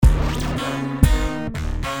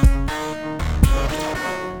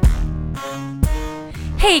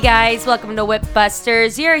Hey guys, welcome to Whip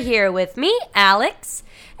Busters. You're here with me, Alex,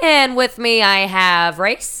 and with me I have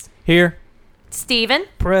Race, Here. Steven,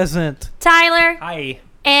 Present. Tyler, Hi.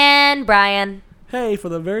 and Brian. Hey, for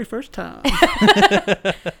the very first time.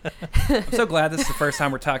 I'm so glad this is the first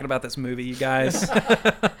time we're talking about this movie, you guys.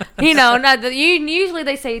 Usually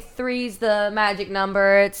they say three's the magic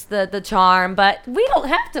number, it's the charm, but we don't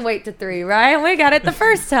have to wait to 3, right? We got it the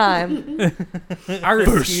first time.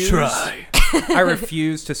 I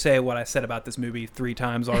refuse to say what I said about this movie 3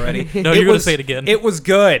 times already. No, you're going to say it again. It was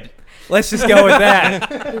good. Let's just go with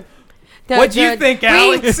that. What'd you think,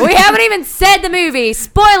 Alex? We haven't even said the movie.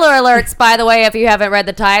 Spoiler alerts, by the way, if you haven't read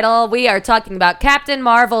the title. We are talking about Captain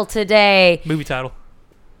Marvel today. Movie title.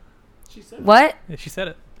 What? Yeah, she said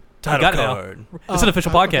it. Title got card. It now. It's an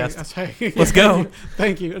official podcast. Okay. Let's go.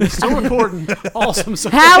 Thank you. And it's still recording. Awesome. So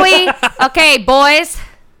Howie. Okay, boys.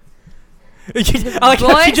 I like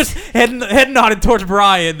how she Boys? just head nodded towards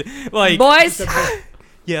Brian. Like, Boys,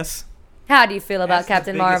 yes. how do you feel about As the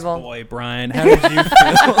Captain biggest Marvel? Boy, Brian, how did you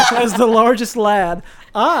feel? as the largest lad,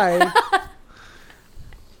 I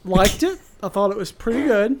liked it. I thought it was pretty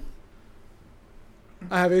good.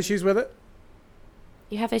 I have issues with it.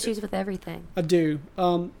 You have issues with everything. I do.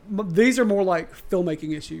 But these are more like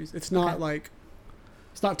filmmaking issues. It's not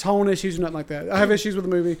it's not tone issues or nothing like that. I have issues with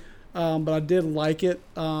the movie, but I did like it.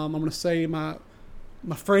 I'm going to say my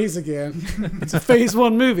phrase again. It's a Phase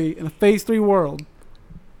 1 movie in a Phase 3 world.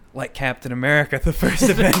 Like Captain America, the first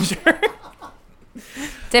Avenger.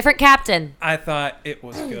 Different captain. I thought it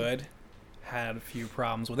was good. Had a few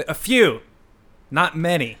problems with it. A few. Not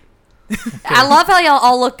many. I love how y'all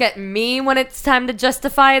all look at me when it's time to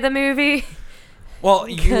justify the movie. Well,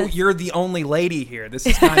 you're the only lady here. This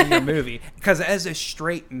is kind of your movie. Because as a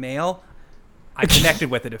straight male, I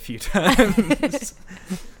connected with it a few times.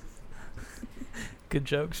 Good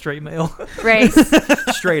joke. Straight male. Race.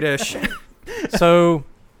 Straight-ish. So,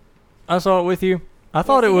 I saw it with you. I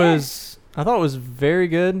thought it was very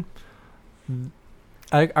good.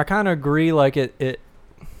 I kind of agree. Like it.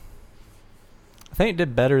 I think it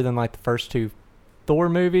did better than like the first 2 Thor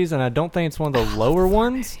movies, and I don't think it's one of the lower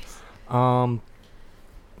ones.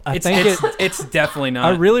 It's definitely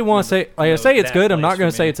not. I really want to say, I say it's that good. I'm place not going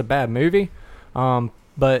for to say me. it's a bad movie.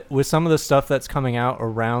 But with some of the stuff that's coming out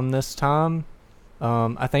around this time,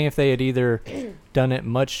 I think if they had either done it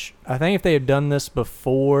I think if they had done this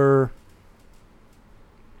before,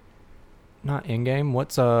 not Endgame, what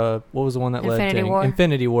was the one that led to War.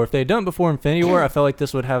 Infinity War? If they had done it before Infinity War, I felt like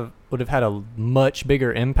this would have had a much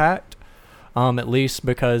bigger impact. At least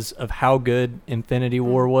because of how good Infinity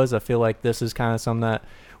War was. I feel like this is kind of something that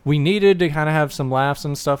we needed to kind of have some laughs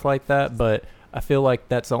and stuff like that, but I feel like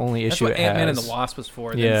that's the only issue That's what it Ant-Man has. and the Wasp was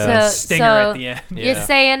for. Yeah. Yeah. So- Stinger so at the end. You're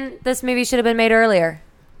saying this movie should have been made earlier,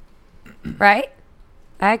 right?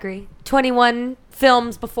 I agree. 21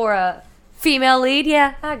 films before a female lead.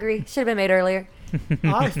 Yeah, I agree. Should have been made earlier.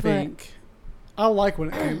 I think I like when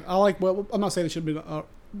it came. Well, I'm not saying it should have been.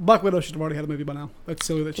 Black Widow should have already had a movie by now. That's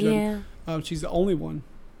silly that she didn't. She's the only one,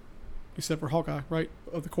 except for Hawkeye, right?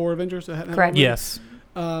 Of the core Avengers that hadn't Correct. had a movie. Yes.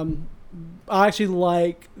 I actually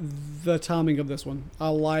like the timing of this one. I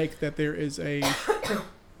like that there is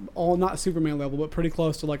not Superman level, but pretty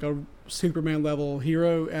close to like a Superman level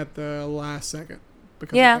hero at the last second.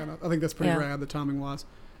 Because of that. I think that's pretty rad, the timing wise.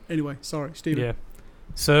 Anyway, sorry, Steven. Yeah.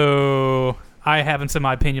 So, I haven't said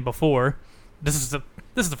my opinion before. This is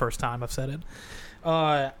the first time I've said it.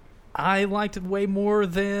 I liked it way more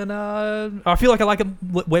than I feel like I like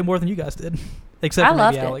it way more than you guys did, except for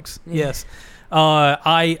maybe Alex. Yes,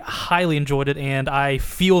 I highly enjoyed it, and I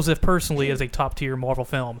feel as if personally as a top tier Marvel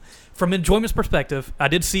film. From enjoyment's perspective, I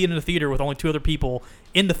did see it in the theater with only 2 other people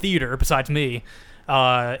in the theater besides me,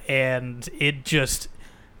 and it just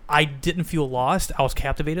I didn't feel lost. I was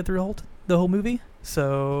captivated through the whole movie.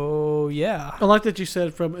 So yeah, I like that you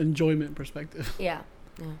said from enjoyment perspective, Yeah.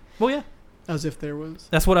 well yeah. as if there was.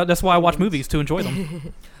 That's why I watch movies, to enjoy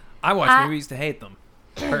them. I watch movies to hate them,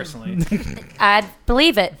 personally. I'd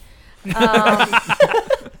believe it.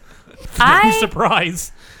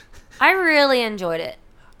 Surprise. I really enjoyed it.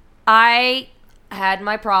 I had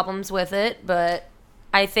my problems with it, but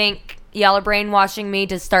I think y'all are brainwashing me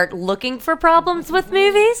to start looking for problems with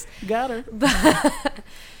movies. Got her.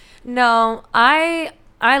 No, I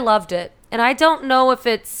loved it. And I don't know if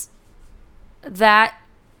it's that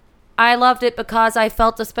I loved it because I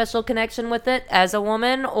felt a special connection with it as a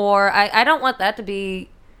woman, or I don't want that to be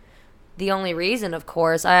the only reason, of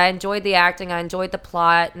course. I enjoyed the acting, I enjoyed the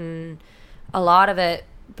plot and a lot of it,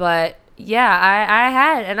 but yeah, I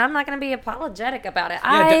had, and I'm not going to be apologetic about it.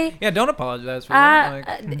 Don't apologize for that.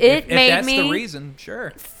 Like, it if made that's me the reason,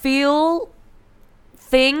 sure. feel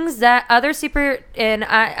things that other and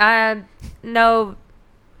I know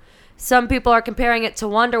some people are comparing it to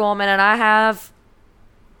Wonder Woman, and I have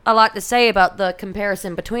a lot to say about the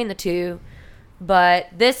comparison between the two, but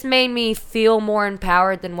this made me feel more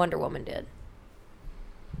empowered than Wonder Woman did.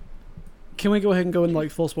 Can we go ahead and go in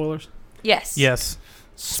like full spoilers? Yes. Yes.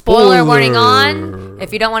 Spoiler warning on.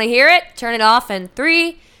 If you don't want to hear it, turn it off in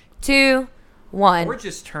 3, 2, 1. Or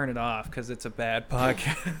just turn it off because it's a bad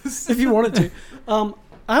podcast. If you wanted to.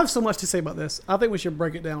 I have so much to say about this. I think we should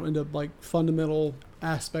break it down into like fundamental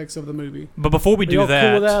aspects of the movie. But before we Are do y'all that,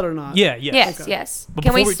 cool with that or not? yeah, yes, Yes, Okay. yes. But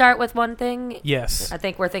Can we before we- start with one thing? yes, I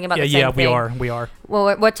think we're thinking about yeah, the same yeah. thing. We are.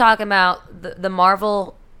 Well, we're talking about the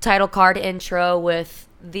Marvel title card intro with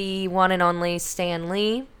the one and only Stan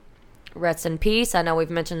Lee. Rest in peace. I know we've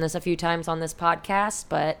mentioned this a few times on this podcast,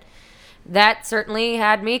 but that certainly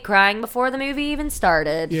had me crying before the movie even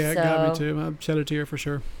started. Yeah, it got me So- too. I shed a tear for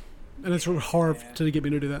sure. And it's really hard to get me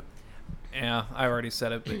to do that. Yeah, I already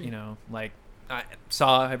said it, but like I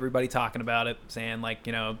saw everybody talking about it, saying like,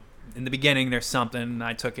 in the beginning there's something, and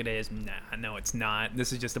I took it as no, it's not.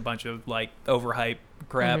 This is just a bunch of like overhyped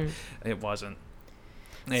crap. It wasn't.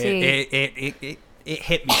 It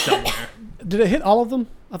hit me somewhere. Did it hit all of them?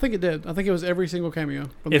 I think it did. I think it was every single cameo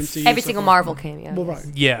from If- MCU. Every so single far. Marvel cameo. Well, yes.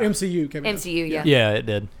 right. Yeah. MCU cameo. MCU, yeah. Yeah, it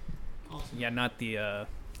did. Yeah, not the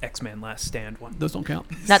X-Men Last Stand one. Those don't count.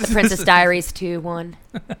 Not the Princess Diaries 2 one.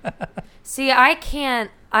 See, I can't.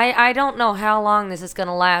 I don't know how long this is going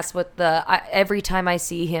to last with every time I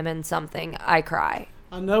see him in something, I cry.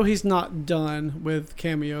 I know he's not done with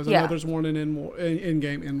cameos. I Yeah. know there's one in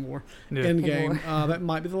Endgame. Yeah. Endgame. That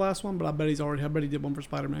might be the last one, but I bet he did one for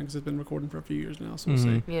Spider-Man because it's been recording for a few years now. So we'll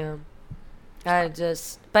see. Yeah.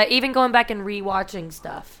 But even going back and rewatching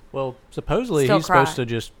stuff. Well, supposedly Still he's cry. supposed to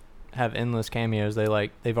just have endless cameos. They've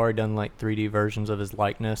already done like 3D versions of his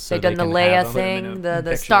likeness. So They've done the can Leia have him. thing, in a the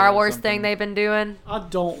picture Star or Wars something. thing they've been doing. I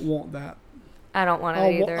don't want that. I don't want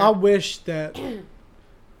it either. I wish that,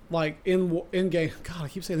 like Endgame. God, I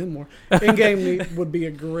keep saying in more. Endgame would be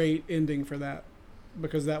a great ending for that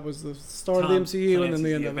because that was the start of the MCU and then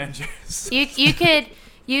the end of it. Avengers.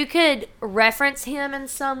 You could reference him in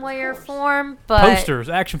some way or form, but Posters,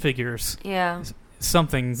 action figures, yeah,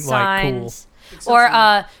 something like cool. signs.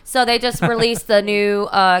 Or so they just released the new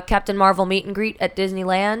Captain Marvel meet and greet at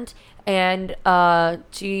Disneyland, and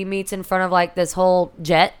she meets in front of like this whole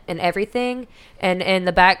jet and everything, and in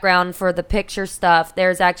the background for the picture stuff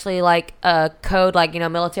there's actually like a code, like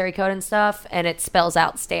military code and stuff, and it spells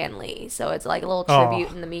out Stan Lee, so it's like a little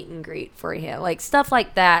tribute in the meet and greet for him, like stuff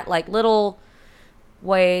like that, like little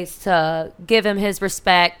ways to give him his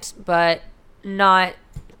respect but not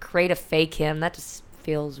create a fake him. That just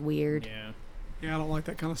feels weird. Yeah, I don't like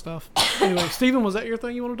that kind of stuff. Anyway, Steven, was that your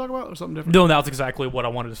thing you want to talk about or something different? No, that's exactly what I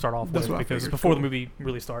wanted to start off That's with what I because figured. before the Cool. movie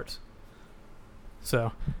really starts.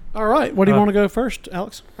 So, All right. What do you want to go first,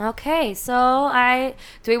 Alex? Okay, so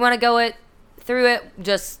do we want to go through it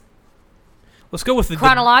just let's go with the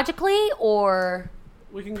chronologically or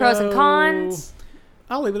We can pros and go- cons?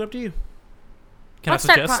 I'll leave it up to you. Can I Let's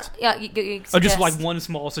start suggest? yeah, you Oh, just suggest. like one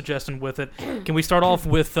small suggestion with it. Can we start off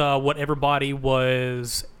with what everybody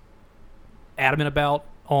was adamant about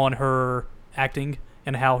on her acting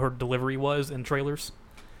and how her delivery was in trailers,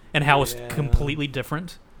 and how it's Yeah. completely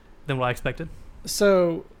different than what I expected?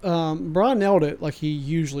 So, Brian nailed it like he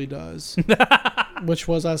usually does, which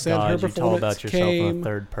was, I said, her God, you talk performance about yourself in came a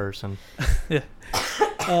third person.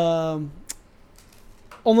 on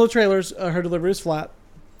the trailers. Her delivery is flat.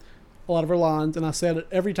 A lot of her lines, and I said it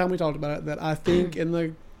every time we talked about it that I think in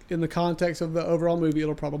the context of the overall movie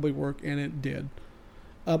it'll probably work, and it did.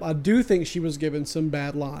 I do think she was given some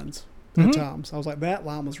bad lines at times. I was like, that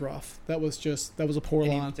line was rough. That was a poor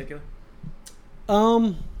Any in line. particular?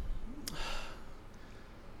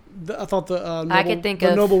 I thought the I could think the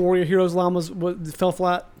of- Noble Warrior Heroes line was fell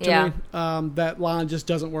flat to Yeah. me. That line just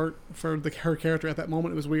doesn't work for her character at that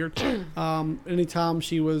moment. It was weird. Anytime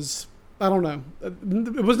she was, I don't know,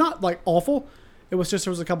 it was not like awful. It was just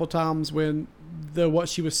there was a couple times when what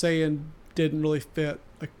she was saying didn't really fit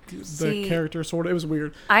the See, character sort of. It was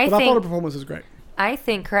weird. I But I thought her think performance was great. I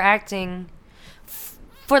think her acting,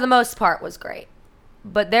 for the most part, was great.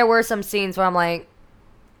 But there were some scenes where I'm like,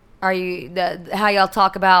 "Are you how y'all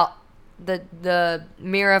talk about the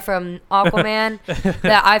Mira from Aquaman?"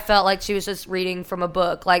 that I felt like she was just reading from a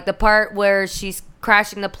book. Like the part where she's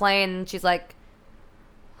crashing the plane and she's like,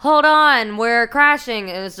 "Hold on, we're crashing."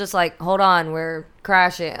 It was just like, "Hold on, we're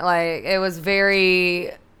crashing." Like it was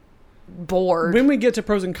very bored. When we get to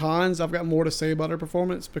pros and cons, I've got more to say about her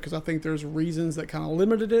performance because I think there's reasons that kind of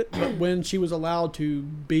limited it. But when she was allowed to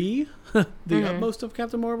be the utmost of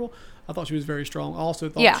Captain Marvel, I thought she was very strong. I also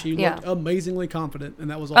thought she looked amazingly confident, and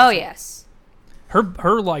that was awesome. Oh, yes.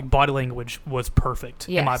 Her like body language was perfect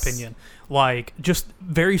in my opinion. Like just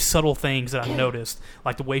very subtle things that I noticed,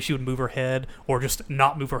 like the way she would move her head or just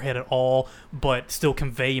not move her head at all, but still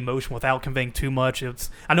convey emotion without conveying too much.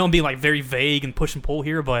 I know I'm being like very vague and push and pull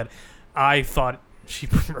here, but I thought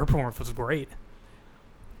her performance was great.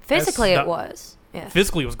 Physically, it was. Yeah.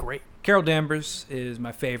 Physically, it was great. Carol Danvers is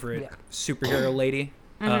my favorite superhero lady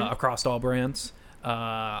across all brands.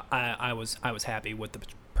 I was happy with the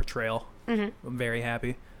portrayal. I'm very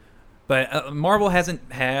happy. But Marvel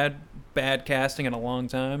hasn't had bad casting in a long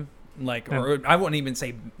time. Or I wouldn't even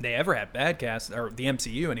say they ever had bad cast, or the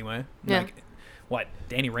MCU anyway. Yeah. Like, what,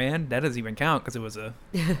 Danny Rand? That doesn't even count because it was a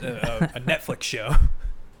Netflix show.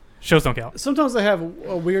 Shows don't count. Sometimes they have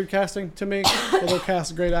a weird casting to me, where they'll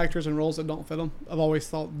cast great actors in roles that don't fit them. I've always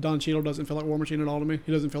thought Don Cheadle doesn't feel like War Machine at all to me.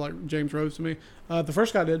 He doesn't feel like James Rhodes to me. The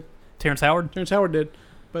first guy did. Terrence Howard did.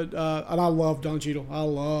 But and I love Don Cheadle.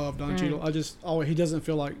 Cheadle. He doesn't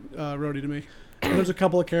feel like Rhodey to me. And there's a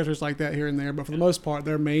couple of characters like that here and there, but for the most part,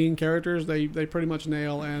 their main characters they pretty much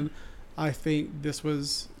nail. And I think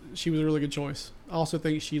she was a really good choice. I also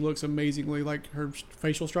think she looks amazingly like her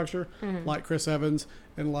facial structure, like Chris Evans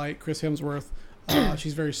and like Chris Hemsworth.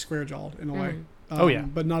 She's very square jawed in a way.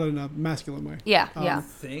 But not in a masculine way. Yeah.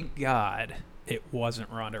 Thank God it wasn't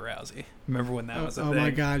Ronda Rousey. Remember when that was a thing? Oh my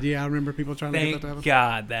God, yeah, I remember people trying to get that to happen. Thank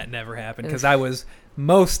God that never happened because I was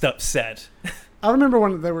most upset. I remember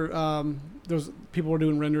when there was people were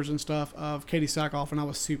doing renders and stuff of Katie Sackhoff, and I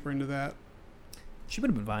was super into that. She would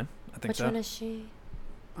have been fine. I think so. Which one is she?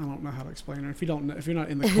 I don't know how to explain her. If you're not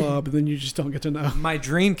in the club, then you just don't get to know. My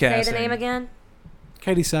dream casting. Say the name again.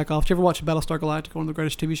 Katie Sackhoff. Did you ever watch Battlestar Galactica, one of the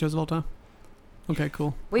greatest TV shows of all time? Okay,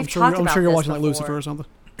 cool. I'm sure you're this watching like before. Lucifer or something.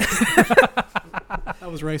 That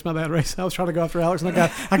was Race. My bad, Race. I was trying to go after Alex, and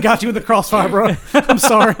I got you in the crossfire, bro. I'm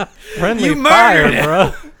sorry. Friendly You fire, murdered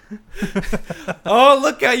bro. Oh,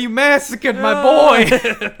 look how you massacred my boy.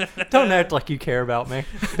 Don't act like you care about me.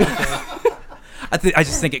 I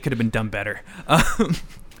just think it could have been done better.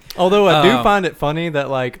 Although I do find it funny that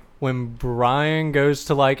like when Brian goes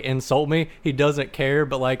to like insult me, he doesn't care,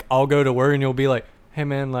 but like I'll go to work and you'll be like, "Hey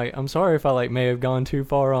man, like I'm sorry if I like may have gone too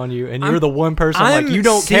far on you," and you're the one person like you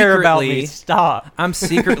don't care about me. Stop. I'm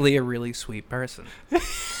secretly a really sweet person,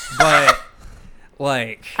 but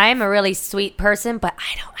like I am a really sweet person, but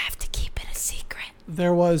I don't have to keep it a secret.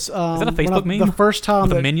 There was Is that a Facebook meme? The first time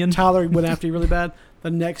With a that minion? Tyler went after you really bad,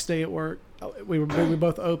 the next day at work, we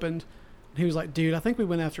both opened. And he was like, "Dude, I think we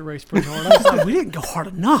went after Race pretty hard." I was like, "We didn't go hard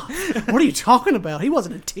enough. What are you talking about? He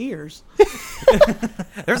wasn't in tears."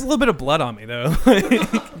 there's a little bit of blood on me though.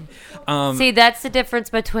 See, that's the difference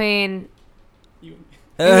between.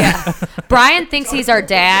 Yeah, Brian thinks he's our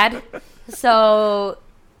dad, so,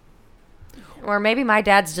 or maybe my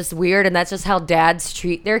dad's just weird, and that's just how dads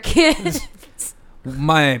treat their kids.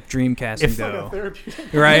 My dream casting It's like a though,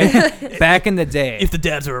 therapeutic. right? Back in the day, If the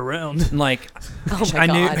dads are around. like Oh my I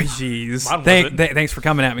knew. God. Jeez, Mine wasn't. thanks for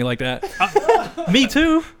coming at me like that. Me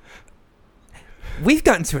too. We've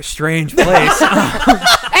gotten to a strange place.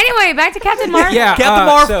 Anyway, back to Captain Marvel. Yeah, Captain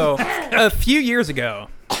Marvel. So a few years ago,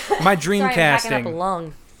 my dream Sorry, I'm packing up a casting,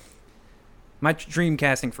 lung. my dream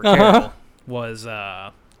casting for Carol was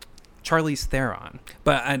Charlize Theron.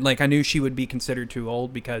 But I knew she would be considered too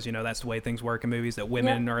old because that's the way things work in movies, that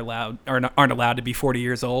women aren't allowed to be 40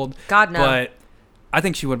 years old. God no. But I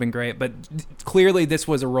think she would have been great. But clearly, this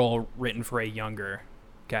was a role written for a younger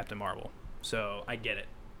Captain Marvel. So I get it.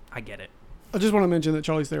 I just want to mention that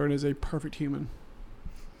Charlize Theron is a perfect human.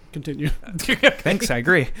 Continue. Thanks, I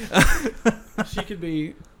agree. She could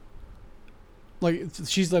be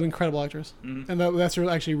she's an incredible actress, and that's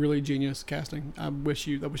actually really genius casting. I wish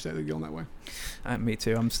they would go that way. Me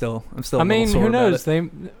too. I'm still. I mean, who knows? They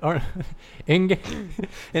are in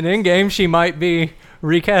game. She might be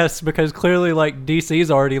recast because clearly, like DC's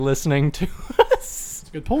already listening to us. That's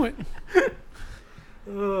a good point.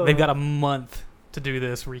 They've got a month to do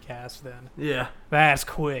this recast. Then Yeah. that's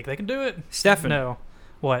quick. They can do it. Stefan, No.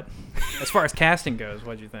 What? as far as casting goes,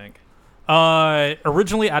 what'd you think?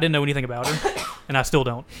 Originally, I didn't know anything about her, and I still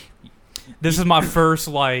don't. This is my first,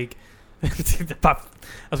 I was going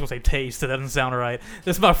to say taste. That doesn't sound right.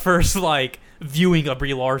 This is my first, viewing of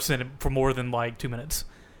Brie Larson for more than, 2 minutes.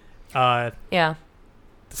 Yeah. So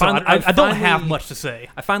Finally- I don't have finally- much to say.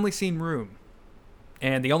 I finally seen Room,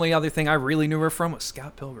 and the only other thing I really knew her from was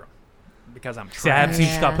Scott Pilgrim, because I'm See, I haven't trash.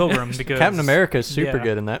 seen Scott Pilgrim because... Captain America is super yeah.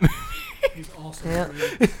 good in that. He's awesome.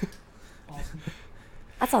 Yeah.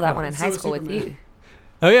 I saw that one in So high is school with Superman. you.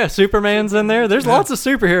 Oh yeah, Superman's in there. There's lots of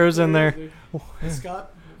superheroes in there.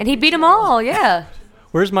 Scott. And he beat them all, yeah.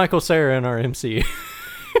 Where's Michael Cera in our MCU?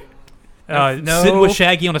 No. Sitting with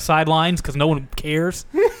Shaggy on the sidelines because no one cares.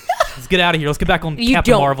 Let's get out of here. Let's get back on You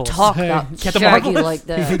Captain don't Marvelous. talk Hey, about Captain Shaggy Marvelous. like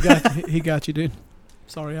that. He got you, dude.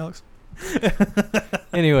 Sorry, Alex.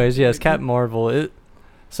 Anyways, yes, Captain Marvel.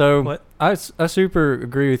 So What? I super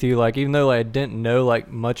agree with you. Like, even though I didn't know like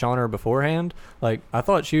much on her beforehand, like I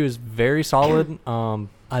thought she was very solid.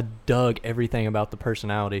 I dug everything about the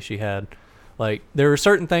personality she had. Like, there were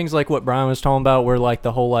certain things like what Brian was talking about, where like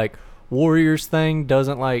the whole like Warriors thing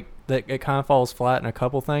doesn't like that. It kind of falls flat in a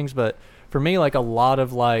couple things, but for me, like a lot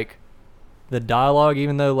of like the dialogue,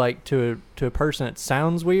 even though like to a person it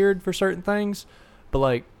sounds weird for certain things, but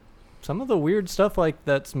like some of the weird stuff like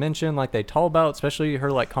that's mentioned, like they talk about, especially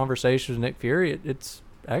her like conversation with Nick Fury, it's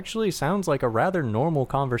actually sounds like a rather normal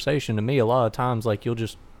conversation to me. A lot of times, like you'll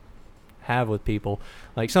just have with people.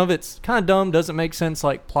 Like some of it's kind of dumb, doesn't make sense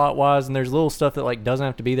like plot wise, and there's little stuff that like doesn't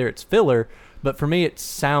have to be there. It's filler, but for me, it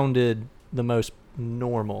sounded the most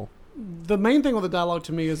normal. The main thing with the dialogue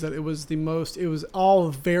to me is that it was all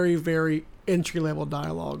very, very entry level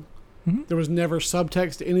dialogue. Mhm. There was never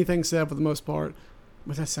subtext to anything said for the most part.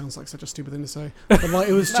 But that sounds like such a stupid thing to say. But like,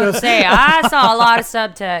 it was just Say, I saw a lot of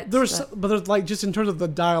subtext. there's like just in terms of the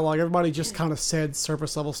dialogue, everybody just kind of said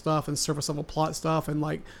surface level stuff and surface level plot stuff, and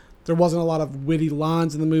like there wasn't a lot of witty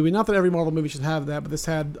lines in the movie. Not that every Marvel movie should have that, but this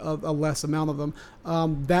had a less amount of them.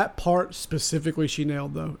 That part specifically, she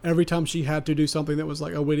nailed though. Every time she had to do something that was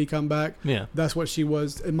like a witty comeback, Yeah. that's what she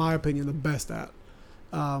was, in my opinion, the best at.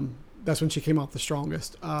 That's when she came off the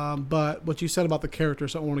strongest. But what you said about the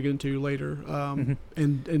characters, I want to get into later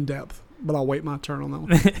in depth. But I'll wait my turn on that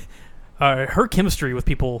one. Her chemistry with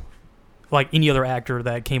people, like any other actor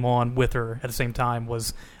that came on with her at the same time,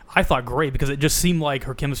 was, I thought, great, because it just seemed like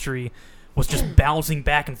her chemistry was just bouncing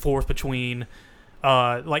back and forth between,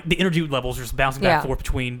 like the energy levels were just bouncing back and forth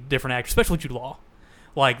between different actors, especially Jude Law.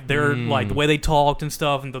 Like they're like the way they talked and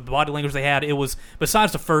stuff, and the body language they had. It was,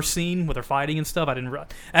 besides the first scene with her fighting and stuff,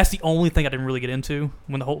 that's the only thing I didn't really get into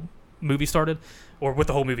when the whole movie started, or with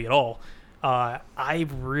the whole movie at all. I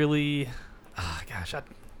really,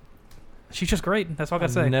 she's just great. That's all I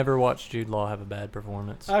gotta say. I've never watched Jude Law have a bad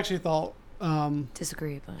performance. I actually thought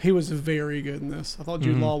Disagree, but he was very good in this. I thought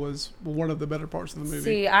Jude Law was one of the better parts of the movie.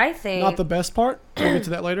 see, I think Not the best part. We'll get to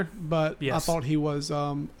that later. But I Yes. thought he was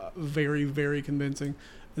very, very convincing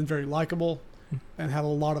and very likable and had a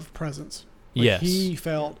lot of presence. Like, Yes. He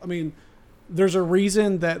felt, I mean, there's a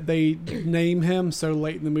reason that they name him so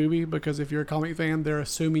late in the movie, because if you're a comic fan, they're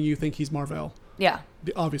assuming you think he's Marvel. yeah.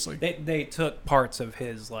 Obviously. They took parts of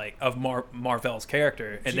his Marvel's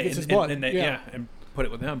character and She they gets his blood, and yeah. and put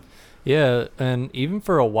it with him. Yeah, and even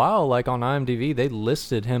for a while, like on IMDb, they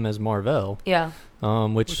listed him as Marvel. Yeah.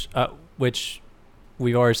 Which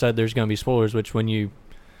we've already said there's going to be spoilers. Which when you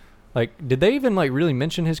like, did they even like really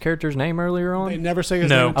mention his character's name earlier They on? never say his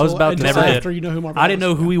No. name I was until- about to until say. after you know who Marvel I didn't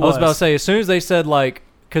know is. who he I was. was about to say, as soon as they said like,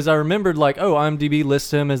 because I remembered like, oh, IMDb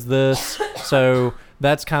lists him as this, so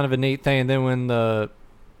that's kind of a neat thing. And then when the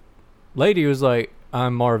lady was like,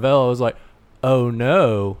 "I'm Marvel," I was like, "Oh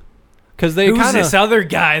no," because they Who's kind this of. other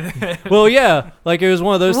guy? Well, yeah, like it was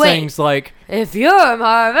one of those Wait. things. Like If you're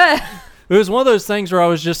Marvel, it was one of those things where I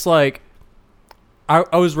was just like,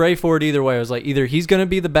 I was ready for it either way. I was like, either he's going to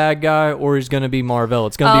be the bad guy or he's going to be Marvel.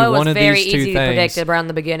 It's going to it be was one of very these two easy to things. predict around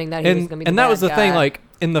the beginning that he was going to be the And that bad was the thing. guy. Like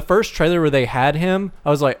in the first trailer where they had him, I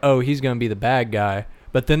was like, oh, he's going to be the bad guy.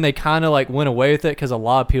 But then they kind of like went away with it because a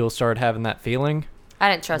lot of people started having that feeling. I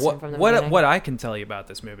didn't trust him from the beginning. What I can tell you about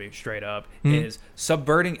this movie straight up is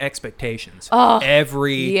subverting expectations Oh,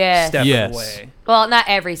 every yes. step Yes. of the way. Well, not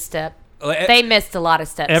every step. They missed a lot of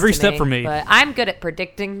steps. Every to step for me. But I'm good at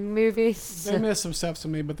predicting movies. They missed some steps to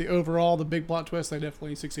me, but the big plot twist, they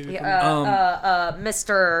definitely succeeded. Yeah,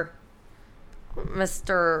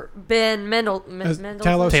 Mr. Ben Mendel. As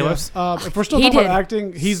Mendelsohn? Talos. Talos. If we're still He talking about did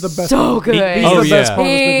acting, he's the best. so good. He's Oh, the best yeah. part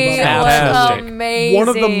of this movie. He by far. was Fantastic. amazing. One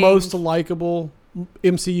of the most likable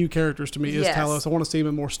MCU characters to me is Yes. Talos. I want to see him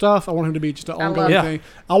in more stuff. I want him to be just an I love ongoing it. thing.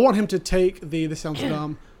 I want him to take this sounds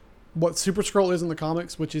dumb, what Super Skrull is in the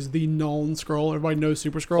comics, which is the known Skrull. Everybody knows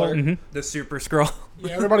Super Skrull. Mhm. The Super Skrull.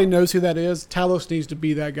 Yeah, everybody knows who that is. Talos needs to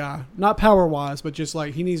be that guy. Not power-wise, but just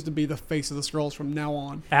like he needs to be the face of the Skrulls from now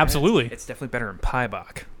on. Absolutely. It's definitely better in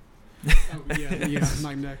Piebok. Oh, yeah,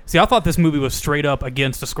 night and day. See, I thought this movie was straight up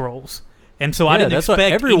against the Skrulls, and so I Yeah, didn't that's expect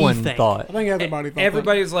what everyone anything. thought. I think everybody thought that.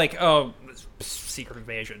 Everybody was like, "Oh, secret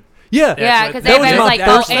invasion." Yeah, Yeah, what- because that was everybody was my like,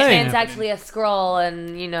 "Oh, first thing. Ant-Man's actually a scroll,"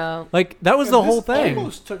 and like that was And the this whole thing.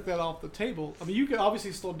 Almost took that off the table. I mean, you could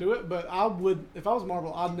obviously still do it, but I would, if I was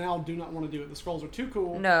Marvel, I now do not want to do it. The scrolls are too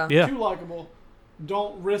cool, no. Yeah. too likable.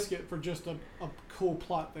 Don't risk it for just a cool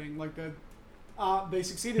plot thing like that. They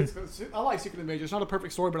succeeded. I like Secret Invasion. It's not a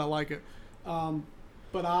perfect story, but I like it.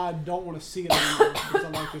 But I don't want to see it anymore because I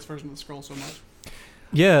like this version of the scroll so much.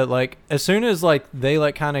 Yeah, like as soon as like they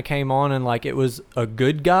like kind of came on and like it was a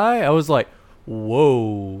good guy, I was like,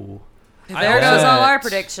 whoa. There I goes also- all our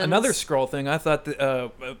predictions. Another scroll thing. I thought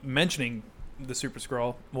that, mentioning the Super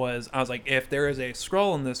Scroll I was like, if there is a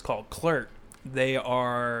scroll in this called Clerk, they're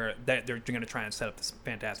going to try and set up this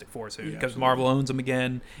Fantastic Four suit Yeah, because absolutely. Marvel owns them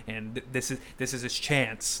again, and this is his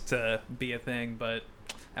chance to be a thing, but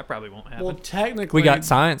that probably won't happen. Well, technically, We got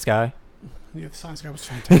Science Guy. Yeah, the science guy was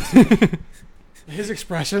fantastic. His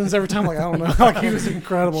expressions every time, like I don't know, like he was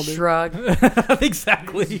incredible, dude. Shrug.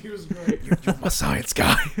 Exactly. He was great. You're my science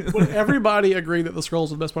guy. Would everybody agree that the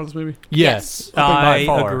scrolls are the best part of this movie? Yes, I think I by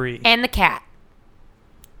far. agree. And the cat.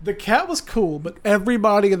 The cat was cool, but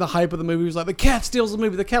everybody in the hype of the movie was like, "The cat steals the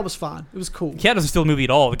movie." The cat was fine. It was cool. The cat doesn't steal the movie at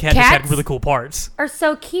all. The cat just Cats? had really cool parts. Are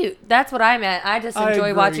so cute. That's what I meant. I just I enjoy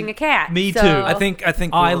agree. watching a cat. Me So- too. I think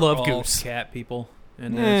I we're love all Goose. cat people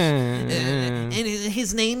in this. Mm. And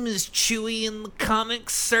his name is Chewie in the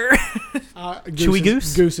comics, sir. Chewy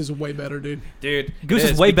Goose? Goose is way better, dude. Dude, Goose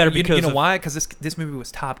it is way better you because know of- why? Because this movie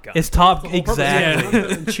was Top Gun. It's top The whole purpose- exactly. Yeah,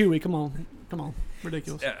 and Chewy, come on,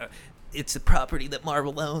 ridiculous. It's a property that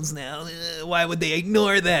Marvel owns now. Why would they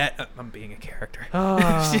ignore that? I'm being a character.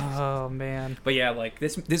 Oh man. But yeah, like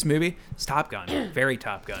this movie, it's Top Gun, very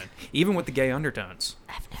Top Gun, even with the gay undertones.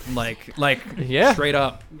 Like Yeah. straight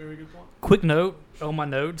up. Very good point. Quick note on my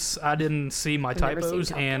notes: I didn't see my I've never seen typos,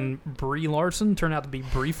 Top and Brie Larson turned out to be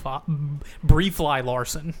Brie Fly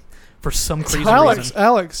Larson for some crazy reason.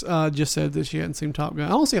 Alex just said that she hadn't seen Top Gun. I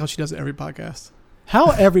don't see how she does it every podcast.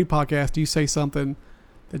 How every podcast do you say something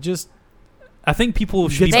that just I think people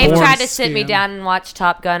should be They've They've born. tried to sit me Scam. down and watch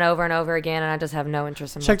Top Gun over and over again, and I just have no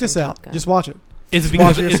interest in check watching this out? Top Gun. Just watch it. Is it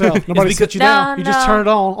Watch because it yourself. is Nobody because, sits you No, down. You just no. turn it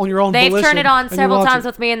on your own They've volition. turned it on and you several watch times it.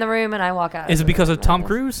 with me in the room, and I walk out. is it because of Tom Yes.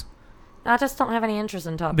 Cruise? I just don't have any interest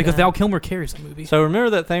in Top Because Gun. Val Kilmer carries the movie. So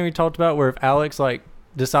remember that thing we talked about where if Alex like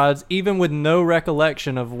decides, even with no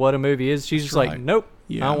recollection of what a movie is, she's That's just like, right. nope,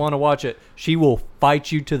 Yeah. I don't want to watch it. She will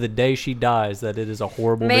fight you to the day she dies that it is a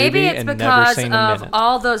horrible Maybe movie it's and never because seen a of minute.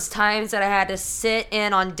 all those times that I had to sit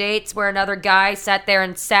in on dates where another guy sat there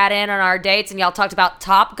and sat in on our dates, and y'all talked about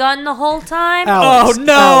Top Gun the whole time. Alex, Oh,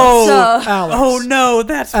 no! So- Alex, Oh no,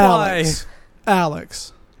 that's Alex,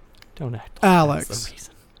 Alex, Don't act. Alex. That's the reason.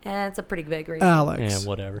 Yeah, it's a pretty big reason. Alex. Yeah,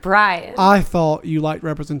 whatever. Brian. I thought you liked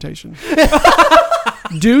representation.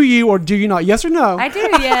 Do you or do you not? Yes or no? I do,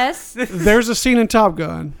 yes. There's a scene in Top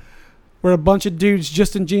Gun where a bunch of dudes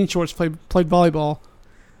just in jean shorts played volleyball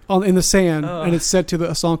in the sand, and it's set to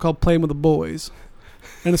a song called "Playing with the Boys,"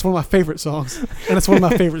 and it's one of my favorite songs, and it's one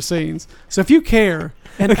of my favorite scenes. So if you care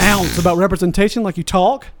an ounce about representation, like you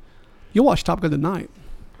talk, you'll watch Top Gun tonight.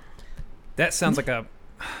 That sounds like a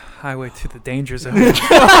highway to the danger zone.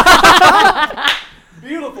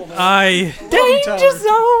 Beautiful. Danger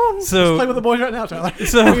zone. So Play with the boys right now, Tyler.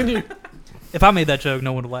 So- Me and you. if I made that joke,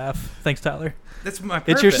 no one would laugh. Thanks, Tyler. That's my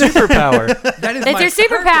It's purpose. your superpower. That is It's my your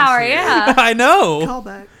superpower, purpose here. yeah. I know. Call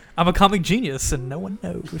back. I'm a comic genius, and no one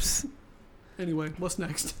knows. Anyway, what's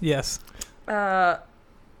next? Yes, Uh,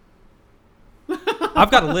 I've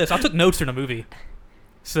got a list. I took notes during the movie,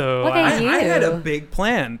 so Look at you. I had a big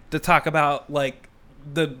plan to talk about like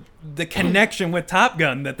the connection with Top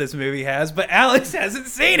Gun that this movie has, but Alex hasn't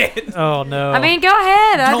seen it. Oh no. I mean, go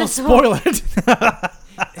ahead. I Don't just spoil it.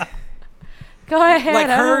 Go ahead. Like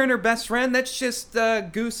I her don't- and her best friend, that's just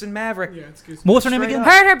Goose and Maverick. Yeah, it's good. what was her name Straight again? up.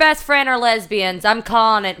 Her and her best friend are lesbians. I'm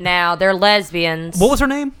calling it now. They're lesbians. What was her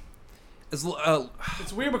name?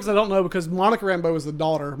 It's weird because I don't know because Monica Rambeau is the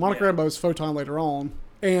daughter. Monica Rambeau is Photon later on,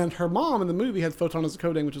 and her mom in the movie had Photon as a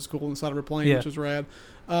code name, which is cool inside of her plane, Yeah. which is rad.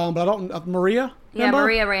 But I don't. Maria. Yeah, Rambeau?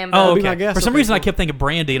 Maria Rambo. Oh, That'd be okay. my guess. For some Okay, reason, I cool. kept thinking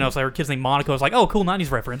Brandy, and I was like, her kid's name Monica. I was like, oh, cool,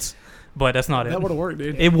 '90s reference, but that's not That it. would have worked,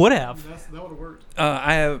 dude. It would have. That would have worked.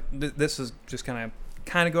 I have this is just kind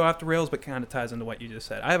of go off the rails, but kind of ties into what you just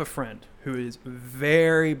said. I have a friend who is a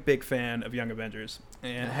very big fan of Young Avengers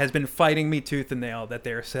and has been fighting me tooth and nail that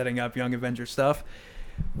they're setting up Young Avengers stuff.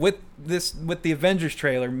 With the Avengers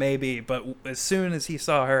trailer, maybe, but as soon as he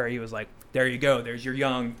saw her, he was like, "There you go. There's your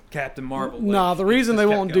young Captain Marvel." Like, Nah, the it reason just they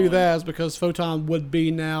kept won't do going. that is because Photon would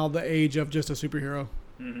be now the age of just a superhero.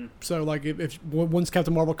 Mhm. So, like, if once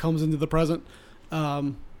Captain Marvel comes into the present,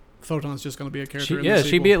 Photon's just going to be a character. in the Yeah,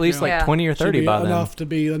 she'd be sequel. at least Yeah. like Yeah. 20 or She'd 30 be by then. enough to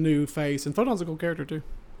be the new face, and Photon's a cool character too.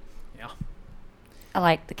 Yeah. I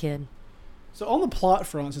like the kid. So on the plot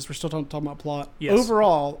front, since we're still talking about plot, Yes.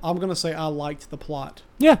 overall, I'm going to say I liked the plot.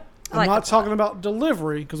 Yeah. I I'm like not the plot. talking about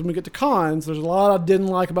delivery, because when we get to cons, there's a lot I didn't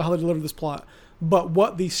like about how they delivered this plot. But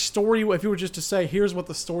what the story, if you were just to say, here's what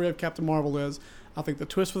the story of Captain Marvel is, I think the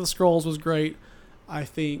twist with the Skrulls was great. I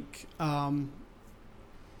think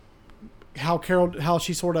how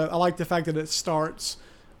she sort of, I like the fact that it starts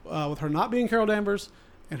with her not being Carol Danvers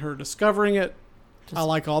and her discovering it. I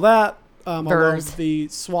like all that. I Birds. love the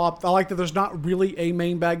swap. I like that there's not really a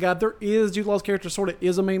main bad guy. There is, Jude Law's character sort of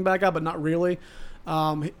is a main bad guy, but not really.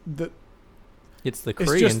 It's the It's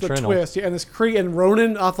Kree just and the Trinell. twist, yeah. And this Kree and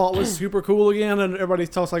Ronan, I thought was super cool again, and everybody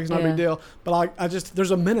talks like it's not a big Yeah. deal. But I just there's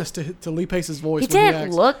a menace to Lee Pace's voice. He when didn't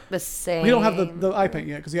acts. look the same. We don't have the eye paint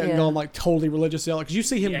yet because he hadn't Yeah. gone like totally religious zealot. Because you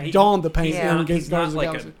see him Yeah, he- don the paint Yeah. in He's Guardians not of the like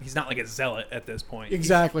Galaxy. he's not like a zealot at this point.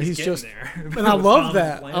 Exactly, he's getting just- there. And I love On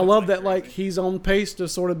that. the I planet love like that. Like crazy. he's on pace to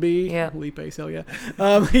sort of be Yeah. Lee Pace. Hell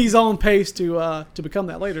yeah, he's on pace to become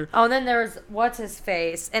that later. Oh, and then there was what's his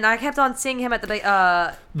face, and I kept on seeing him at the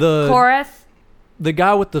The Korath. the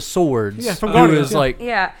guy with the swords. Yeah, from who Guardians, is yeah. like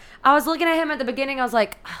Yeah, I was looking at him at the beginning. I was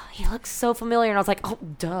like, oh, he looks so familiar, and I was like, oh,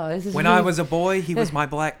 duh. This is When I was a boy, he was my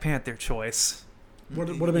Black Panther choice. Would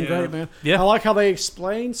have been Yeah. great, man. Yeah. I like how they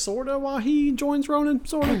explain sort of why he joins Ronan,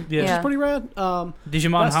 sort of. Yeah. Which Yeah. is pretty rad. Digimon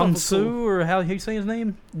That stuff was Hansu, cool. or how you say his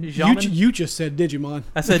name? You, Jamin? you just said Digimon.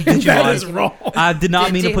 I said Digimon. That is wrong. I did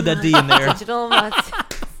not mean to put that D in there. Digital monster.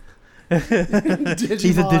 Digimon.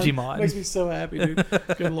 He's a Digimon. Makes me so happy, dude.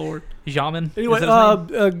 Good lord. Jamin. Anyway, Is that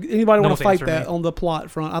his name? anybody No want to fight offense for that me. on the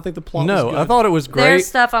plot front? I think the plot. no, was good. I thought it was There's great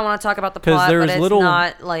stuff I want to talk about the 'Cause plot, there but was it's little-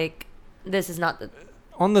 not like this is not the.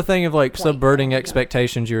 on the thing of like Point. subverting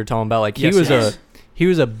expectations you were talking about. Like Yes, yes. he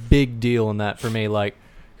was a big deal in that for me. Like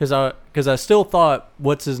because I still thought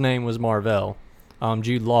what's his name was Marvell,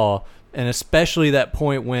 Jude Law, and especially that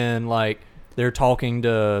point when like they're talking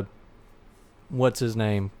to what's his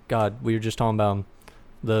name. God, we were just talking about him,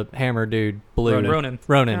 the hammer dude, blue Ronan.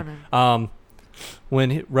 Ronan.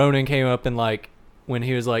 When Ronan came up and like when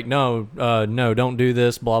he was like, no, don't do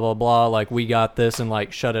this, blah blah blah, like we got this, and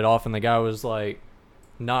like shut it off, and the guy was like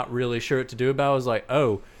not really sure what to do about it. I was like,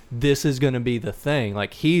 oh, this is gonna be the thing,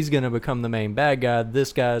 like he's gonna become the main bad guy,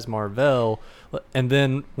 this guy's Marvell. And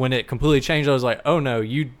then when it completely changed, I was like, oh no,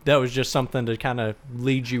 that was just something to kind of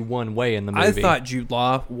lead you one way in the movie. I thought Jude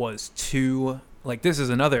Law was too like this is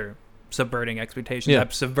another subverting expectations. Yeah.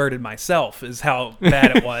 I've subverted myself is how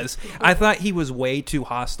bad it was. I thought he was way too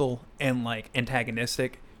hostile and like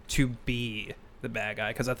antagonistic to be the bad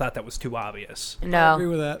guy because I thought that was too obvious. I agree No.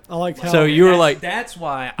 with that. I liked how. So you were like, that's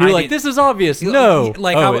why you were I like, didn't- this is obvious. No,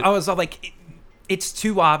 like Oh, I was all like it's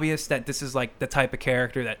too obvious that this is like the type of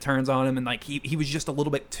character that turns on him, and like he was just a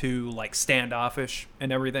little bit too like standoffish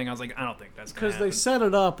and everything. I was like, I don't think that's because they set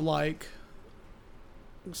it up like.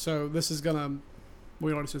 So this is gonna.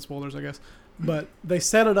 We already said spoilers, I guess, but they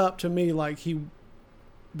set it up to me like he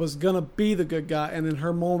was gonna be the good guy, and then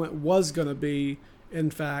her moment was gonna be, in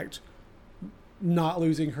fact, not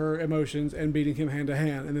losing her emotions and beating him hand to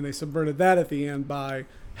hand, and then they subverted that at the end by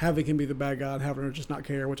having him be the bad guy and having her just not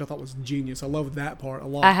care, which I thought was genius. I loved that part a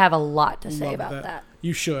lot. I have a lot to say Loved about that.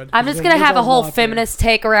 You should. I'm just gonna have a whole feminist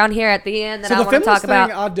take around here at the end that So I the want to feminist talk about.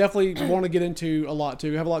 thing, I definitely want to get into a lot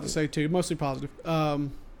too. I have a lot to say too, mostly positive.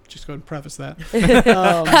 Just go ahead and preface that.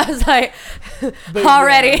 I was like, But,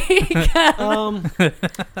 already.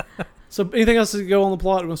 So anything else to go on the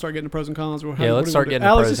plot? We're gonna start getting to pros and cons. yeah, let's start getting to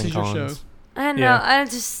Alex, pros this and is your cons. show. I know. Yeah. I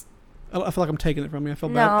just I feel like I'm taking it from you. I feel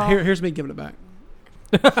No. bad. Here's me giving it back.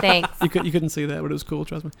 thanks. You couldn't see that, but it was cool.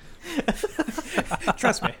 Trust me.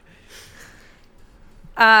 Trust me.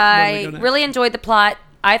 Where I do we go next? really enjoyed the plot.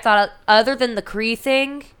 I thought, other than the Kree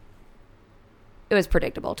thing, it was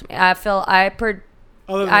predictable to me. I feel Other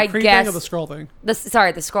than the I Kree guess- thing or the scroll thing. the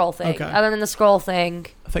scroll thing. Okay. Other than the scroll thing,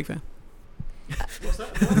 A fake fan.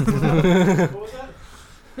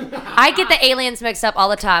 I get the aliens mixed up all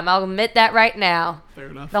the time. I'll admit that right now. Fair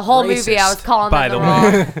enough. The whole movie, I was Racist, calling by them the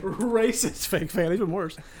wrong. Racist fake fan. Even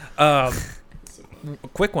worse. A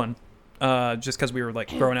quick one, just because we were like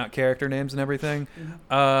throwing out character names and everything.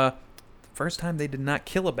 First time they did not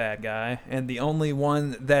kill a bad guy, and the only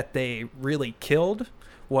one that they really killed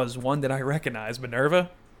was one that I recognized, Minerva.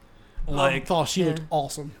 I Like thought she looked Yeah.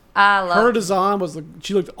 awesome. I love Her design was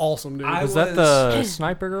she looked awesome, dude. I Was that the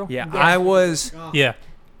sniper girl? yeah, Yeah. I was Yeah.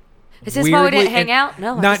 Is this why we didn't weirdly- hang out?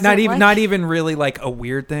 No, I just not didn't even like not it. even really like a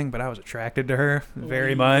weird thing, but I was attracted to her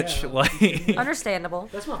very much. yeah. Like Understandable.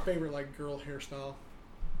 That's my favorite like girl hairstyle.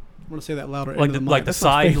 I'm gonna say that louder. Like into the mic. like the That's my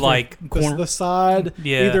side favorite. like corner. the side,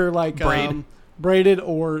 Yeah, either like braid. braided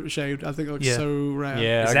or shaved. I think it looks Yeah. so rad.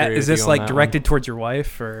 Yeah, Is I that agree is with this you on like that one. directed towards your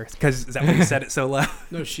wife, or because is that why you said it so loud?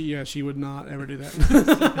 No, she would not ever do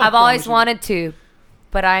that. I've always wanted to,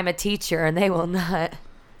 but I'm a teacher and they will not.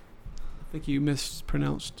 I think you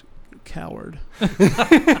mispronounced coward.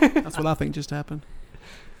 That's what I think just happened.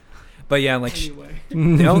 But yeah, like Anyway.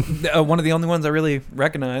 one of the only ones I really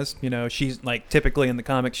recognize. You know, she's like typically in the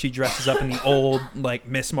comics, she dresses up in the old like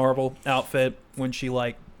Miss Marvel outfit when she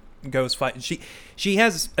like goes fight. She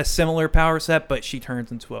has a similar power set, but she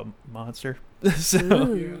turns into a monster. So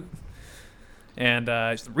Ooh. and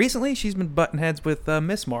recently she's been butting heads with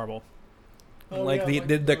Miss Marvel, Oh, like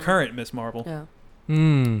yeah, the current Miss Marvel. Yeah.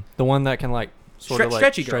 The one that can like sort of like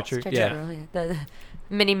Stretchy girl. stretch her. Stretch Yeah. Girl, the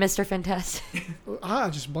mini Mr. Fantastic. I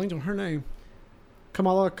just blanked on her name.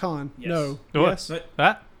 Kamala Khan. Yes. No. What? Yes.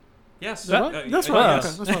 That? Yes, Is that right? That's right.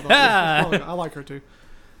 yes. Okay, that's what I thought. I like her too.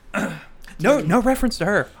 No reference to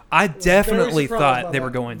her. I definitely Very surprised thought by they that. were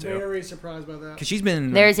going to, Very surprised by that. because she's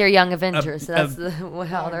been There's your Young Avengers. So a- that's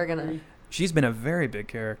how they're gonna she's been a very big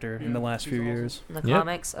character in the Yeah, last she's few awesome. years. in the Yep.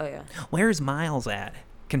 comics. Oh yeah. Where's Miles at?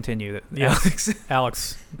 Continue it, Yes. Alex.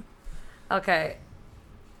 Alex. Okay.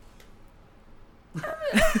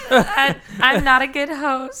 I'm not a good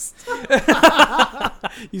host.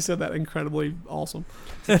 You said that incredibly awesome.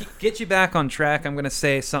 Get you back on track, I'm going to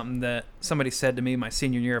say something that somebody said to me my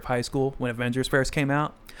senior year of high school when Avengers first came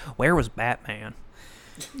out. Where was Batman?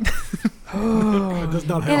 It does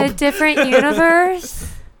not In a help. different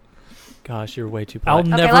universe. Gosh, you're way too I'll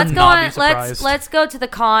polite. Okay, never let's go not on. be surprised. Let's go to the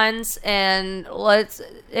cons and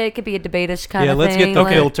it could be a debate-ish kind Yeah, of let's thing. get the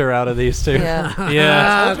like- filter out of these two. Yeah.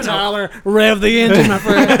 Yeah. Tyler, rev the engine, my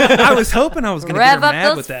friend. I was hoping I was going to Rev get her up mad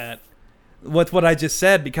those- with that. With what I just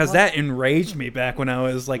said, because that enraged me back when I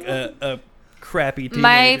was like a crappy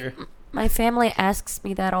teenager. My family asks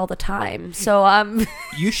me that all the time, so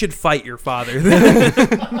You should fight your father.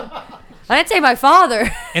 I didn't say my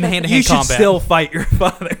father. In You hand-to-hand should combat. still fight your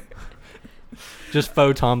father. Just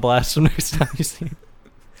photon blast them next time you see him.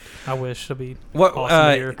 I wish it'd be What, awesome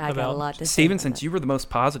to hear I got a about. lot to say. Steven, about since it. you were the most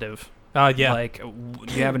positive, Yeah. like,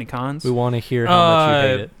 do you have any cons? We want to hear how much you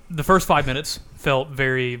hate it. The first 5 minutes felt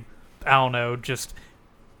very, I don't know, just.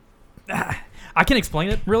 I can't explain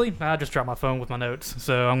it, really. I just dropped my phone with my notes,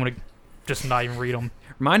 so I'm going to just not even read them.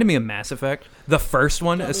 Reminded me of Mass Effect, the first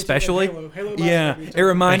one especially. Halo Yeah, Master Chief. it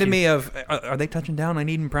reminded Thank you. me of. Are they touching down on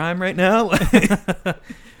Eden Prime right now?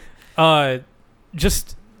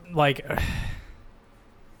 Just like.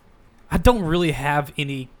 I don't really have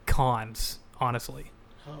any cons, honestly.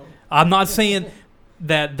 Oh. I'm not saying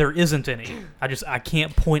that there isn't any. I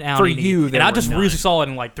can't point out For any. you, and there I were just none. recently saw it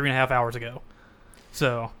in like 3.5 hours ago.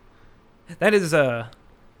 So That is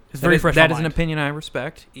it's very fresh. That in is my an mind. opinion I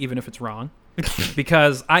respect, even if it's wrong,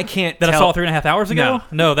 because I can't. That I tell, saw 3.5 hours ago.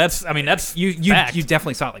 No, that's you fact. you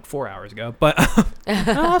definitely saw it like 4 hours ago, but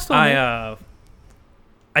I still know.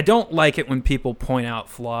 I don't like it when people point out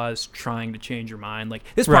flaws trying to change your mind. Like,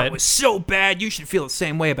 this part Right. was so bad, you should feel the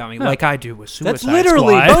same way about me, No. like I do with Suicide That's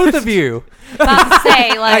literally Squad. both of you. About to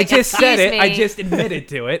say, like, I just said excuse it. I me. just admitted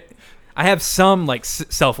to it. I have some like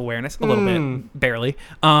self-awareness, a little bit, barely.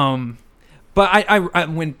 But I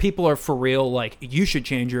when people are for real, like, you should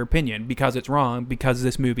change your opinion because it's wrong, because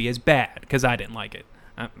this movie is bad, because I didn't like it.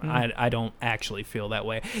 I don't actually feel that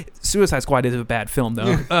way. Suicide Squad is a bad film,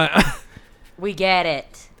 though. We get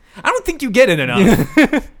it. I don't think you get it enough.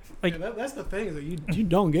 Yeah, that's the thing, is that you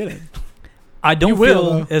don't get it. I don't You will,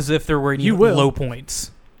 feel though. as if there were any You will. low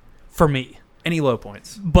points for me, Any low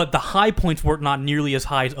points? but the high points were not nearly as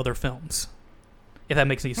high as other films. If that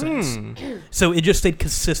makes any sense. So it just stayed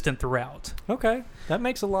consistent throughout. Okay, that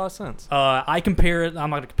makes a lot of sense. I compare it.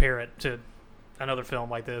 I'm not going to compare it to another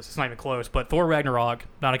film like this. It's not even close. But Thor Ragnarok,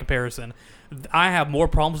 not a comparison. I have more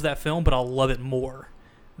problems with that film, but I'll love it more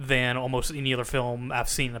than almost any other film I've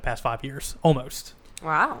seen in the past 5 years. Almost.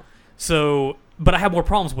 Wow. So, but I have more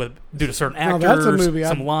problems with it due to certain Now, actors, that's a movie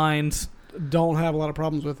some lines. Don't have a lot of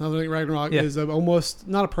problems with. I think Ragnarok Yeah. is almost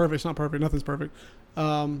not a perfect. It's not perfect. Nothing's perfect.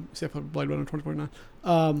 Except for Blade Runner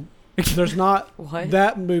 2049. There's not What?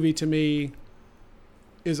 that movie to me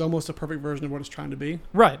is almost a perfect version of what it's trying to be,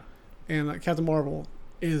 Right. and Captain Marvel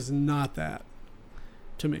is not that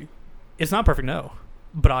to me, It's not perfect, no.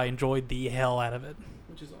 But I enjoyed the hell out of it.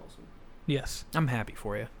 which is awesome. Yes. I'm happy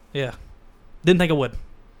for you. Yeah. Didn't think I would.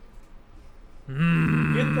 Go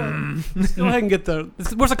ahead and get the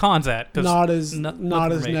Where's the cons at? 'Cause not as nothing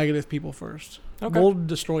not for as me. negative people first. Okay. We'll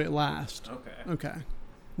destroy it last. Okay. Okay.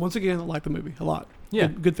 Once again, I like the movie a lot. Yeah.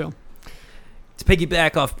 Good film. To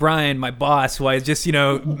piggyback off Brian, my boss, who I just,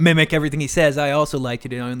 mimic everything he says, I also liked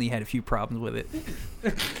it and I only had a few problems with it.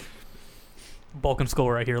 Balkan Skull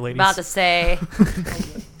right here, ladies. About to say.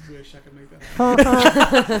 Wish I could make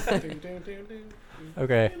that.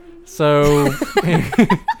 Okay, so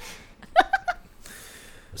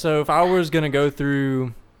so if I was gonna go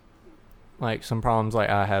through like some problems like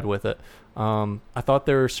I had with it, I thought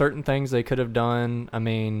there were certain things they could have done. I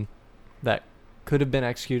mean, that could have been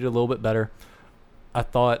executed a little bit better. I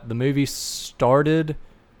thought the movie started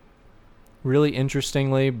really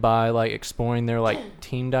interestingly by like exploring their like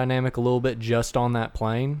team dynamic a little bit just on that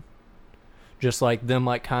plane. Just like them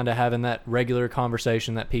like kind of having that regular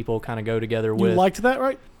conversation that people kind of go together You with. liked that,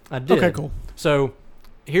 right? I did. Okay, cool. So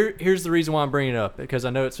here's the reason why I'm bringing it up, because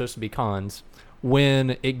I know it's supposed to be cons.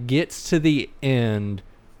 When it gets to the end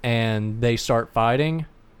and they start fighting,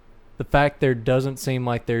 the fact there doesn't seem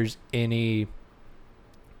like there's any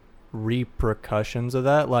repercussions of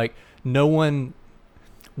that. Like one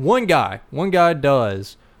guy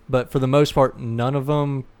does, but for the most part, none of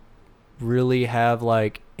them really have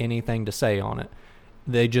like anything to say on it.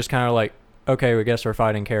 They just kind of like, okay, we guess we're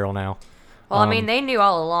fighting Carol now. Well, I mean, they knew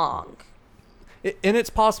all along. And it's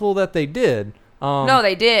possible that they did. No,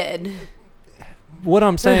 they did. What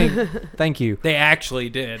I'm saying, thank you. They actually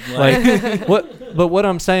did. Like what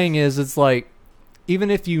I'm saying is, it's like,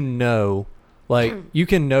 even if you know, like you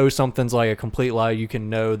can know something's like a complete lie, you can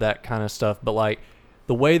know that kind of stuff, but like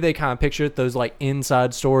the way they kind of picture it, those like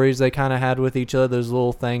inside stories they kind of had with each other, those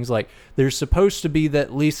little things, like there's supposed to be that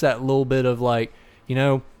at least that little bit of like, you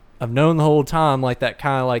know, I've known the whole time, like that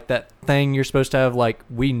kind of like that thing you're supposed to have, like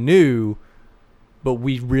we knew, but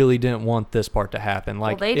we really didn't want this part to happen.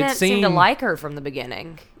 Like Well, they didn't seem to like her from the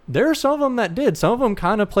beginning. There are some of them that did. Some of them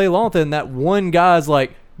kind of play along with it, and that one guy's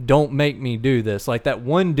like, don't make me do this. Like that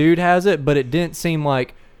one dude has it, but it didn't seem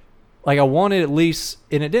like I wanted at least,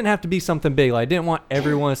 and it didn't have to be something big. Like I didn't want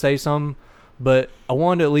everyone to say something, but I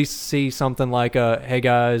wanted to at least see something like hey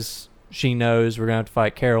guys, she knows we're gonna have to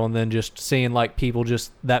fight Carol, and then just seeing like people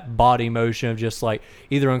just that body motion of just like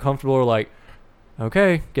either uncomfortable or like,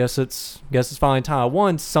 okay, guess it's finally time. I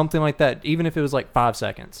want something like that, even if it was like 5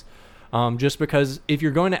 seconds. Just because if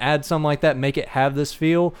you're going to add something like that, make it have this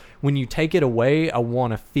feel. When you take it away, I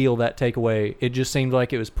want to feel that takeaway. It just seemed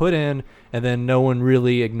like it was put in, and then no one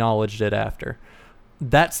really acknowledged it after.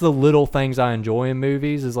 That's the little things I enjoy in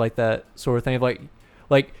movies, is like that sort of thing of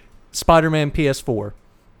like Spider-Man PS4.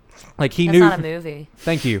 Like That's not a movie.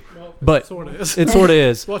 Thank you. Well, But it sort of is. it sort of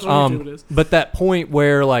is. Watch on YouTube, it is. But that point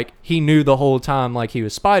where like he knew the whole time like he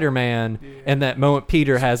was Spider-Man, and that moment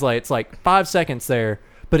Peter has like, it's like 5 seconds there,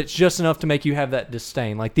 but it's just enough to make you have that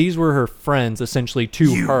disdain. Like these were her friends essentially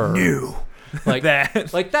to her. Knew Like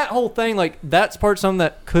that. like that whole thing, like that's something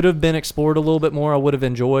that could have been explored a little bit more. I would have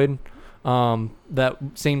enjoyed. That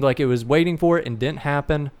seemed like it was waiting for it and didn't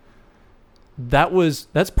happen.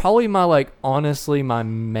 That's probably my like honestly my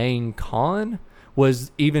main con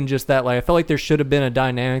was even just that. Like I felt like there should have been a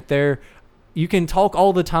dynamic there. You can talk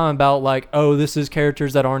all the time about like, oh, this is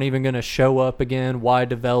characters that aren't even going to show up again. Why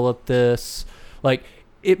develop this? Like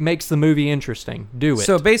it makes the movie interesting. Do it.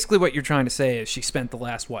 So basically what you're trying to say is she spent the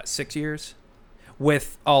last 6 years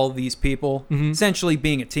with all these people, essentially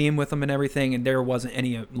being a team with them and everything, and there wasn't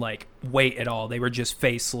any like weight at all. They were just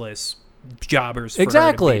faceless jobbers for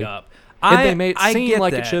her to beat up. And they made it seem get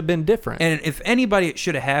like that. it should have been different. And if anybody it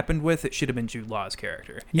should have happened with, it should have been Jude Law's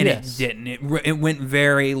character. And Yes. it didn't. It went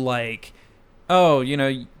very like, oh, you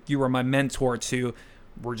know, you were my mentor too.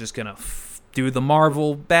 We're just going to do the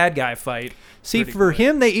Marvel bad guy fight. See, Pretty for quick.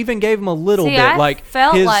 him, they even gave him a little See, bit. I Like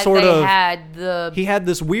felt his like sort they of, had the he had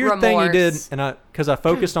this weird thing he did, remorse. and because I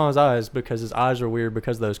focused on his eyes because his eyes are weird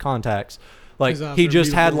because of those contacts. Like His eyes he are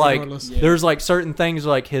just had beautiful like regardless. there's like certain things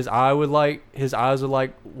like his eyes would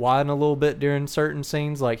like widen a little bit during certain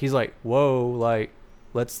scenes. Like he's like, whoa, like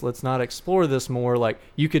let's not explore this more. Like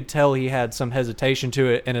you could tell he had some hesitation to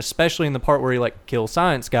it, and especially in the part where he like kills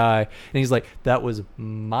Science Guy, and he's like, that was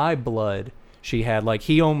my blood. She had like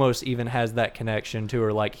he almost even has that connection to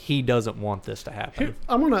her. Like he doesn't want this to happen. Here,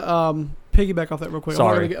 I'm gonna piggyback off that real quick.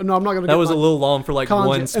 Sorry. I'm not gonna. That was a little long for like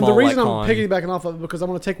one small And the reason like, I'm con. piggybacking off of it because I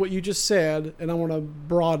want to take what you just said and I want to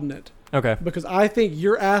broaden it Okay. because I think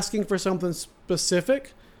you're asking for something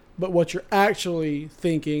specific, but what you're actually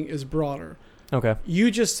thinking is broader. Okay.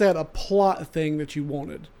 You just said a plot thing that you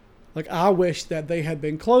wanted. Like I wish that they had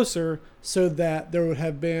been closer so that it would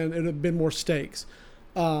have been more stakes.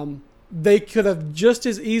 They could have just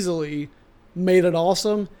as easily made it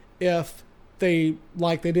awesome if they,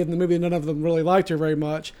 like they did in the movie, none of them really liked her very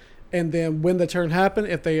much. And then when the turn happened,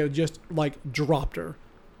 if they had just like dropped her,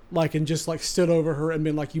 like and just like stood over her and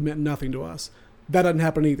been like, you meant nothing to us. That doesn't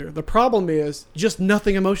happen either. The problem is just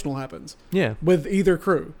nothing emotional happens Yeah. with either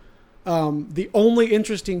crew. The only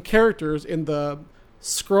interesting characters in the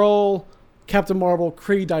Skrull, Captain Marvel,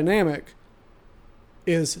 Kree dynamic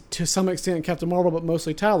is to some extent Captain Marvel, but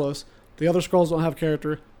mostly Talos. The other Skrulls don't have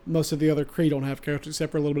character. Most of the other Kree don't have character,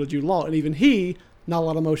 except for a little bit of Jude Law. And even he, not a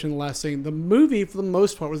lot of emotion in the last scene. The movie, for the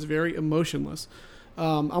most part, was very emotionless.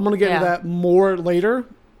 I'm going to get into that more later,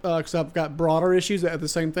 because I've got broader issues at the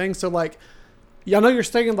same thing. So, like, I know you're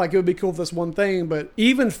saying, like, it would be cool if this one thing, but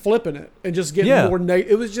even flipping it and just getting more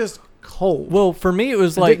it was just cold. Well, for me, it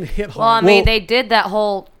was it like... didn't hit hard. Well, I mean, they did that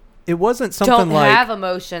whole It wasn't something don't like... have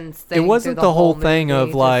emotions thing. It wasn't through the whole movie. thing of,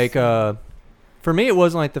 Just- like... for me, it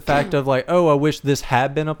wasn't like the fact of, like, oh, I wish this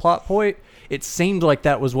had been a plot point. It seemed like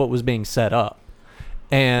that was what was being set up.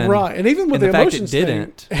 And right, and even with and the fact emotions it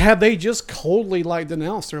didn't. thing, had they just coldly like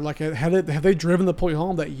denounced her, like had they driven the point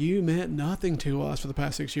home that you meant nothing to us for the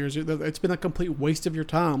past 6 years? It's been a complete waste of your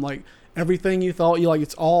time. Like everything you thought,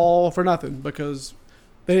 it's all for nothing because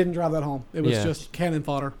they didn't drive that home. It was just cannon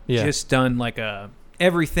fodder. Yeah. Just done like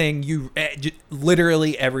everything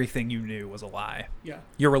literally everything you knew was a lie. Yeah,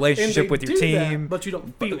 Your relationship with your team, but you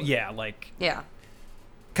don't feel it. yeah, like Yeah.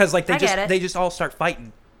 because like I get it. they just all start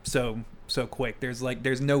fighting so quick. There's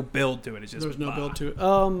no build to it. It's just There's no build to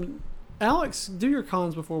it. Alex, do your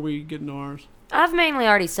cons before we get into ours. I've mainly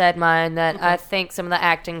already said mine that I think some of the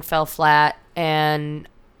acting fell flat and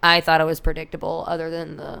I thought it was predictable other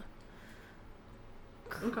than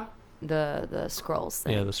the scrolls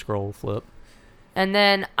thing. Yeah, the scroll flip. And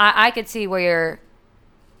then I could see where you're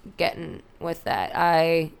getting with that.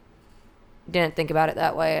 I didn't think about it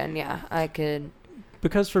that way, and yeah, I could.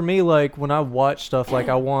 Because for me, like, when I watch stuff, like,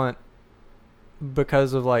 I want,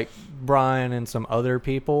 because of, like, Brian and some other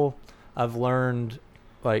people, I've learned,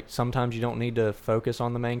 like, sometimes you don't need to focus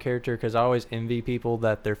on the main character, because I always envy people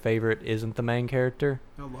that their favorite isn't the main character.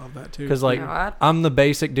 I love that too. Because, like, No, I'm the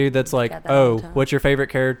basic dude that's like, Got that all oh, the time. what's your favorite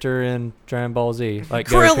character in Dragon Ball Z? Like,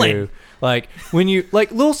 Krillin! Goku. Like, when you,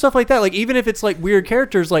 like, little stuff like that, like, even if it's, like, weird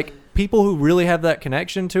characters, like, people who really have that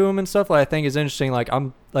connection to them and stuff, like, I think is interesting. Like,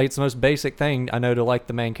 it's the most basic thing I know to like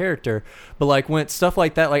the main character. But, like, when it's stuff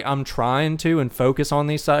like that, like, I'm trying to and focus on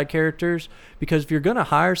these side characters, because if you're going to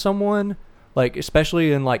hire someone, like,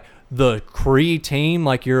 especially in, like, the Kree team,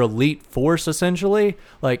 like, your elite force, essentially,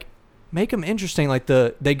 like, make them interesting. Like,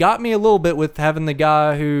 they got me a little bit with having the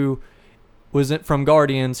guy who was from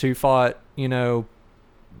Guardians who fought,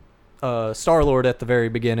 Star-Lord at the very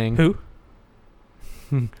beginning. Who?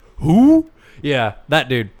 Who? Yeah, that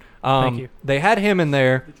dude. Thank you. They had him in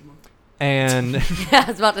there, and Yeah,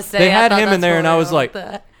 I was about to say. They I had thought him in that's there, and what I we was were like, with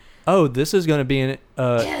that. oh, this is going to be an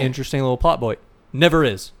interesting little plot point. Never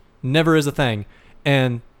is a thing.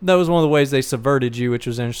 And that was one of the ways they subverted you, which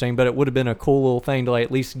was interesting, but it would have been a cool little thing to, like,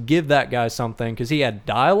 at least give that guy something, because he had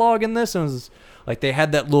dialogue in this, and it was like they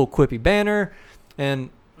had that little quippy banner,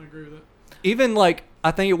 and I agree with it. even, like,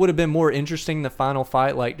 I think it would have been more interesting, the final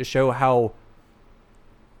fight, like, to show how,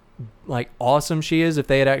 like, awesome she is if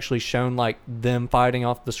they had actually shown, like, them fighting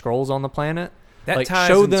off the Skrulls on the planet. That Like, ties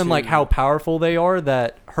show them, into- like, how powerful they are,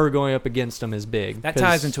 that her going up against them is big. That 'Cause,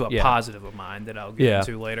 ties into a yeah. positive of mine that I'll get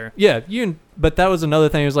into later. Yeah, but that was another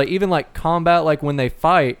thing. It was like, even like combat, like when they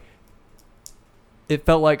fight, it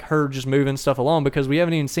felt like her just moving stuff along, because we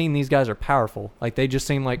haven't even seen these guys are powerful. Like, they just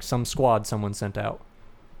seem like some squad someone sent out.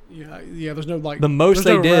 Yeah. There's no like. The most there's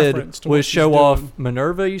they no did reference to what was she's show off doing.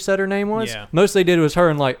 Minerva. You said her name was. Yeah. Most they did was her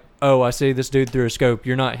and like, oh, I see this dude through a scope.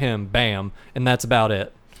 You're not him. Bam, and that's about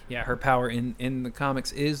it. Yeah, her power in the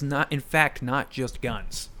comics is not, in fact, not just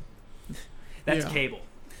guns. That's Yeah. Cable.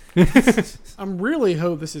 I really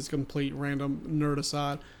hope this is complete random nerd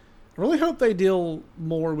aside. I really hope they deal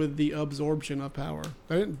more with the absorption of power.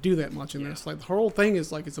 They didn't do that much in this. Like the whole thing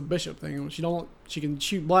is like it's a bishop thing. She can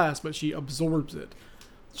shoot blast, but she absorbs it.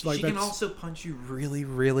 She Can also punch you really,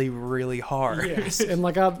 really, really hard. yes, and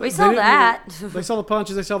like We saw that. They saw the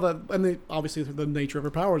punches. They saw that, and obviously the nature of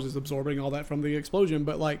her powers is absorbing all that from the explosion.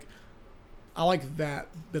 But like, I like that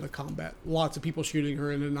bit of combat. Lots of people shooting her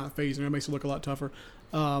and then not phasing her. It makes her look a lot tougher,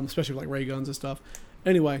 especially with like ray guns and stuff.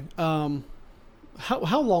 Anyway,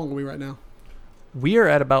 how long are we right now? We are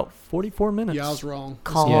at about 44 minutes. Yeah, I was wrong.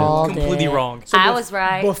 Called Completely it. wrong. So I was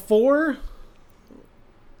right. Before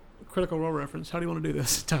Critical Role reference, how do you want to do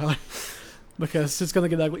this, Tyler? Because it's going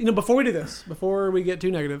to get ugly. Before we do this, before we get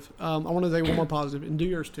too negative, I want to say one more positive, and do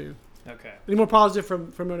yours too. Okay. Any more positive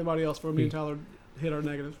from anybody else before me and Tyler hit our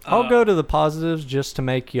negative? I'll go to the positives just to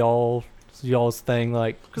make y'all's thing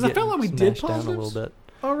like, 'Cause I get felt like we did smashed down a positives. little bit.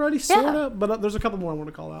 Already, sort of, but there's a couple more I want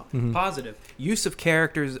to call out. Mhm. Positive. Use of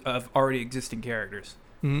characters of already existing characters.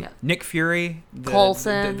 Mhm. Yeah. Nick Fury,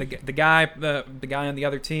 Coulson. the guy on the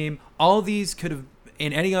other team. All these could have,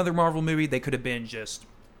 in any other Marvel movie, they could have been just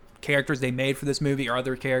characters they made for this movie are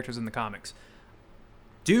other characters in the comics.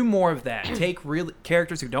 Do more of that. Take real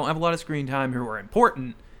characters who don't have a lot of screen time, who are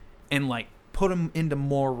important, and like put them into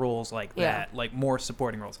more roles like that, like more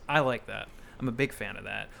supporting roles. I like that. I'm a big fan of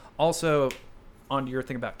that. Also, on to your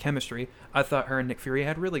thing about chemistry, I thought her and Nick Fury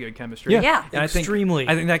had really good chemistry. Yeah. And Extremely.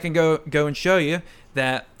 I think that can go and show you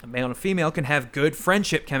that a male and a female can have good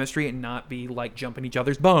friendship chemistry and not be like jumping each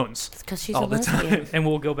other's bones Because she's all a the lesbian. time. And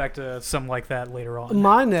we'll go back to something like that later on.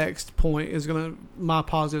 My next point is my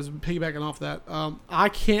positives, piggybacking off that. I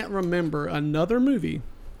can't remember another movie,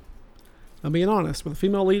 I'm being honest, with a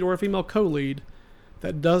female lead or a female co-lead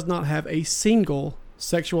that does not have a single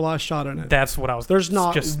sexualized shot in it. That's what I was There's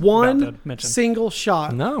not just about one to mention. single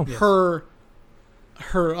shot. No. Yes.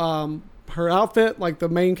 Her outfit, like the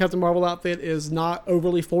main Captain Marvel outfit, is not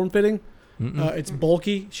overly form-fitting. It's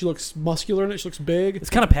bulky. She looks muscular in it. She looks big. It's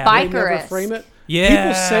kind of padded. They never Bikerous. frame it.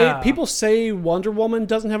 Yeah. People say Wonder Woman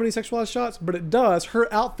doesn't have any sexualized shots, but it does.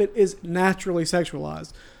 Her outfit is naturally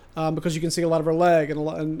sexualized because you can see a lot of her leg and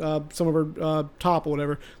some of her top or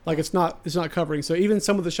whatever. Like it's not covering. So even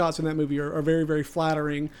some of the shots in that movie are very, very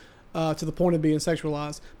flattering to the point of being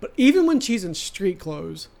sexualized. But even when she's in street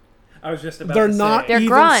clothes, I was just about they're to not say. They're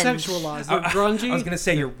even grunge. sexualized. They're grungy. I was going to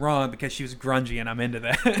say you're wrong because she was grungy and I'm into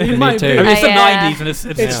that. You might too. be. I mean, it's the Yeah. 90s and it's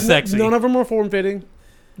It's sexy. None of them are form fitting.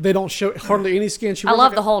 They don't show hardly any skin. She I wears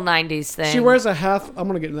love like the whole 90s thing. She wears a half. I'm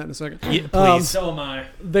gonna get into that in a second. Yeah, please. So am I.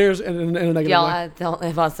 There's in a negative Y'all, way. I don't,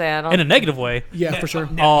 if I say I don't. In a negative way. Yeah, for sure.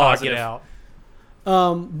 Net Oh, positive. get out.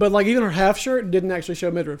 But like even her half shirt didn't actually show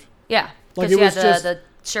midriff. yeah. Like, Because it she was had just- the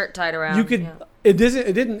shirt tied around. You could. yeah.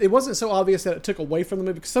 It wasn't so obvious that it took away from the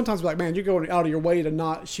movie. Because sometimes, like, man, you're going out of your way to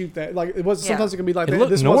not shoot that. Like, it was. Yeah. Sometimes it can be like It that. looked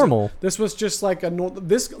This wasn't. normal. This was just like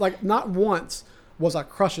not once was I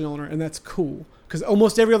crushing on her, and that's cool. Because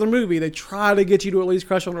almost every other movie, they try to get you to at least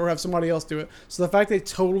crush on her or have somebody else do it. So the fact they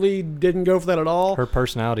totally didn't go for that at all. Her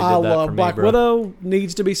personality did I that love for me, Black bro. Widow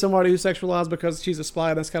needs to be somebody who's sexualized because she's a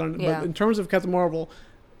spy. That's kind of. Yeah. But in terms of Captain Marvel,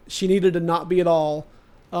 she needed to not be at all.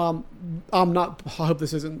 I'm not. I hope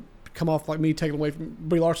this isn't come off like me taking away from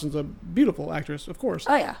Brie Larson's a beautiful actress, of course.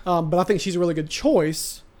 Oh, yeah. But I think she's a really good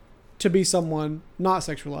choice to be someone not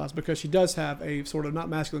sexualized because she does have a sort of not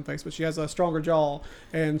masculine face, but she has a stronger jaw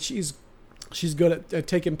and she's good at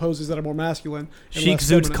taking poses that are more masculine. And She less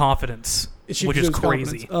exudes feminine. confidence, She which is exudes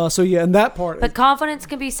crazy. confidence. So yeah, and that part. But confidence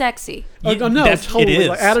can be sexy. No, It totally. is.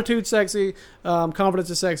 Like, attitude sexy, confidence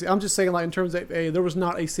is sexy. I'm just saying, like in terms of there was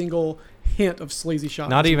not a single hint of sleazy shot.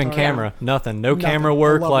 Not this even entire- camera. Nothing. No Nothing. camera I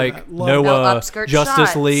work. love Like that. Love no that. No upskirt Justice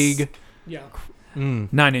shots. League. Yeah, Mm.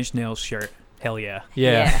 9 Inch Nails shirt. Hell yeah.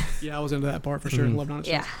 Yeah. yeah, I was into that part for sure. Mhm. Love not.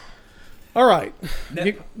 Yeah. All right,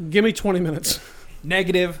 Ne- give me 20 minutes.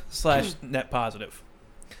 Negative / net positive.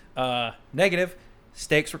 Negative,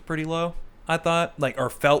 stakes were pretty low. I thought, like, or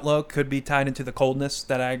felt low. Could be tied into the coldness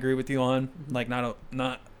that I agree with you on. Like, not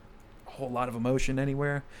a whole lot of emotion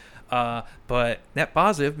anywhere. But net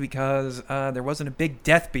positive because there wasn't a big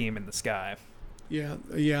death beam in the sky.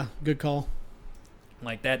 Yeah, good call.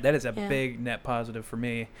 Like that is a Yeah. big net positive for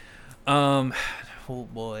me. Oh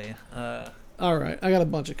boy. All right, I got a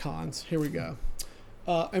bunch of cons. Here we go.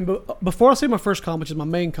 Before I say my first con, which is my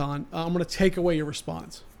main con, I'm going to take away your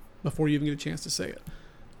response before you even get a chance to say it.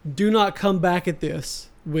 Do not come back at this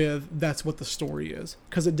with that's what the story is,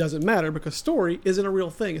 because it doesn't matter, because story isn't a real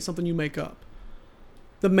thing. It's something you make up.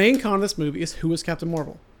 The main con of this movie is who is Captain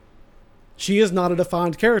Marvel. She is not a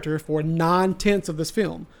defined character for 9/10 of this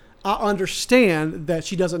film. I understand that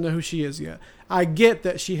she doesn't know who she is yet. I get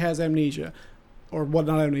that she has amnesia. Or what,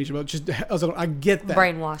 not amnesia, but just, I get that.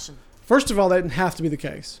 Brainwashing. First of all, that didn't have to be the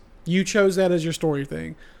case. You chose that as your story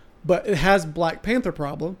thing. But it has Black Panther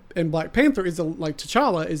problem. And Black Panther is, like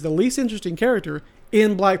T'Challa, is the least interesting character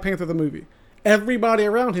in Black Panther the movie. Everybody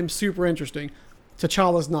around him super interesting.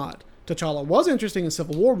 T'Challa's not. T'Challa was interesting in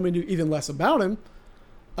Civil War, but we knew even less about him.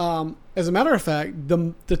 As a matter of fact,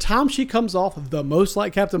 the time she comes off the most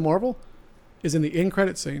like Captain Marvel is in the end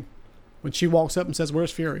credit scene. When she walks up and says,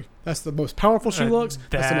 "Where's Fury?" That's the most powerful she looks.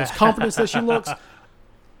 That's the most confident that she looks.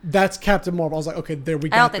 That's Captain Marvel. I was like, okay, there we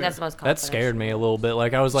go. I don't think that's the most confident. That scared me a little bit.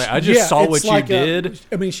 Like I was like, I just saw it's what like you did.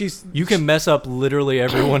 I mean, You can mess up literally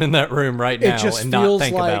everyone in that room right now it just and feels not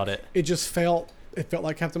think like, about it. It just felt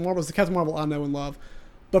like Captain Marvel. It's the Captain Marvel I know and love.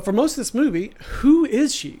 But for most of this movie, who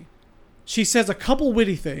is she? She says a couple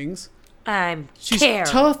witty things. She's Karen.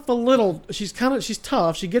 tough a little. She's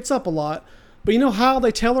tough. She gets up a lot. But you know how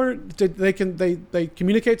they tell her they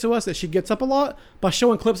communicate to us that she gets up a lot? By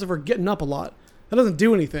showing clips of her getting up a lot. That doesn't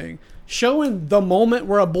do anything. Showing the moment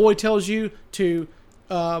where a boy tells you to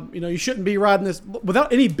You shouldn't be riding this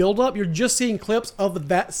without any build up. You're just seeing clips of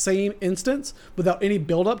that same instance without any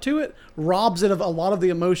build up to it. Robs it of a lot of the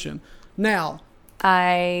emotion. Now,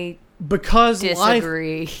 I because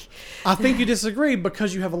disagree. I think you disagree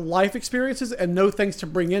because you have life experiences and no things to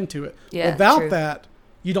bring into it. Yeah, Without true. that,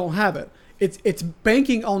 you don't have it. It's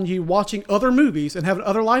banking on you watching other movies and having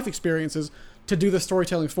other life experiences to do the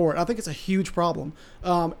storytelling for it. I think it's a huge problem.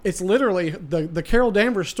 It's literally the Carol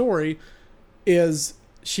Danvers story is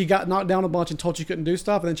she got knocked down a bunch and told she couldn't do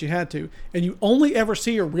stuff, and then she had to. And you only ever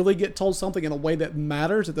see her really get told something in a way that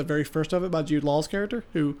matters at the very first of it by Jude Law's character,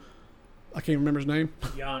 who I can't remember his name.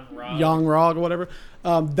 Jan Rog. Young Rog or whatever.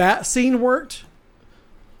 That scene worked,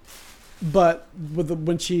 but with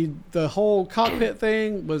the whole cockpit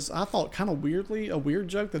thing was, I thought, kind of weirdly a weird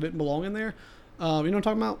joke that didn't belong in there. You know what I'm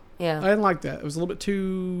talking about? Yeah. I didn't like that. It was a little bit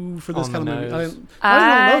too for this On kind the of movie. nose.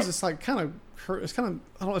 I didn't know. It's like kind of hurt. It's kind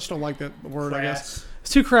of, I just don't like that word. I guess it's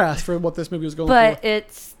too crass for what this movie was going But for.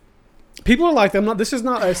 it's People are like, this is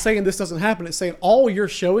not saying this doesn't happen. It's saying all you're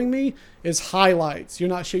showing me is highlights. You're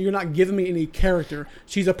not giving me any character.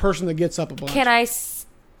 She's a person that gets up a bunch. can I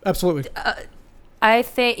Absolutely. I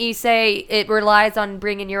think you say it relies on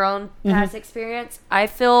bringing your own past experience. I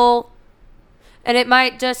feel, and it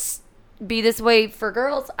might just be this way for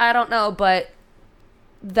girls, I don't know, but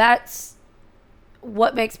that's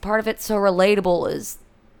what makes part of it so relatable is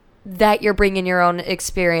that you're bringing your own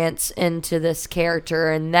experience into this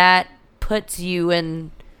character, and that puts you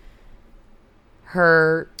in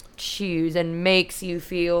her shoes and makes you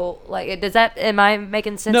feel like it. Am I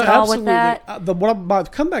making sense at all with that? What I'm about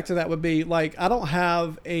to come back to that would be like, I don't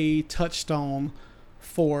have a touchstone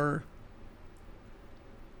for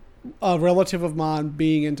a relative of mine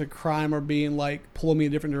being into crime or being like pulling me a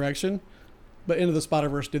different direction, but Into the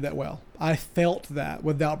Spider-Verse did that well. I felt that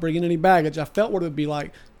without bringing any baggage. I felt what it would be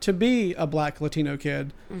like to be a black Latino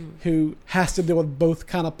kid who has to deal with both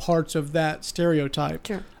kind of parts of that stereotype.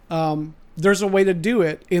 Sure. There's a way to do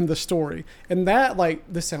it in the story. And that, like,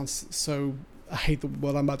 this sounds so, I hate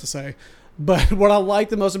what I'm about to say, but what I like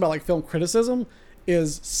the most about like film criticism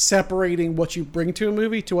is separating what you bring to a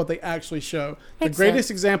movie to what they actually show. Makes the greatest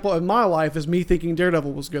sense. example in my life is me thinking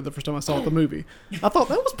Daredevil was good the first time I saw the movie. I thought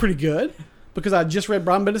that was pretty good because I just read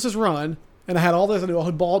Brian Bendis' run and I had all this, I knew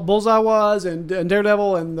who Bullseye was and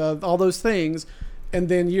Daredevil and all those things. And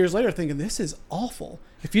then years later thinking, this is awful.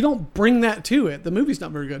 If you don't bring that to it, the movie's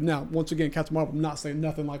not very good. Now, once again, Captain Marvel, I'm not saying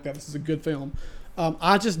nothing like that. This is a good film.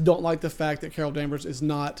 I just don't like the fact that Carol Danvers is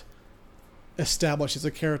not established as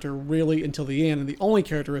a character really until the end, and the only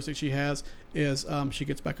characteristic she has is she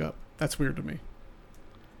gets back up. That's weird to me.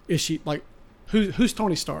 Is she like who's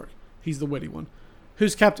Tony Stark? He's the witty one.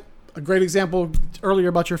 Who's Captain? A great example earlier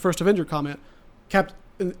about your First Avenger comment.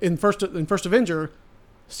 In First Avenger,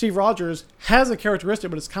 Steve Rogers has a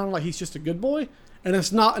characteristic, but it's kind of like he's just a good boy, and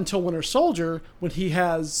it's not until Winter Soldier when he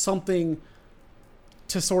has something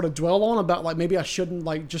to sort of dwell on about like maybe I shouldn't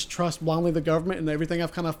like just trust blindly the government and everything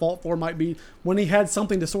I've kind of fought for might be, when he had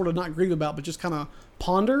something to sort of not grieve about but just kind of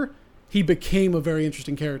ponder, he became a very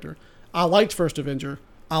interesting character. I liked First Avenger.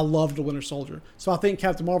 I loved the Winter Soldier. So I think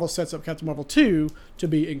Captain Marvel sets up Captain Marvel 2 to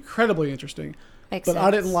be incredibly interesting. Makes but sense.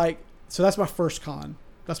 I didn't like, so that's my first con.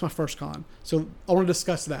 So I want to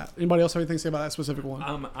discuss that. Anybody else have anything to say about that specific one?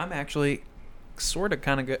 I'm actually sort of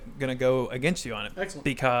kind of gonna go against you on it. Excellent.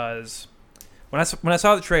 Because when I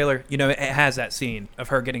saw the trailer, you know, it has that scene of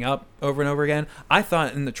her getting up over and over again. I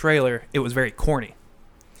thought in the trailer it was very corny.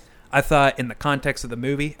 I thought in the context of the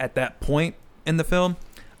movie at that point in the film,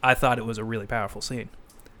 I thought it was a really powerful scene.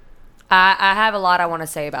 I have a lot I want to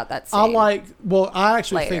say about that scene. I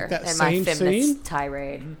actually later think that in my same feminist scene,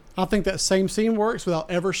 tirade. I think that same scene works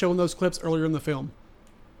without ever showing those clips earlier in the film.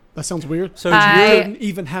 That sounds weird. So you I- didn't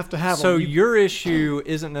even have to have So them. your issue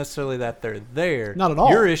isn't necessarily that they're there. Not at all.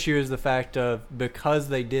 Your issue is the fact of because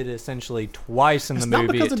they did it essentially twice in It's the not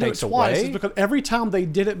movie, because it they takes do it twice. away. It's because every time they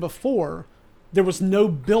did it before, there was no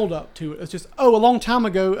build up to it. It's just, a long time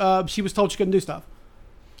ago, she was told she couldn't do stuff,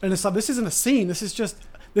 and it's like this isn't a scene. This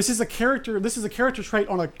is a character. This is a character trait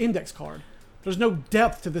on an index card. There's no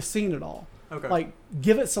depth to the scene at all. Okay. Like,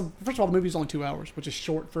 give it some. First of all, the movie's only 2 hours, which is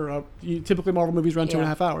short for typically Marvel movies run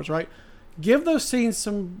 2.5 hours, right? Give those scenes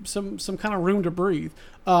some kind of room to breathe.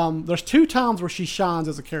 There's 2 times where she shines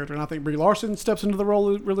as a character, and I think Brie Larson steps into the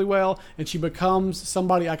role really well, and she becomes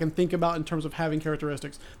somebody I can think about in terms of having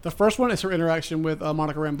characteristics. The first one is her interaction with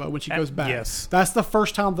Monica Rambeau when she goes back. Yes. That's the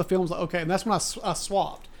first time the film's like, okay, and that's when I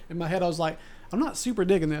swapped. In my head, I was like, I'm not super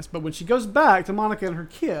digging this, but when she goes back to Monica and her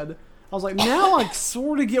kid, I was like, now I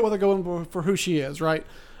sort of get what they're going for who she is, right?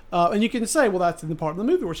 And you can say, well, that's in the part of the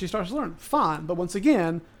movie where she starts to learn. Fine, but once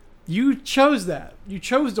again, You chose that. You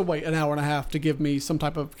chose to wait an hour and a half to give me some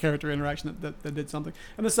type of character interaction that did something.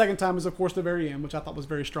 And the second time is, of course, the very end, which I thought was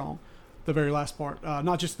very strong. The very last part.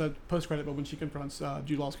 Not just the post-credit, but when she confronts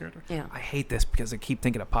Jude Law's character. Yeah. I hate this because I keep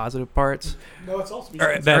thinking of positive parts. No, it's awesome.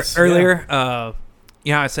 Earlier,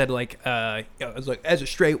 I said I was like, as a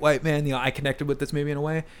straight white man, I connected with this movie in a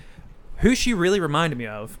way. Who she really reminded me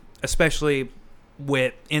of, especially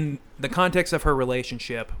in the context of her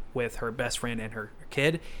relationship with her best friend and her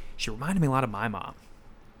kid, she reminded me a lot of my mom.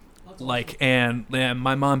 And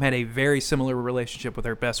my mom had a very similar relationship with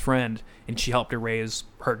her best friend, and she helped her raise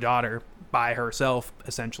her daughter by herself,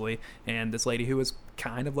 essentially. And this lady who was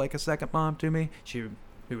kind of like a second mom to me,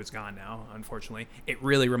 who is gone now, unfortunately, it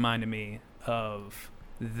really reminded me of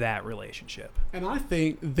that relationship. And I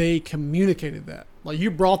think they communicated that. Like, you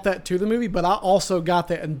brought that to the movie, but I also got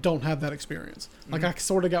that and don't have that experience. Like, I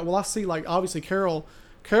sort of got, I see, like, obviously Carol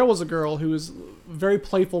was a girl who was very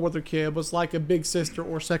playful with her kid, was like a big sister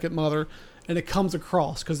or second mother, and it comes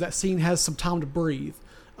across because that scene has some time to breathe.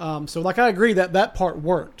 So, like, I agree that part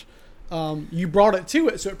worked. You brought it to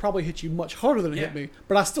it, so it probably hit you much harder than it hit me,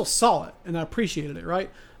 but I still saw it, and I appreciated it,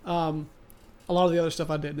 right? A lot of the other stuff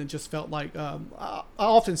I didn't. It just felt like I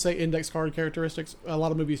often say index card characteristics. A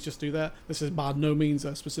lot of movies just do that. This is by no means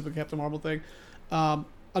a specific Captain Marvel thing.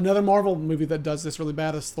 Another Marvel movie that does this really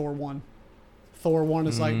bad is Thor 1. Thor 1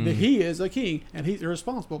 is like, he is a king, and he's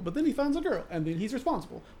irresponsible, but then he finds a girl, and then he's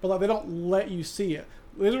responsible. But like, they don't let you see it.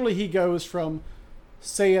 Literally, he goes from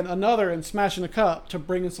saying another and smashing a cup to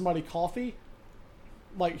bringing somebody coffee.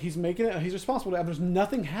 Like, he's making it, and he's responsible, and there's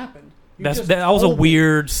nothing happened. That was a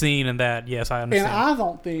weird scene in that. Yes, I understand. And I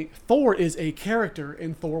don't think Thor is a character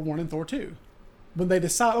in Thor 1 and Thor 2. When they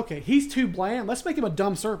decide, okay, he's too bland, let's make him a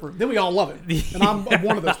dumb surfer. Then we all love it. And I'm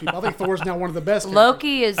one of those people. I think Thor's now one of the best characters.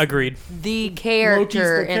 Loki is agreed. The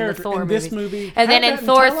character in the Thor movie. This movie. And then in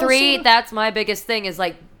Thor 3, that's my biggest thing is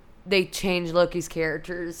like they changed Loki's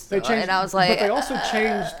characters. They changed, and I was like, but they also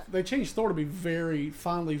changed Thor to be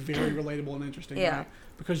finally very relatable and interesting. Yeah. Right?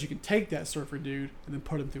 Because you can take that surfer dude and then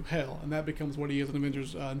put him through hell, and that becomes what he is in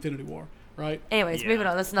Avengers Infinity War, right? Anyways, moving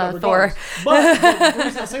on. That's not But Thor. But the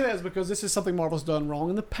reason I say that is because this is something Marvel's done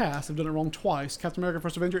wrong in the past. They've done it wrong twice. Captain America: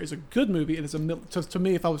 First Avenger is a good movie. It is to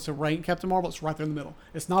me, if I was to rank Captain Marvel, it's right there in the middle.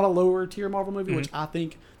 It's not a lower tier Marvel movie, which I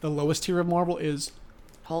think the lowest tier of Marvel is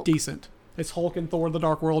Hulk. decent. It's Hulk and Thor: The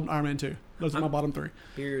Dark World and Iron Man 2. Those are my bottom three.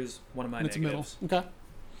 Here's one of my And it's middle. negatives. Okay.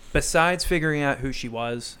 Besides figuring out who she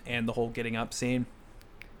was and the whole getting up scene,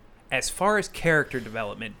 as far as character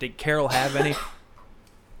development, did Carol have any?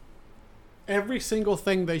 Every single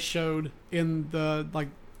thing they showed in the, like,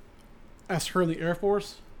 as her in the Air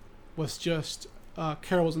Force was just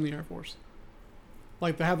Carol was in the Air Force.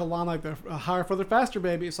 Like, they had the line like, higher, further, faster,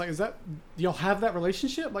 baby. It's like, do y'all have that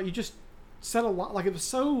relationship? Like, you just said a lot. Like, it was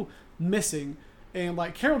so missing. And,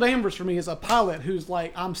 like, Carol Danvers for me is a pilot who's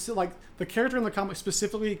like, I'm still, like, the character in the comic,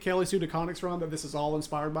 specifically Kelly Sue DeConnick's run that this is all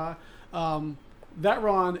inspired by, that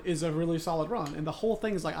run is a really solid run. And the whole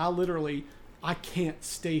thing is like, I can't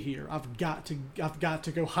stay here. I've got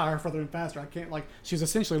to go higher, further, and faster. I can't, like, she's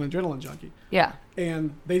essentially an adrenaline junkie. Yeah.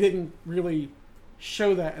 And they didn't really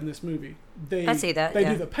show that in this movie. I see that. They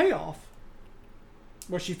yeah. do the payoff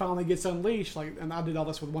where she finally gets unleashed. Like, and I did all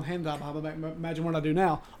this with one hand job. Imagine what I do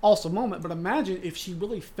now. Also moment, but imagine if she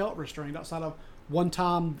really felt restrained outside of one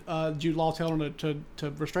time Jude Law telling her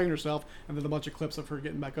to restrain herself, and then a bunch of clips of her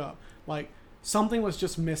getting back up. Like, something was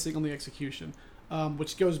just missing on the execution,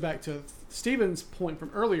 which goes back to Steven's point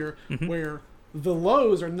from earlier, where the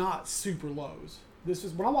lows are not super lows. This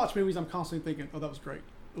is when I watch movies, I'm constantly thinking, "Oh, that was great.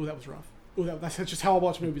 Oh, that was rough. Oh, that's just how I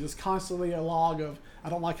watch movies. It's constantly a log of, I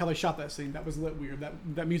don't like how they shot that scene. That was lit weird.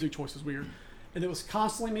 That music choice was weird." And it was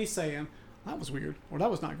constantly me saying, "That was weird," or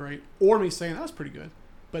 "That was not great," or me saying, "That was pretty good."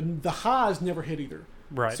 But the highs never hit either.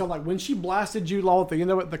 Right. So, like, when she blasted Jude Law at the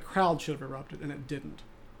end of it, the crowd should have erupted, and it didn't.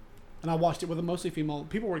 And I watched it with a mostly female.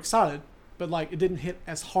 People were excited, but, like, it didn't hit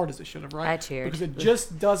as hard as it should have, right? I cheered. Because it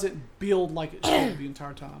just doesn't build like it should the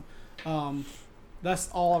entire time. That's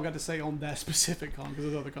all I've got to say on that specific con, because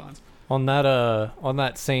there's other cons. On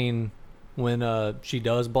that scene when she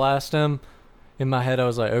does blast him, in my head I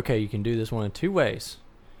was like, okay, you can do this one in two ways.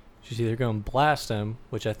 She's either going to blast him,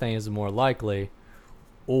 which I think is more likely,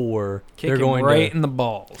 or Kick they're going him right to. in the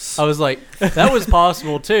balls. I was like, that was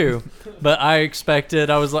possible too, but I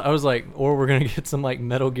expected. I was like, or we're gonna get some like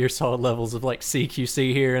Metal Gear Solid levels of like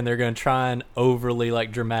CQC here, and they're gonna try and overly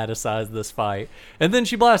like dramatize this fight. And then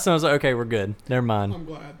she blasts, and I was like, okay, we're good. Never mind. I'm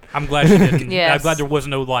glad. I'm glad she didn't. Yes. I'm glad there was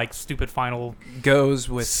no like stupid final. Goes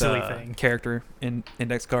with Silly thing. character in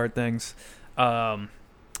index card things.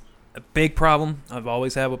 a big problem I've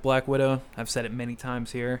always had with Black Widow. I've said it many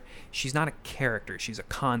times here. She's not a character. She's a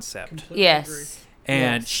concept. Completely Yes. agree.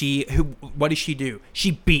 And Yes. what does she do?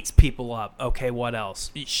 She beats people up. Okay, what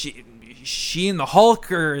else? She in the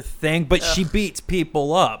Hulker thing, but she beats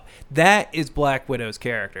people up. That is Black Widow's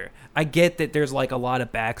character. I get that there's like a lot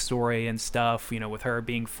of backstory and stuff, with her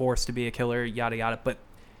being forced to be a killer, yada yada. But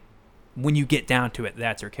when you get down to it,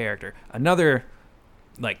 that's her character. Another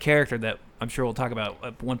like character that I'm sure we'll talk about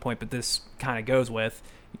at one point, but this kind of goes with,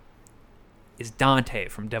 is Dante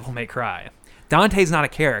from Devil May Cry. Dante's not a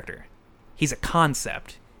character. He's a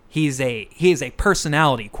concept. He is a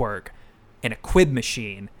personality quirk and a quid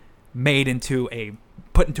machine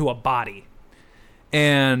put into a body.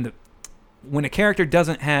 And when a character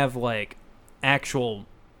doesn't have like actual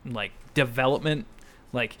like development,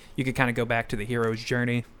 like you could kind of go back to the hero's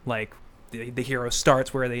journey. Like the hero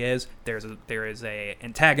starts where he is. There is a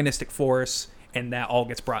antagonistic force, and that all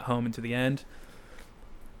gets brought home into the end.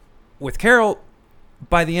 With Carol,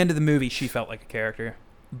 by the end of the movie, she felt like a character,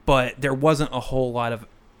 but there wasn't a whole lot of,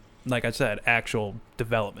 like I said, actual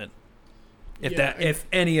development. If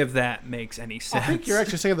any of that makes any sense. I think you're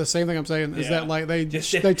actually saying the same thing I'm saying. Is Yeah. that like they Just-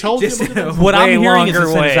 told you just about it? What I'm way hearing is the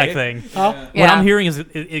longer same way. exact thing. Huh? What Yeah. I'm hearing is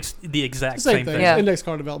the exact same thing. Yeah. Index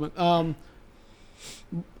card development.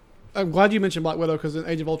 I'm glad you mentioned Black Widow because in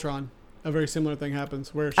Age of Ultron, a very similar thing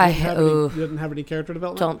happens where she didn't have any character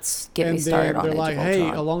development. Don't get and me started then on they're Age like, of hey,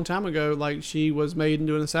 Ultron. a long time ago, like she was made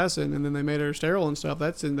into an assassin, and then they made her sterile and stuff.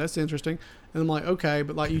 That's interesting. And I'm like, okay,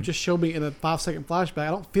 but like you just showed me in a 5-second flashback.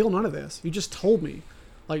 I don't feel none of this. You just told me.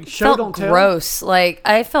 Like show felt don't tell. gross. Like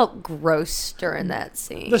I felt gross during that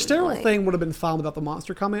scene. The sterile like, thing would have been fine without the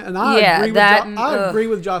monster comment, and I Yeah, agree. that- I ugh. agree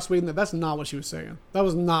with Joss Whedon that that's not what she was saying. That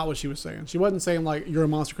was not what she was saying. She wasn't saying like you're a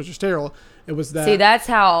monster because you're sterile. It was that. See, that's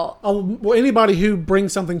how. Well, anybody who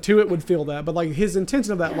brings something to it would feel that, but like his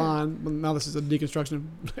intention of that line. Well, now this is a deconstruction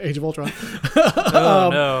of Age of Ultron. Oh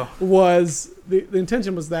no. Was the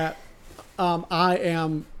intention was that I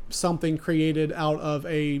am something created out of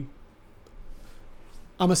a.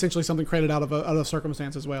 I'm essentially something created out of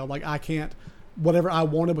circumstance as well. Like I can't. Whatever I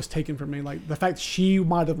wanted was taken from me. Like the fact she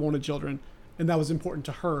might have wanted children, and that was important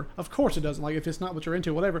to her. Of course it doesn't. Like if it's not what you're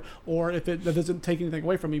into, whatever, or if that doesn't take anything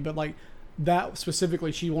away from me. But like that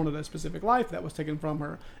specifically, she wanted a specific life that was taken from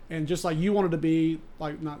her, and just like you wanted to be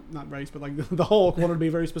like not race, but like the Hulk wanted to be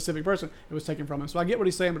a very specific person, it was taken from him. So I get what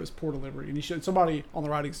he's saying, but it's poor delivery, and somebody on the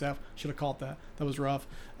writing staff should have caught that. That was rough.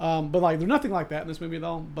 But like there's nothing like that in this movie at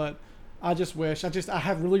all. But I just wish I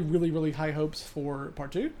have really really really high hopes for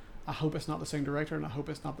part 2. I hope it's not the same director, and I hope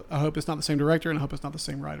it's not the same director, and I hope it's not the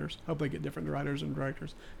same writers. I hope they get different writers and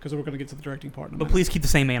directors because we're going to get to the directing part in a But minute. please keep the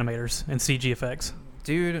same animators and CG effects.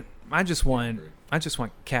 Dude, I just want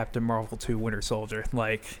Captain Marvel 2 Winter Soldier.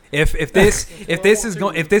 Like if this is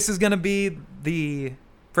going to be the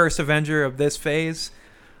first Avenger of this phase,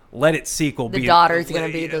 let its sequel The be daughter's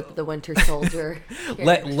going to be the Winter Soldier.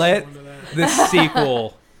 let the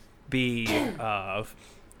sequel be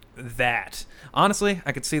that. Honestly,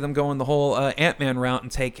 I could see them going the whole Ant-Man route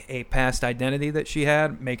and take a past identity that she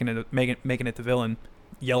had, making it the villain.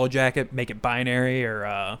 Yellow Jacket, make it binary,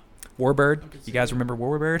 or Warbird. You guys remember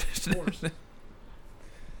Warbird?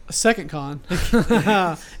 A second con,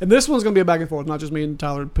 and this one's going to be a back and forth, not just me and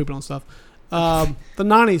Tyler pooping on stuff. The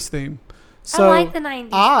 90s theme. So I like the 90s.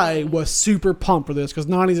 I was super pumped for this because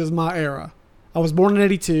 90s is my era. I was born in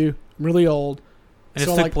 82. I'm really old. And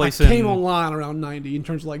so it took like place I came in- online around 90 in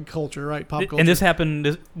terms of like culture, right? Pop culture. And this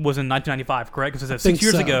was in 1995, correct? Because it said think 6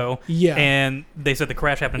 years so. ago. Yeah. And they said the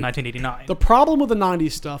crash happened in 1989. The problem with the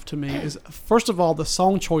 90s stuff to me is, first of all, the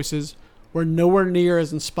song choices were nowhere near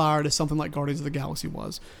as inspired as something like Guardians of the Galaxy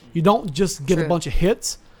was. You don't just get a True. bunch of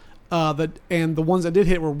hits, and the ones that did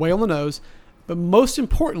hit were way on the nose. But most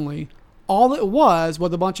importantly, all it was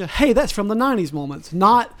a bunch of, hey, that's from the 90s moments.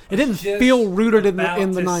 It didn't feel rooted in the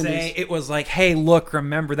 90s. It was like, hey, look,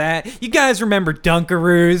 remember that? You guys remember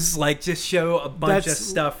Dunkaroos? Like, just show a bunch That's of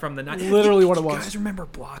stuff from the 90s. literally what it You was. guys remember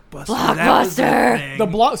Blockbuster? That was the Blockbuster! thing. The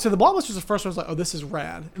Blockbuster was the first one. I was like, oh, this is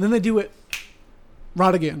rad. And then they do it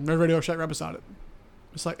right again. There's Radio Shack right beside it.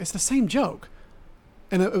 It's like, it's the same joke.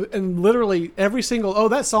 And literally every single,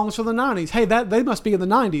 that song's from the 90s. Hey, they must be in the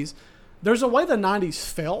 90s. There's a way the 90s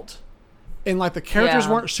felt. And like the characters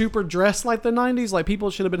Yeah. weren't super dressed like the 90s. Like people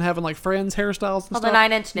should have been having like Friends hairstyles and Oh, stuff. the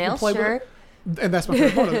 9 Inch You can Nails play with shirt. it. And that's my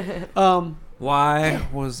favorite part of it. Why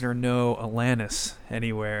was there no Alanis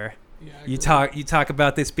anywhere? You talk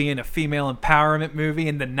about this being a female empowerment movie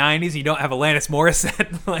in the 90s. You don't have Alanis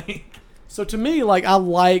Morissette. Like, So to me, like I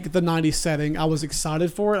like the 90s setting. I was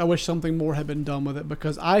excited for it. I wish something more had been done with it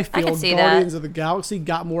because I feel can see Guardians of the Galaxy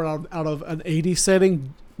got more out of an 80s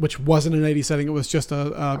setting which wasn't an 80s setting. It was just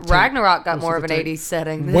a Ragnarok got it was more of just an a tape. 80s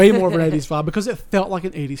setting. way more of an 80s vibe because it felt like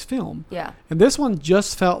an 80s film. Yeah. And this one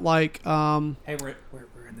just felt like Hey, we're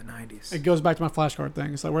in the 90s. it goes back to my flashcard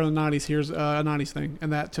thing. It's like we're in the 90s. Here's a 90s thing,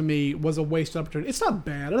 and that to me was a wasted opportunity. It's not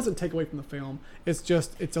bad. It doesn't take away from the film. It's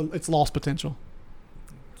just it's lost potential.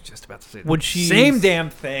 Just about to say Would the she- same damn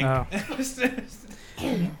thing. Oh.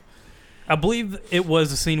 I believe it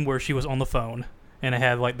was a scene where she was on the phone and it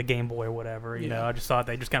had like the Game Boy or whatever. You know, I just thought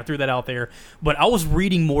they just kind of threw that out there. But I was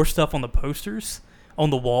reading more stuff on the posters on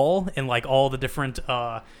the wall and like all the different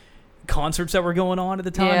concerts that were going on at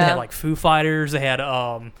the time. They Yeah. had like Foo Fighters. They had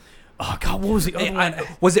oh god, what was the other one?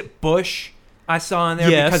 Was it Bush I saw in there?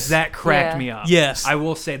 Yes. Because that cracked Yeah. me up. Yes. I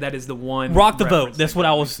will say that is the one. Rock the Boat. reference That's that what I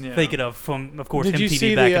got me. was Yeah. thinking of from, of course, Did you MTV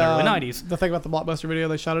see back the in the early 90s. the thing about the Blockbuster video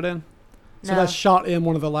they shot it in? So No. that's shot in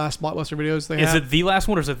one of the last Blockbuster videos they Is had. it the last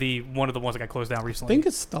one or is it the one of the ones that got closed down I recently? think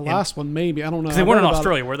it's the last one, maybe. I don't know. Because they I weren't in read about it.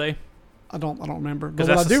 Australia, were they? I don't remember. 'Cause But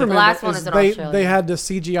what I that's do the remember last one is is in they Australia. had to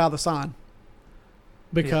CGI the sign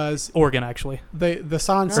because Oregon, actually. the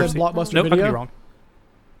sign No. said Mercy. Blockbuster Nope, I could video, be wrong.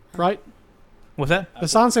 right? What's that? The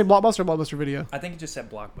sign said Blockbuster video. I think it just said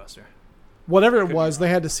Blockbuster. Whatever it Could be was, wrong. they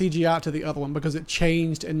had to CGI it to the other one because it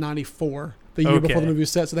changed in '94, the year before Okay. the movie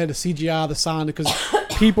was set. So they had to CGI the sign because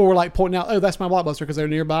people were like pointing out, "Oh, that's my Blockbuster," because they're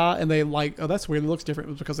nearby, and they like, "Oh, that's weird. It looks different."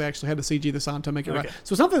 It was because they actually had to CG the sign to make it right. Okay.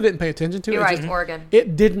 So something they didn't pay attention to. You're It right, just- Oregon.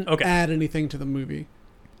 It didn't Okay. add anything to the movie.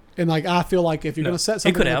 And like I feel like if you're No, going to set it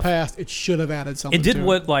something could in the have. past, it should have added something. It did to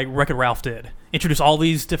what like Wreck-It Ralph did. Introduce all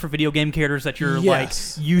these different video game characters that you're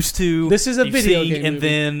Yes. like used to. This is a you've video seen, game and movie.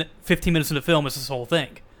 then 15 minutes into the film is this whole thing.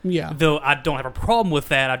 Yeah, Though I don't have a problem with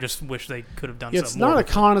that. I just wish they could have done it's something more. not a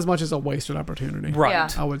con as much as a wasted opportunity. right. Yeah.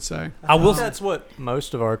 I would say. I will. That's what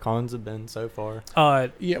most of our cons have been so far.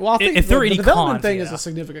 Yeah, well, I think If there are the any development cons, thing is yeah. a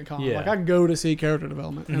significant con. Yeah. Like I go to see character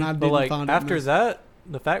development, and I But didn't like find it. after in this. that,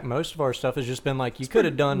 the fact most of our stuff has just been like you It's could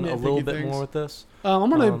have pretty done a nitpicky little bit things. more with this. I'm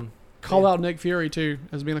going to Um, call yeah. out Nick Fury too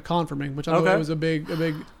as being a con for me, which I know Okay. was a big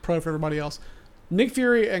pro for everybody else. Nick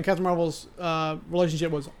Fury and Captain Marvel's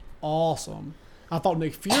relationship was awesome. I thought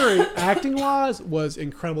Nick Fury, acting wise, was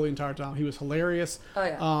incredible the entire time. He was hilarious. Oh,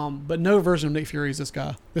 yeah. But no version of Nick Fury is this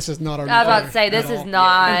guy. This is not our. I was Nick about Fury to say, at this all. is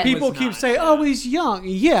not. And people was keep not. saying, "Oh, he's young."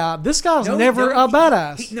 Yeah, this guy's No, never no, a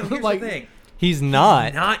badass. Here's like the thing. He's not.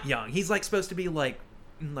 He's not young. He's like supposed to be like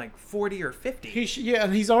 40 or 50. yeah,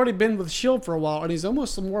 and he's already been with Shield for a while, and he's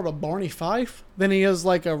almost more of a Barney Fife than he is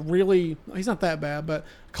like a really. He's not that bad, but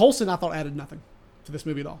Coulson I thought added nothing to this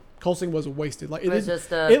movie at all. Coulson was wasted. Like It was is-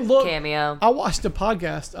 just a it looked- cameo. I watched a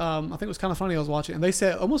podcast. I think it was kind of funny. I was watching, and they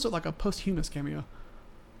said it almost looked like a posthumous cameo.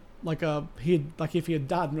 Like he had, like if he had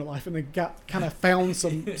died in real life, and they got kind of found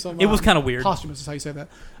some. It was kind of weird. Posthumous is how you say that.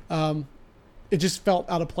 It just felt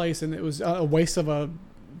out of place, and it was a waste of a.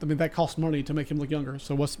 I mean, that cost money to make him look younger.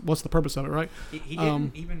 So what's the purpose of it, right? He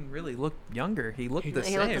didn't even really look younger. He looked the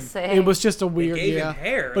He same. looked the same. It was just a They weird, gave yeah. him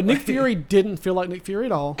hair. But Nick like- Fury didn't feel like Nick Fury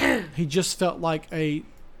at all. He just felt like a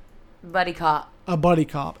Buddy cop. buddy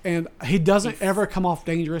cop, and he doesn't ever come off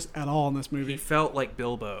dangerous at all in this He movie. felt like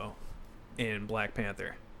Bilbo in Black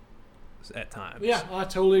Panther at times. Yeah, I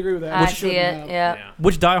totally agree with that. I He see shouldn't it. have. Yeah.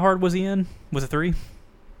 Which Die Hard was he in? Was it 3?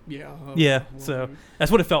 Yeah. Yeah. So that's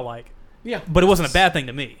what it felt like. Yeah, But it wasn't a bad thing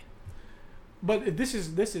to me. But this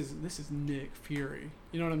is Nick Fury.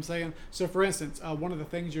 You know what I'm saying? So, for instance, one of the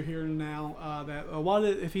things you're hearing now that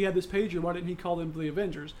if he had this pager, why didn't he call them the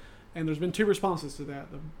Avengers? And there's been two responses to that.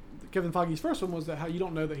 Kevin Feige's first one was that how you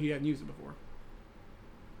don't know that he hadn't used it before.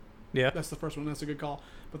 Yeah. That's the first one. That's a good call.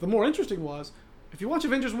 But the more interesting was, if you watch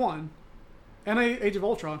Avengers 1 and Age of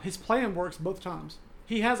Ultron, his plan works both times.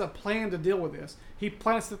 He has a plan to deal with this. He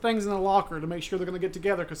plants the things in the locker to make sure they're going to get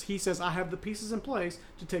together because he says, I have the pieces in place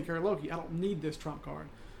to take care of Loki. I don't need this trump card.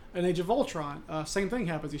 In Age of Ultron, same thing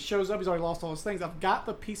happens. He shows up. He's already lost all his things. I've got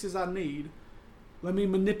the pieces I need. Let me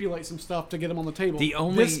manipulate some stuff to get him on the table.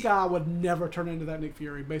 This guy would never turn into that Nick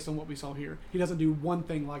Fury based on what we saw here. He doesn't do one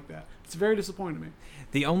thing like that. It's very disappointing to me.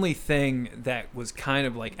 The only thing that was kind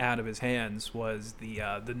of like out of his hands was the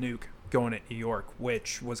nuke going at New York,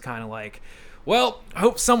 which was kind of like, well, I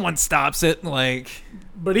hope someone stops it. Like,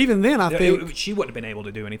 But even then, I think... she wouldn't have been able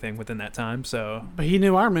to do anything within that time. So, But he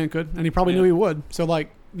knew Iron Man could, and he probably knew he would. So,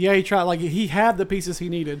 like, yeah, he tried. Like, he had the pieces he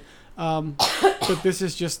needed. But this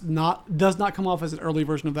is just does not come off as an early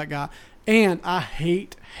version of that guy. And I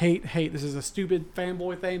hate. This is a stupid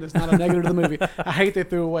fanboy thing. That's not a negative to the movie. I hate they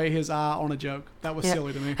threw away his eye on a joke. That was Yeah.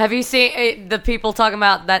 silly to me. Have you seen the people talking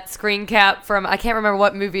about that screen cap from, I can't remember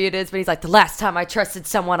what movie it is, but he's like, the last time I trusted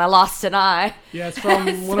someone, I lost an eye. Yeah, it's from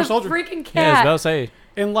It's Winter a Soldier. freaking Yeah, I was cat. about to say.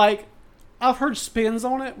 And, like, I've heard spins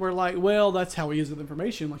on it where like, well, that's how he uses the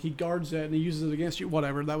information. Like he guards it and he uses it against you.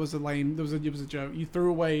 Whatever. That was a lame. It was a joke. You threw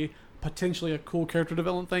away potentially a cool character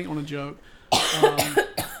development thing on a joke. I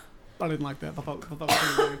didn't like that. I thought it was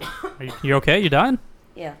pretty weird. You okay? You dying?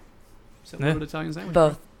 Yeah. So Yeah. what Italian sandwich?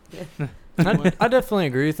 Both. I definitely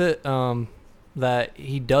agree with it. That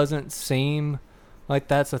he doesn't seem like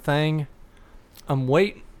that's a thing. I'm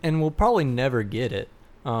waiting, and we'll probably never get it.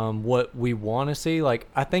 What we want to see, like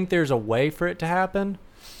I think there's a way for it to happen.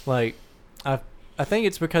 Like I think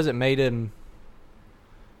it's because it made him.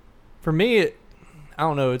 For me, I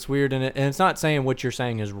don't know. It's weird, and it's not saying what you're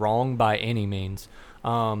saying is wrong by any means.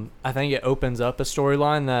 I think it opens up a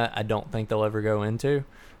storyline that I don't think they'll ever go into.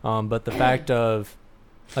 But the fact of,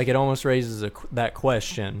 like, it almost raises that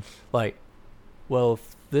question, like, well,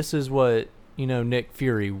 if this is what, Nick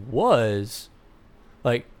Fury was,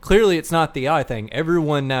 like, clearly it's not the eye thing.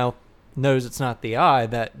 Everyone now knows it's not the eye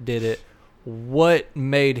that did it. What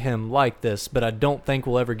made him like this? But I don't think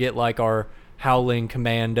we'll ever get, like, our Howling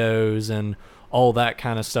Commandos and all that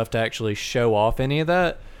kind of stuff to actually show off any of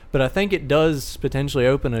that. But I think it does potentially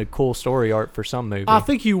open a cool story arc for some movie. I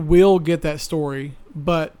think you will get that story,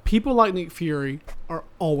 but people like Nick Fury are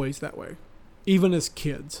always that way, even as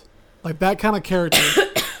kids. Like that kind of character.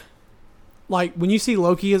 Like when you see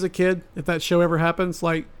Loki as a kid, if that show ever happens,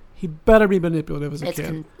 like he better be manipulative as a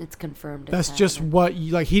kid. It's confirmed. That's just what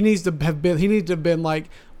you, like. He needs to have been. He needs to have been like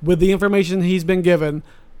with the information he's been given,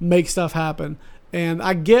 make stuff happen. And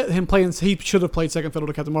I get him playing. He should have played second fiddle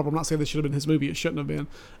to Captain Marvel. I'm not saying this should have been his movie. It shouldn't have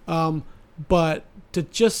been. But to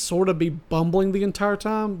just sort of be bumbling the entire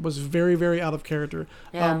time was very, very out of character.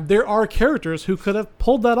 Yeah. There are characters who could have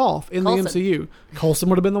pulled that off in Coulson. the MCU. Coulson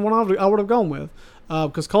would have been the one I would have gone with.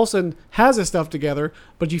 Because Coulson has his stuff together,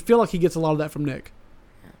 but you feel like he gets a lot of that from Nick.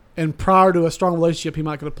 And prior to a strong relationship, he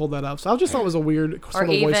might could have pulled that off. So I just thought it was a weird sort Or of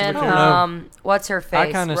waste of a even, character. what's her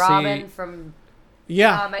face? kinda Robin see- from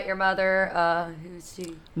Yeah, How I Met Your Mother. Who's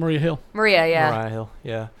she? Maria Hill. Maria, yeah. Mariah Hill,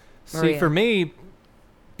 yeah. See, Maria. for me,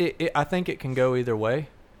 I think it can go either way,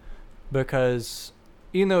 because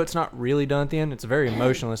even though it's not really done at the end, it's a very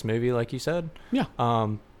emotionless movie, like you said. Yeah.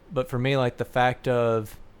 But for me, like the fact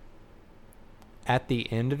of at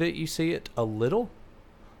the end of it, you see it a little,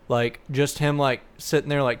 like just him like sitting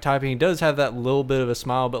there like typing. He does have that little bit of a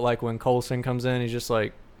smile, but like when Coulson comes in, he's just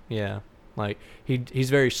like, yeah, like he's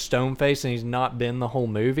very stone faced, and he's not been the whole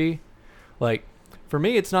movie. Like for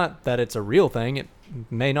me, it's not that it's a real thing. It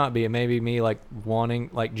may not be. It may be me like wanting,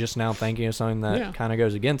 like just now thinking of something that kind of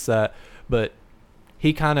goes against that. But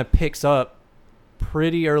he kind of picks up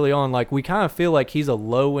pretty early on. Like we kind of feel like he's a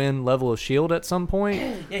low end level of SHIELD at some point.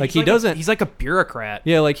 Yeah, like he's he doesn't. He's like a bureaucrat.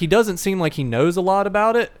 Yeah, like he doesn't seem like he knows a lot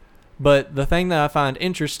about it. But the thing that I find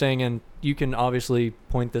interesting, and you can obviously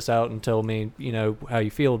point this out and tell me, how you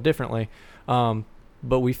feel differently.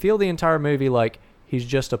 But we feel the entire movie like he's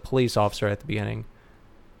just a police officer at the beginning.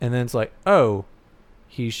 And then it's like, oh,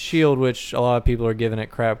 he's SHIELD, which a lot of people are giving it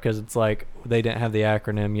crap because it's like they didn't have the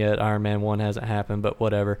acronym yet. Iron Man 1 hasn't happened, but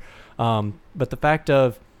whatever. But the fact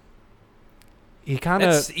of he kind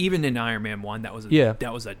of... Even in Iron Man 1, that was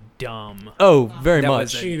a dumb... Oh, very that much.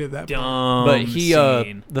 was a Hated that. dumb But he,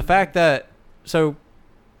 scene. the fact that... So,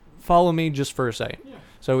 follow me just for a second. Yeah.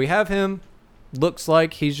 So we have him, looks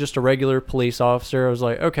like he's just a regular police officer. I was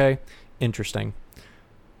like, okay, interesting.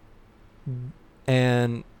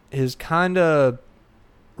 And his kind of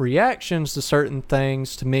reactions to certain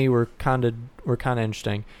things to me were kind of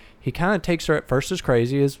interesting. He kind of takes her at first as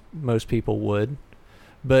crazy, as most people would,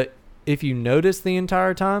 but if you notice the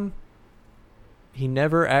entire time, he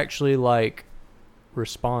never actually like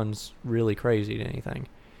responds really crazy to anything.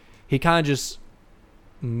 He kind of just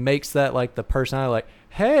makes that like the personality, like,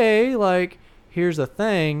 hey, like here's a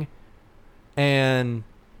thing, and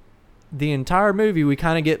the entire movie we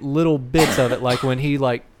kind of get little bits of it, like when he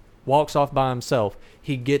like walks off by himself,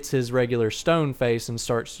 he gets his regular stone face and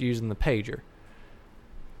starts using the pager.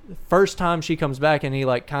 The first time she comes back and he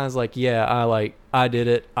like kind of like, yeah, I did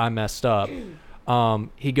it, I messed up.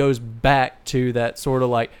 He goes back to that sort of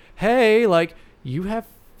like, hey, like you have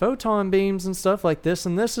photon beams and stuff like this,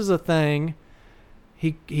 and this is a thing.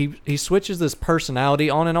 He switches this personality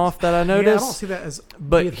on and off that I noticed. Yeah, I don't see that as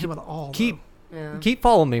but being him at all. Keep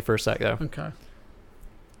following me for a sec though. Okay.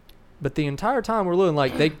 But the entire time we're looking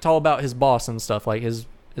like they talk about his boss and stuff, like his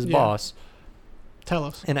boss. Tell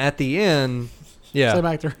us. And at the end, yeah, Same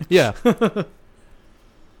actor. yeah.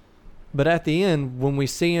 But at the end, when we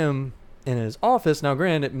see him in his office, now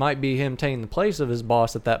granted, it might be him taking the place of his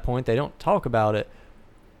boss at that point. They don't talk about it,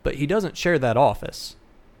 but he doesn't share that office.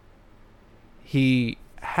 He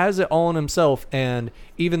has it all on himself, and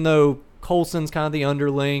even though Coulson's kind of the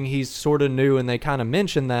underling. He's sort of new, and they kind of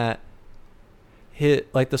mention that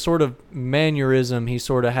like the sort of mannerism he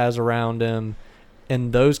sort of has around him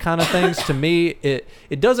and those kind of things. To me,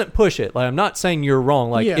 it doesn't push it. Like, I'm not saying you're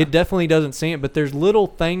wrong. Like, Yeah. it definitely doesn't seem it, but there's little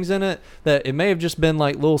things in it that it may have just been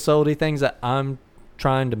like little subtlety things that I'm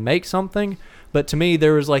trying to make something. But to me,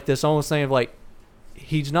 there was like this almost thing of like,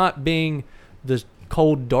 he's not being the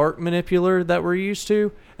cold, dark manipulator that we're used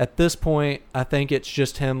to. At this point, I think it's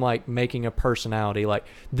just him like making a personality. Like,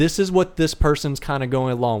 this is what this person's kind of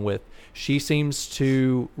going along with. She seems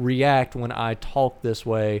to react when I talk this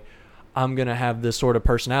way. I'm going to have this sort of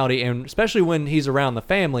personality. And especially when he's around the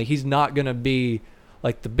family, he's not going to be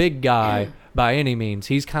like the big guy by any means.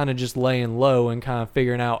 He's kind of just laying low and kind of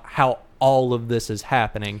figuring out how all of this is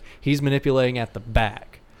happening. He's manipulating at the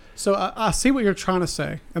back. So I see what you're trying to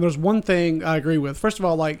say, and there's one thing I agree with. First of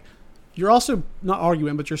all, like, you're also not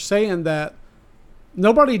arguing, but you're saying that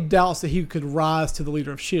nobody doubts that he could rise to the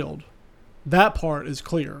leader of S.H.I.E.L.D. That part is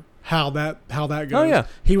clear. How that goes. Oh, yeah.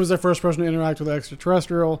 He was the first person to interact with the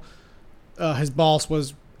extraterrestrial. His boss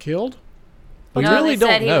was killed. We no, really they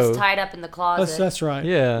said don't he know. was tied up in the closet. That's right.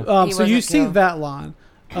 Yeah. He So you wasn't see killed. that line.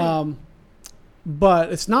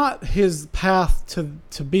 But it's not his path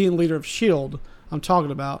to being leader of S.H.I.E.L.D. I'm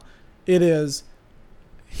talking about. It is,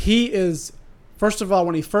 he is, first of all,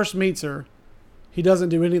 when he first meets her, he doesn't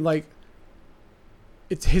do any, like,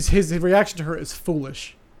 it's his reaction to her is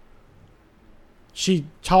foolish. She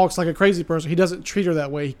talks like a crazy person. He doesn't treat her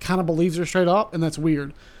that way. He kind of believes her straight up, and that's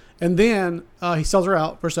weird. And then he sells her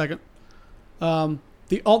out for a second.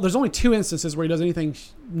 There's only 2 instances where he does anything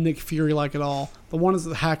Nick Fury like at all. The one is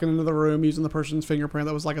the hacking into the room using the person's fingerprint.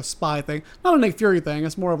 That was like a spy thing. Not a Nick Fury thing.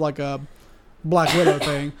 It's more of like a Black Widow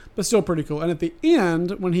thing, but still pretty cool. And at the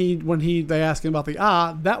end, when they ask him about the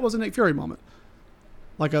eye, that was a Nick Fury moment.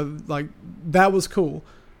 Like that was cool.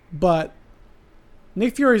 But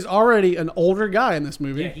Nick Fury's already an older guy in this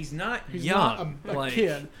movie. Yeah, he's not He's young. not a like,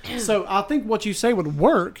 kid. So I think what you say would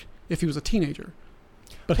work if he was a teenager.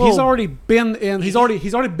 But Well, he's already been in. He's already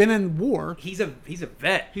been in war. He's a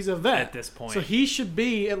vet. He's a vet at this point. so he should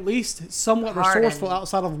be at least somewhat Hardened. resourceful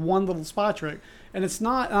outside of one little spy trick. And it's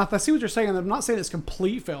not. And I see what you're saying. I'm not saying it's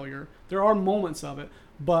complete failure. There are moments of it,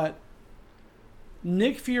 but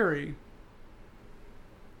Nick Fury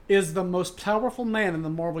is the most powerful man in the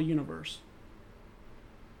Marvel universe,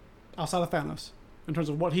 outside of Thanos, in terms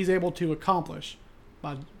of what he's able to accomplish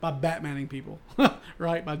by Batmaning people,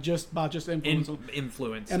 right? By just influence.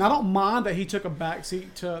 Influence. And I don't mind that he took a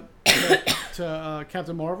backseat to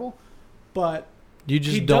Captain Marvel, but You he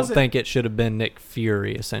just don't doesn't- think it should have been Nick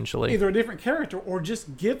Fury, essentially. either a different character or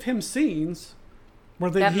just give him scenes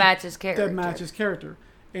where that matches character. that matches character,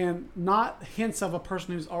 and not hints of a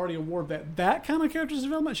person who's already a war vet. That kind of character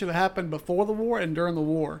development should have happened before the war and during the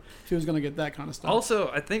war. If he was going to get that kind of stuff. Also,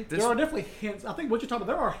 I think this. there are definitely hints. I think what you're talking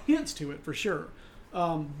about, there are hints to it for sure,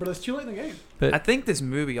 but it's too late in the game. But I think this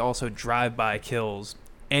movie also drive-by kills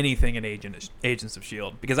anything in Agents of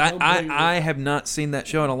S.H.I.E.L.D. Because Oh, boy. I have not seen that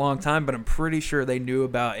show in a long time, but I'm pretty sure they knew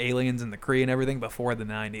about aliens and the Kree and everything before the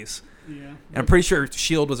 90s. Yeah, And I'm pretty sure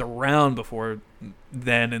S.H.I.E.L.D. was around before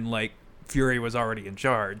then, and, like, Fury was already in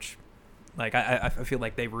charge. Like, I feel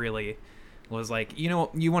like they really was like, you know,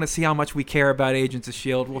 you want to see how much we care about Agents of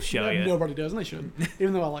S.H.I.E.L.D.? We'll show you. Nobody does, and they should.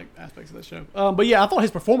 Even though I like aspects of that show. But yeah, I thought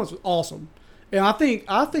his performance was awesome, and I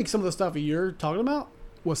think some of the stuff you're talking about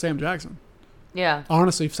was Sam Jackson. Yeah.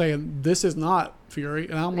 Honestly, saying this is not Fury,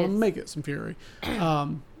 and I'm going to It's- make it some Fury.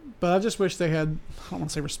 But I just wish they had. I don't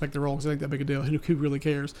want to say respect the role because I think that big a deal. Who really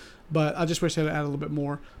cares? But I just wish they had added a little bit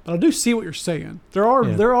more. But I do see what you're saying. There are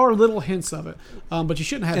little hints of it, but you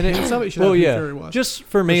shouldn't have And hints of it. You should well, have who yeah. Fury was. Just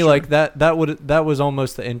for me, sure. like that was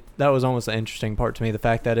almost the interesting part to me. The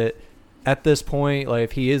fact that it, at this point, like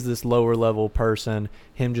if he is this lower level person,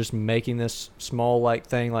 him just making this small like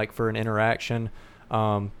thing like for an interaction.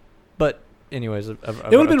 But anyways, it would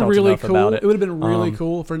have been really cool. It would have been really Um,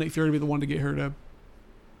 cool for Nick Fury to be the one to get her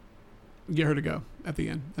to go at the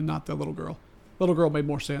end, and not the little girl. Little girl made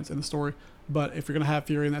more sense in the story. But if you're gonna have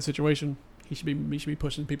Fury in that situation, he should be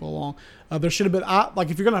pushing people along. There should have been like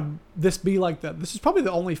if you're gonna this be like that. This is probably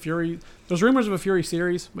the only Fury. There's rumors of a Fury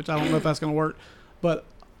series, which I don't know if that's gonna work, but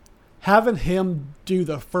having him do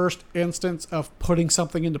the first instance of putting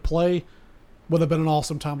something into play would have been an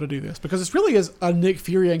awesome time to do this, because this really is a Nick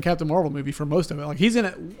Fury and Captain Marvel movie for most of it. Like he's in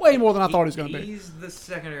it way more than I thought he was going to be. He's the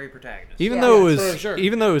secondary protagonist. Even Yeah. though it Yeah, was for sure.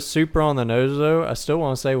 even though it was super on the nose though, I still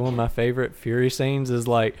want to say one of my favorite Fury scenes is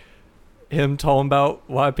like him talking about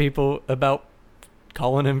why people about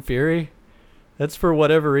calling him Fury. That's for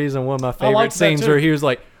whatever reason one of my favorite liked that scenes too. where he was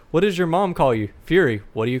like, "What does your mom call you? Fury.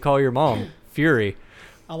 What do you call your mom? Fury."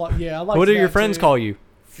 I like. Yeah, I like. What do your friends call you?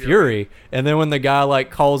 Fury. And then when the guy like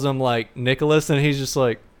calls him like Nicholas, and he's just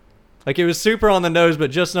like it was super on the nose, but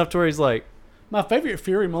just enough to where he's like. My favorite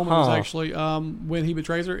Fury moment was Huh. actually when he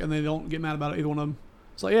betrays her and they don't get mad about it. Either one of them.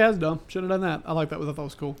 It's like, yeah, that's dumb. Shouldn't have done that. I like that. I thought it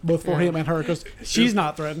was cool, both for him and her, because she's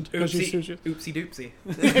not threatened. 'Cause she's Oopsie doopsie.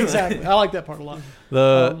 exactly. I like that part a lot.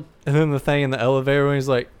 And then the thing in the elevator when he's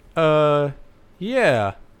like,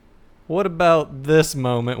 yeah. What about this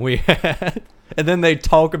moment we had? And then they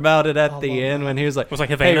talk about it at I the love end that. when he was like, It was like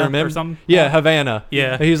hey, Havana remember? or something. Yeah, Havana.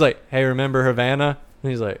 Yeah. And he's like, hey, remember Havana? And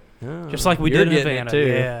he's like, oh, Just like we you're did in getting it Havana. too.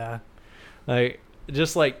 Yeah. Like,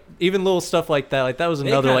 just like even little stuff like that. Like that was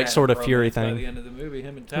another like sort of Fury By the thing. end of the movie,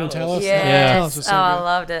 him and Him and Talos. Talos? Yes. Talos was so I good.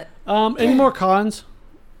 loved it. Any more cons?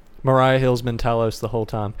 Mariah Hill's been Talos the whole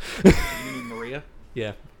time. You mean Maria?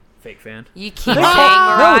 Yeah. Fake fan. You keep saying No,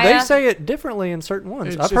 Mariah. they say it differently in certain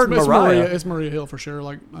ones. I've heard it's Mariah. It's Maria Hill for sure.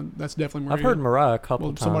 Like that's definitely Maria. I've heard Mariah a couple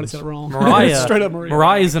Well, times. somebody said it wrong. Mariah. Straight up Maria.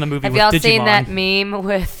 Mariah's in a movie Have with y'all Digimon. seen that meme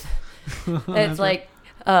with? It's like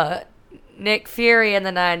Nick Fury in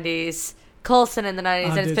the '90s, Coulson in the '90s, I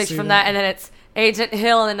and it's did pictures see from that. that, and then it's Agent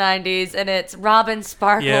Hill in the '90s, and it's Robin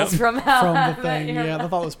Sparkles Yeah. from How from I the Met thing. Your Yeah, I Mother.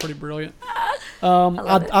 thought it was pretty brilliant.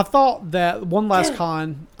 love it. I thought that one last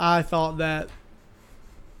con. I thought that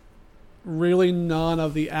really none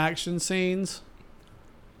of the action scenes,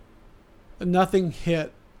 nothing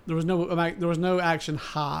hit. There was no action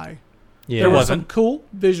high. Yeah. There was wasn't. some cool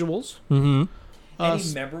visuals. Mm-hmm.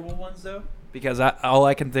 Any memorable ones though? Because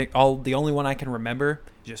the only one I can remember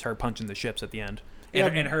is just her punching the ships at the end,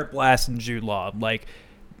 and, Yeah. and her blasting Jude Law. Like,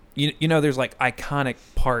 you know, there's like iconic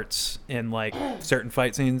parts in like certain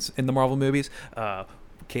fight scenes in the Marvel movies.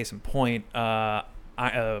 Case in point,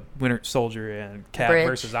 Winter Soldier and Cap Bridge.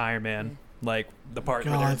 versus Iron Man. Like the part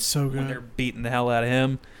God, where it's so when good. they're beating the hell out of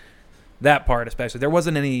him. That part especially. There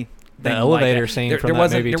wasn't any. The elevator scene from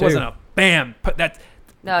that movie, there too. wasn't a bam. Put that.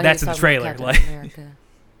 No, he That's was in the talking about trailer, Captain like- America.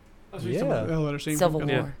 That's what you're talking about, the elevator scene Civil from-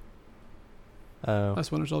 War. Oh.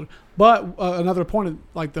 That's Winter Soldier. But another point,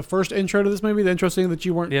 like the first intro to this movie, the intro scene that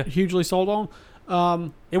you weren't Yeah. hugely sold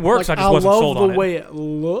on. It works. Like, I just wasn't love sold the on way it. it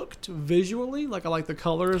looked visually. Like I like the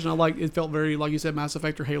colors, and it felt very, like you said, Mass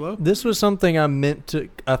Effect or Halo. This was something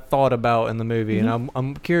I thought about in the movie, and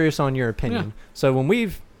I'm curious on your opinion. Yeah. So when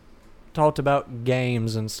we've talked about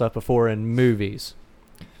games and stuff before in movies,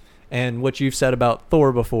 and what you've said about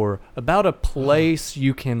Thor before, about a place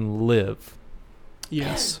you can live,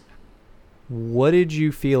 Yes. what did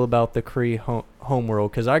you feel about the Kree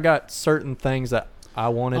homeworld? Because I got certain things that I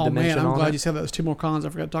wanted Oh to man, mention I'm on glad it. you said that. There's 2 more cons I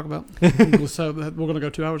forgot to talk about. So we're gonna go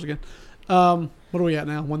 2 hours again. What are we at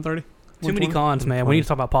now? 1:30. Too many cons, man. We need to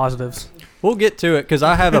talk about positives. We'll get to it because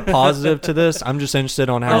I have a positive to this. I'm just interested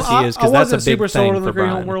on how he is I because that's a wasn't big super sold thing on the for Kree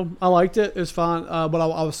Brian. Homeworld. I liked it. It's fine. But I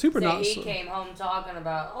was super not. He came home talking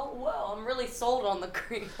about, oh well, I'm really sold on the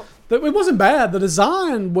Kree. It wasn't bad. The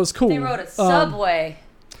design was cool. They rode a subway.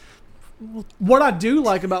 What I do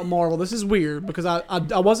like about Marvel, this is weird because I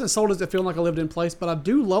wasn't sold as it feeling like I lived in place, but I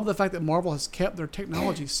do love the fact that Marvel has kept their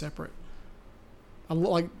technology separate.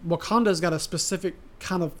 Like Wakanda's got a specific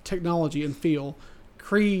kind of technology and feel.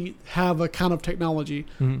 Kree have a kind of technology.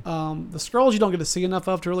 Mhm. The Skrulls you don't get to see enough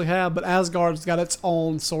of to really have, but Asgard's got its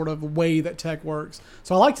own sort of way that tech works.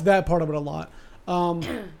 So I liked that part of it a lot.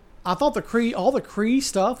 I thought all the Kree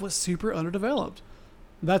stuff was super underdeveloped.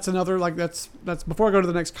 That's another that's before I go to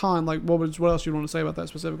the next con. Like, what else you want to say about that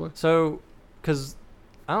specifically? So, because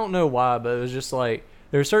I don't know why, but it was just like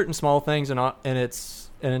there are certain small things and it's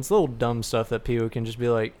little dumb stuff that people can just be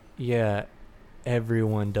like, yeah,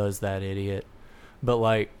 everyone does that, idiot. But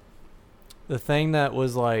like the thing that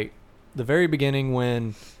was like the very beginning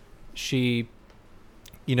when she,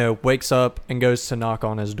 wakes up and goes to knock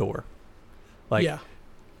on his door, like Yeah.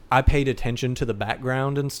 I paid attention to the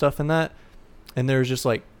background and stuff in that. And there's just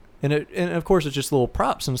like, and of course it's just little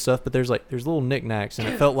props and stuff, but there's little knickknacks, and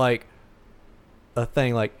it felt like a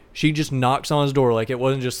thing. Like she just knocks on his door, like it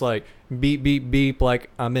wasn't just like beep beep beep, like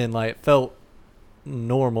I'm in. Like it felt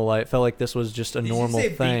normal. Like it felt like this was just a normal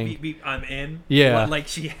thing. Beep, beep, beep, I'm in. Yeah. Like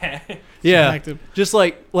she had. Yeah. Yeah, just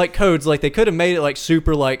like codes. Like they could have made it like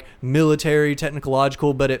super like military,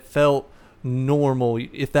 technological, but it felt normal,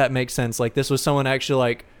 if that makes sense. Like this was someone actually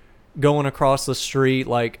like going across the street,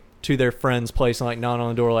 like to their friend's place and like knocking on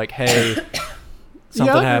the door like, hey, something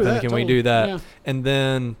I agree with happened, that, can totally. we do that? Yeah. And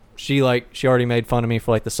then she already made fun of me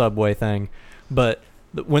for like the subway thing, but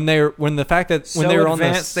when they were on advanced,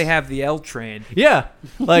 this, they have the L train. yeah,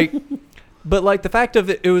 like but like the fact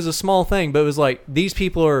of it was a small thing, but it was like these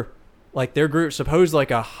people are like their group supposed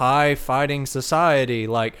like a high fighting society,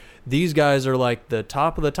 like these guys are like the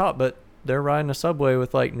top of the top, but they're riding a subway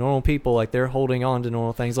with like normal people, like they're holding on to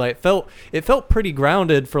normal things. Like it felt pretty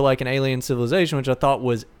grounded for like an alien civilization, which I thought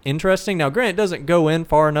was interesting. Now, granted, it doesn't go in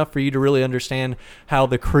far enough for you to really understand how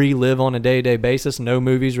the Kree live on a day-to-day basis. No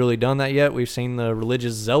movie's really done that yet. We've seen the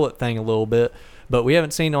religious zealot thing a little bit, but we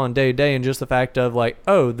haven't seen it on day-to-day. And just the fact of like,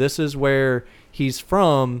 oh, this is where he's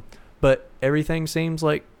from, but everything seems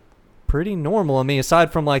like pretty normal. I mean,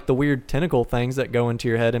 aside from like the weird tentacle things that go into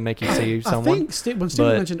your head and make you see someone. I think when Steve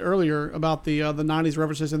mentioned earlier about the 90s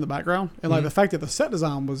references in the background, and like the fact that the set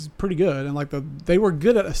design was pretty good, and like they were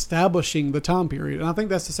good at establishing the time period, and I think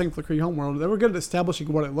that's the same for the Kree Homeworld. They were good at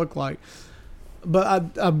establishing what it looked like,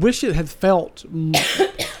 but I wish it had felt.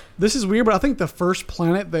 This is weird, but I think the first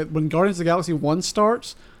planet that when Guardians of the Galaxy 1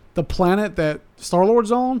 starts, the planet that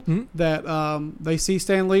Star-Lord's on, that they see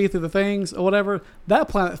Stan Lee through the things or whatever, that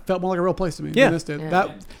planet felt more like a real place to me. Yeah. Than this did.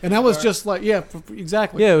 That was just like,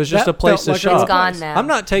 exactly. Yeah, it was just That a place felt to like a shop. It's gone place. now. I'm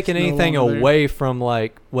not taking It's no anything longer there. away from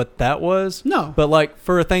like what that was. No. But like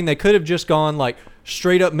for a thing, they could have just gone like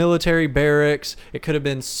straight up military barracks. It could have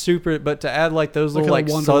been super, but to add like those little Like like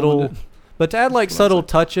how Wonder subtle, Woman did. but to add like That's what I subtle said.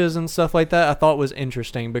 touches and stuff like that, I thought was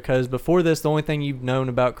interesting because before this, the only thing you've known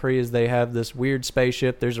about Kree is they have this weird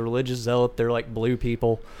spaceship. There's a religious zealot. They're like blue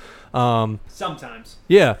people. Sometimes.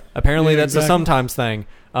 Yeah, apparently Yeah, that's a exactly. sometimes thing.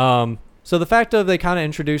 So the fact of they kind of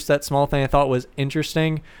introduced that small thing I thought was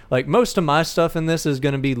interesting. Like most of my stuff in this is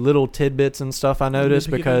going to be little tidbits and stuff I noticed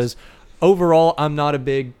Nitpicky because overall I'm not a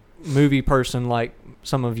big movie person like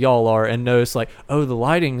some of y'all are and notice like, oh, the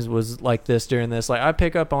lightings was like this during this. Like I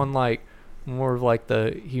pick up on like more of like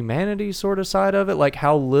the humanity sort of side of it, like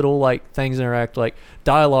how little like things interact. Like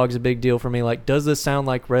dialogue's a big deal for me. Like does this sound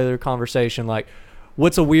like regular conversation? Like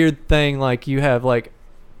what's a weird thing like you have like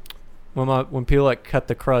when people like cut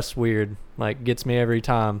the crust weird, like gets me every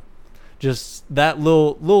time. Just that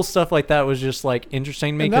little stuff like that was just like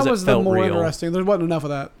interesting to me And because that it was the felt more real. interesting. There wasn't enough of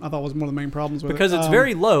that. I thought was one of the main problems with Because it. it's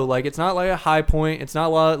very low. Like it's not like a high point. It's not a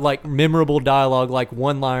lot of, like memorable dialogue, like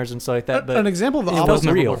one-liners and stuff like that. But an example of the it It was felt opposite.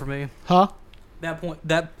 memorable real. for me. Huh? That point,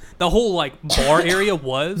 that the whole like bar area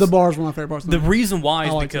was The bar's one of my favorite parts. Of The the movie. reason why is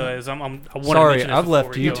I liked because I want to Sorry, mention this I've left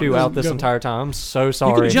before we you go two on. out this Go. entire time. I'm so You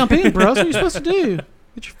sorry. can jump in, bro. That's what you're supposed to do.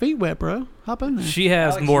 Get your feet wet, bro. Hop in there. She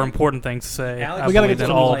has Alex, more you- important things to say, Alex, I We gotta believe, get to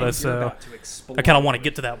than the all of point us. you're So about to explode. I kind of want to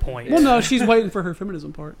get to that point. Well, no, she's waiting for her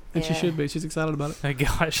feminism part, and she Yeah. should be. She's excited about it. Oh,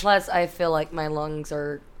 gosh. Plus, I feel like my lungs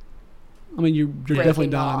are. I mean, you're Breaking definitely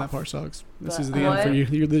dying. off. That part sucks. This But is the end for what? you.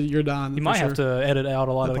 You're dying. You might have to edit out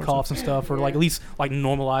a lot That of the part's coughs and stuff, or like Yeah. at least like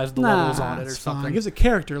normalize the Nah, levels on it or it's fine. something. It gives a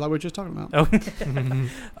character like we were just talking about.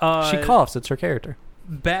 Oh, She coughs. It's her character.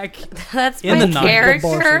 back That's In my the night. The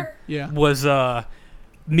bar scene. character. Yeah. was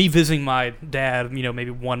me visiting my dad,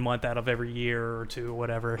 maybe 1 month out of every year or two or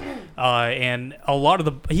whatever, and a lot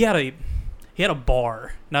of he had a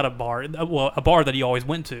bar, not a bar, well, a bar that he always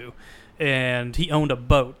went to, and he owned a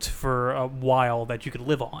boat for a while that you could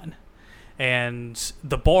live on. And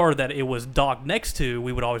the bar that it was docked next to,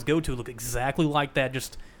 we would always go to, looked exactly like that,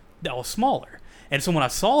 just that was smaller. And so when I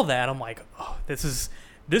saw that, I'm like, oh, this is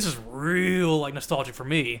real like nostalgic for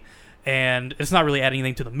me. And it's not really adding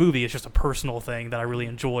anything to the movie. It's just a personal thing that I really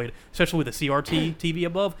enjoyed, especially with the CRT TV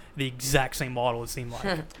above. The exact same model, it seemed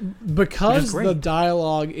like. Because great. the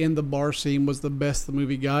dialogue in the bar scene was the best the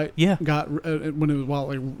movie got. Yeah. Got when it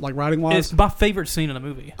was like writing wise. It's my favorite scene in the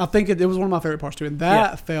movie. I think it was one of my favorite parts too, and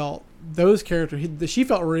that felt those characters. She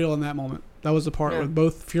felt real in that moment. That was the part Yeah. where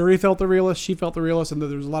both Fury felt the realist, she felt the realist, and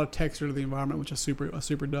there was a lot of texture to the environment, which I super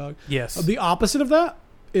dug. Yes. The opposite of that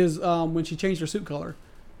is when she changed her suit color.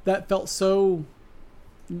 That felt so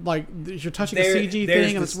like you're touching a CG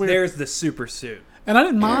thing, and it's weird. There's the super suit. And I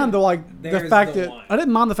didn't mind the There's fact the that one. I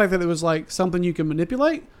didn't mind the fact that it was like something you can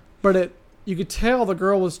manipulate, but you could tell the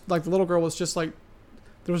girl was like the little girl was just like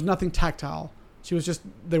there was nothing tactile. She was just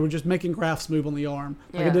they were just making graphs move on the arm.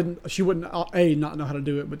 Like Yeah. it didn't. She wouldn't not know how to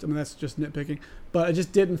do it, but I mean that's just nitpicking. But it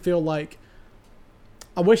just didn't feel like.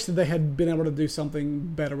 I wish that they had been able to do something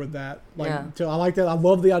better with that. Yeah. I like that. I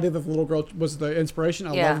love the idea that the little girl was the inspiration.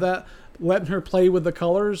 I Yeah. love that. Letting her play with the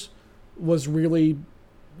colors was really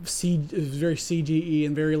it was very CGE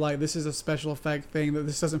and very like this is a special effect thing that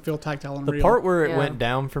this doesn't feel tactile and The real. part where it Yeah. went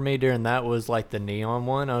down for me during that was like the neon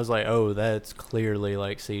one. I was like, oh, that's clearly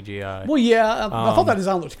like CGI. Well, yeah, I thought that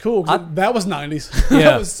design looked cool. 'cause that was 90s. Yeah.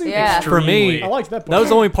 That was super Yeah. cool. For me, Extremely. I liked that part. that was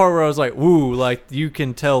the only part where I was like, woo, like you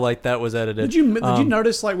can tell like that was edited. Did you Um,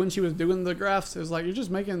 notice like when she was doing the graphs? It was like you're just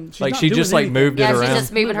making. She's Like, not she doing just, like, anything. moved it Yeah, around. she's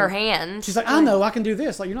just moving her hand. She's like, I know, I can do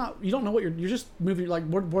this. Like you don't know what you're just moving. Like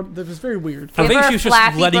what that was very weird. I Give think her she was just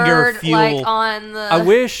Flappy letting her Bird, feel. like on the. I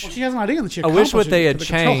wish Well, she has an idea that she. I wish what accomplished they it had with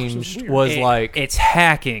the controls. It changed weird. was like it's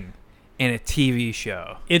hacking. in a TV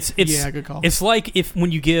show. It's Yeah, good call. It's like if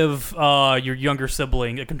when you give your younger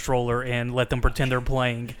sibling a controller and let them pretend they're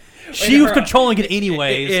playing. She was controlling it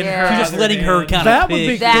anyways. In her She's just other letting her hand. kind That of would be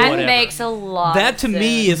pick. That whatever. makes a lot. That to of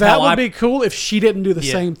me sense. is that how would I be cool if she didn't do the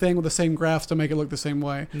Yeah. same thing with the same graphs to make it look the same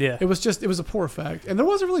way. Yeah. It was a poor effect, and there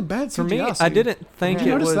wasn't really bad CGI. For me, I scene. didn't think Did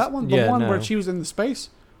you it notice was that one? The yeah, one no. where she was in the space.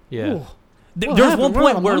 Yeah. Ooh. What There was happened? one Run out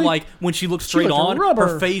point of where, money? like, when she looked She straight looked on, rubber.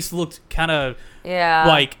 her face looked kind of Yeah.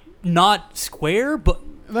 like not square, but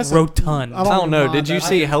That's rotund. I I don't know. mind Did you that.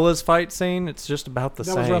 see Hella's fight scene? It's just about the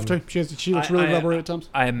That same. was rough too. She looks really rubbery at times.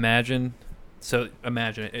 I imagine. So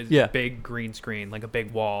imagine it's Yeah. a big green screen, like a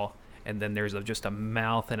big wall, and then there's just a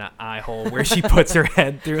mouth and an eye hole where she puts her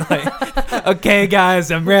head through. Like, okay,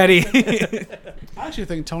 guys, I'm ready. I actually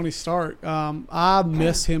think Tony Stark. I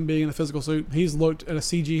miss him being in a physical suit. He's looked at a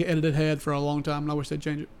CG edited head for a long time, and I wish they'd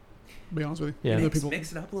change it. To be honest with you, Yeah. Other mix, people.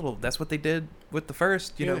 mix it up a little. That's what they did with the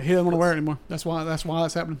first. You know, he doesn't want to wear it anymore. That's why that's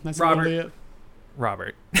happening. That's Robert. literally it.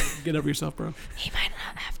 Robert. Get over yourself, bro. He might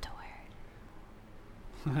not have to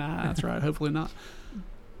wear it. That's right. Hopefully not.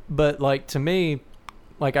 But like to me,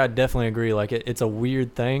 like I definitely agree. Like it's a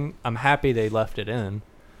weird thing. I'm happy they left it in.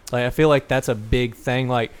 Like I feel like that's a big thing.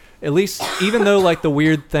 Like at least even though like the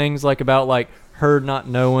weird things like about like her not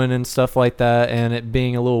knowing and stuff like that and it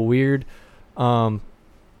being a little weird.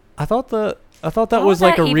 I thought that Why was would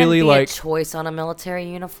like that a even really be like. a choice on a military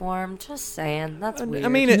uniform. Just saying, that's weird. I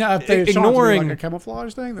mean, Yeah, if they showed it to be ignoring like a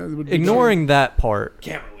camouflage thing, that would be ignoring that part.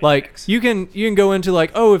 Like you can go into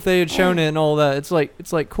like, oh, if they had shown it and all that, it's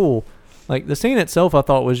like cool. Like the scene itself, I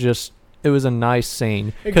thought was it was a nice scene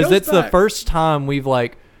It because goes it's the back- first time we've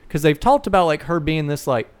like because they've talked about like her being this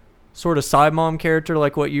like sort of side mom character,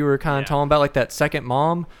 like what you were kind of Yeah. talking about, like that second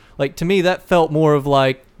mom. Like to me, that felt more of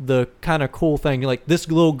like the kind of cool thing. Like this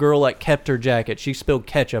little girl like kept her jacket. She spilled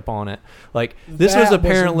ketchup on it. Like this was That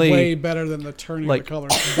apparently way better than the turning like- the color.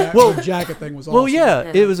 That Well- the jacket thing was awesome. well, yeah,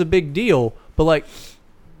 Yeah. it was a big deal. But like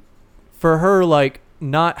for her, like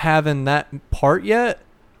not having that part yet,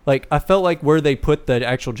 like I felt like where they put the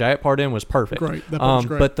actual jacket part in was perfect. Great. That part was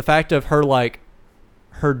great. But the fact of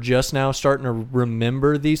her just now starting to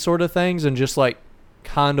remember these sort of things and just like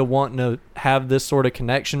kind of wanting to have this sort of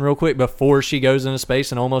connection real quick before she goes into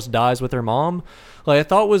space and almost dies with her mom, like I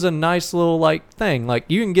thought was a nice little like thing. Like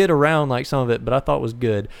you can get around like some of it, but I thought was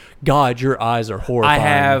good. God, your eyes are horrifying. I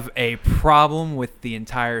have a problem with the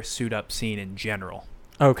entire suit up scene in general.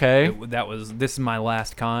 Okay. This is my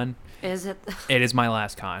last con. Is it? It is my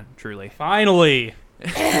last con, truly. Finally.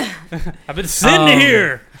 I've been sitting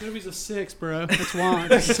here. Movie's a 6, bro. That's why.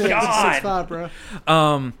 It's a 6. It's a 6.5,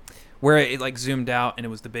 bro. Where it like zoomed out and it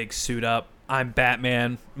was the big suit up, I'm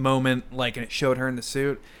Batman moment, like, and it showed her in the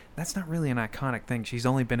suit. That's not really an iconic thing. She's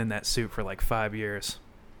only been in that suit for like 5 years.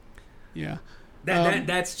 Yeah.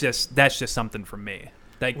 That's just something from me.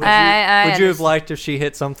 Like, Would you have understand. liked if she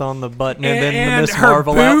hit something on the button and then the and Miss her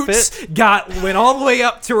Marvel boots outfit? went all the way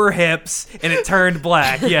up to her hips and it turned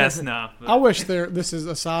black. Yes, no. I wish this is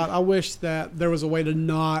aside, I wish that there was a way to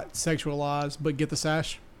not sexualize but get the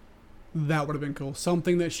sash. That would have been cool.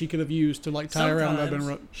 Something that she could have used to like tie around. That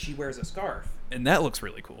been she wears a scarf, and that looks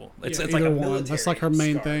really cool. It's yeah, like a either one. military That's like her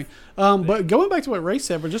main scarf. thing. But going back to what Ray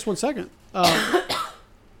said for just 1 second,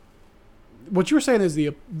 what you were saying is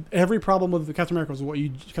every problem with the Captain Marvel is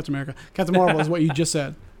what you just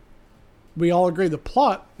said. We all agree the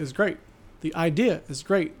plot is great, the idea is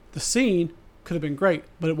great, the scene could have been great,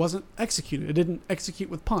 but it wasn't executed. It didn't execute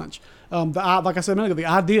with punch. Like I said a minute ago, the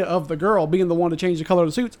idea of the girl being the one to change the color of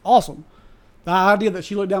the suit's awesome. The idea that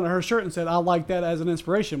she looked down at her shirt and said, "I like that as an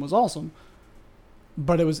inspiration," was awesome.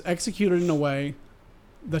 But it was executed in a way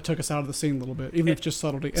that took us out of the scene a little bit, even if just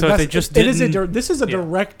subtlety. So if they just this is a yeah.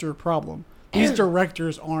 director problem. These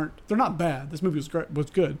directors they're not bad. This movie was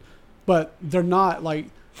good, but they're not like.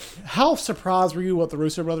 How surprised were you what the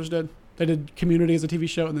Russo brothers did? They did Community as a TV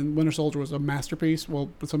show, and then Winter Soldier was a masterpiece. Well,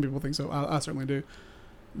 but some people think so. I certainly do.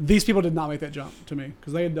 These people did not make that jump to me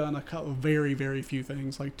because they had done a couple, very, very few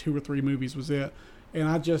things. Like 2 or 3 movies was it, and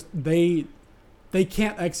they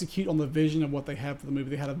can't execute on the vision of what they have for the movie.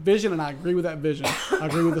 They had a vision, and I agree with that vision. I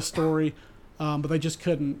agree with the story, but they just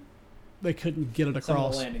couldn't. They couldn't get it Some of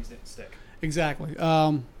across. the landings didn't stick. Exactly.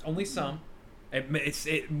 Only some.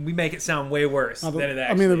 We make it sound way worse than it I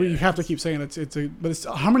actually mean, is. you have to keep saying but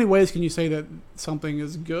how many ways can you say that something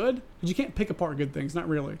is good? Because you can't pick apart good things, not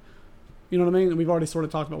really. You know what I mean? And we've already sort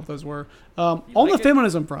of talked about what those were. On the like it?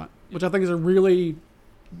 feminism front, which I think is a really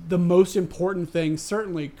the most important thing,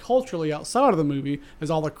 certainly culturally outside of the movie, is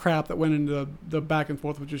all the crap that went into the back and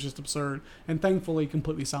forth, which was just absurd, and thankfully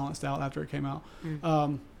completely silenced out after it came out. I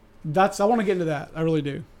want to get into that. I really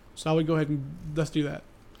do. So I would go ahead and let's do that.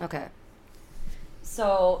 Okay.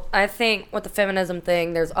 So I think with the feminism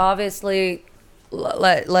thing, there's obviously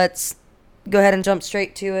let's go ahead and jump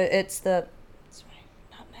straight to it. It's the sorry,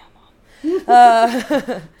 not now,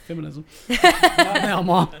 Mom. Feminism. Not now,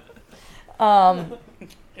 Mom.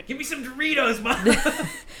 Give me some Doritos, Mom.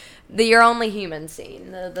 The "you're only human"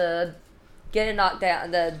 scene, the getting knocked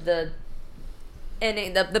down, the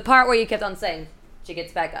ending, the part where you kept on saying, "She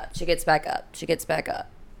gets back up, she gets back up, she gets back up,"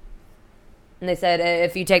 and they said,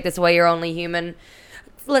 "If you take this away, you're only human."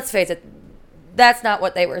 Let's face it, that's not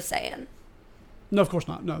what they were saying. No, of course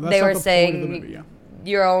not. No, that's They not were the saying point of the movie, yeah.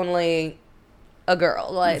 you're only a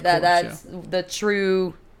girl. Like Of that. course, That's the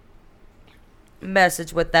true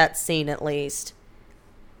message with that scene, at least.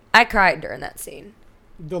 I cried during that scene.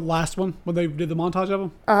 The last one when they did the montage of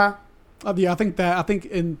them. Uh-huh. Yeah, I think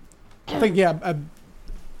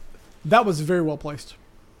that was very well placed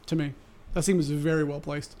to me. That scene was very well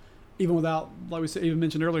placed, even without, like we said, even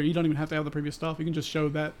mentioned earlier, you don't even have to have the previous stuff. You can just show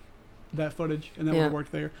that footage, and that would Yeah. have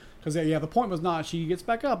worked there. Because the point was not she gets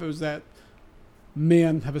back up. It was that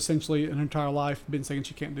men have essentially in her entire life been saying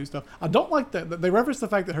she can't do stuff. I don't like that they reference the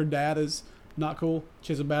fact that her dad is not cool.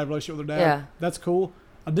 She has a bad relationship with her dad. Yeah. That's cool.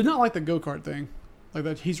 I did not like the go-kart thing. Like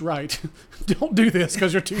that, he's right. Don't do this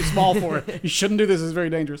because you're too small for it. You shouldn't do this. It's very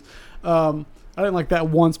dangerous. I didn't like that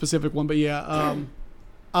one specific one, but yeah,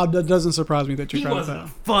 that doesn't surprise me that you're He proud of wasn't a that.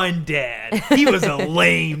 fun dad. He was a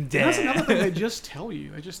lame And that's another dad. thing. They just tell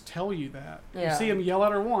you. They just tell you that. Yeah. You see him yell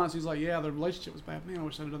at her once. He's like, "Yeah, the relationship was bad. Man, I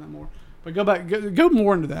wish I'd have done that more." But go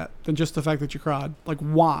more into that than just the fact that you cried. Like,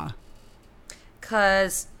 why?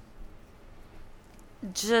 Because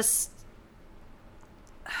just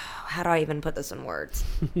how do I even put this in words?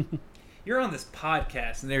 You're on this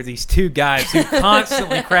podcast, and there's these two guys who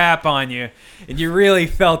constantly crap on you, and you really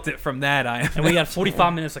felt it from that. And we got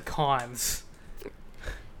 45 minutes of cons.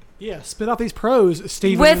 Yeah, spit out these pros,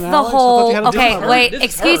 Steven. With and the Alex. I thought whole you had a okay, different- wait, This is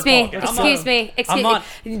excuse her me, talking. I'm excuse not- me, excuse I'm not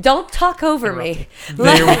me. Don't talk over me.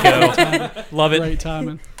 There we go. Love it. Great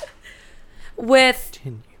timing. With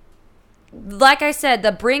Continue. like I said,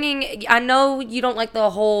 the bringing. I know you don't like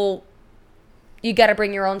the whole. You got to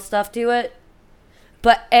bring your own stuff to it,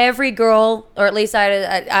 but every girl, or at least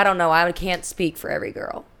I don't know. I can't speak for every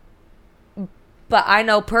girl, but I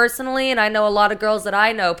know personally, and I know a lot of girls that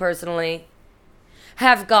I know personally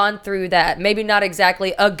have gone through that. Maybe not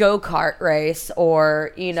exactly a go-kart race or,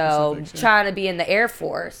 Specifics, yeah. trying to be in the Air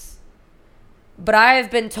Force. But I have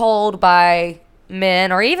been told by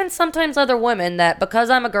men or even sometimes other women that because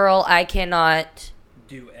I'm a girl, I cannot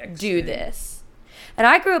do this. And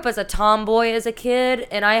I grew up as a tomboy as a kid,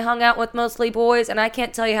 and I hung out with mostly boys, and I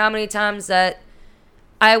can't tell you how many times that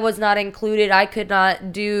I was not included. I could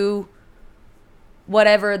not do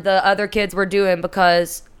whatever the other kids were doing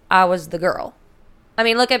because I was the girl. I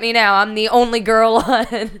mean, look at me now. I'm the only girl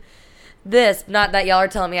on this. Not that y'all are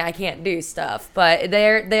telling me I can't do stuff, but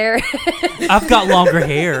they're I've got longer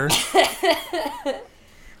hair.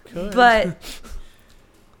 but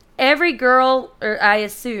every girl, or I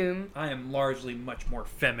assume, I am largely much more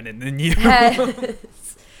feminine than you. has,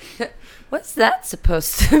 what's that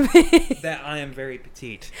supposed to mean? That I am very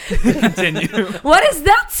petite. Continue. What is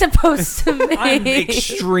that supposed to mean? I'm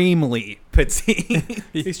extremely petite.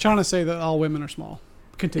 He's trying to say that all women are small.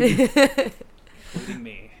 Continue. Including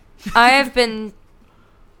me. I have been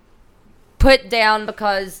put down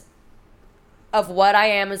because of what I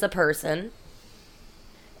am as a person,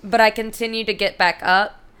 but I continue to get back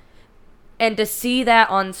up, and to see that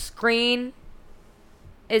on screen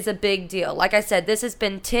is a big deal. Like I said, this has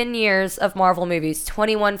been 10 years of Marvel movies,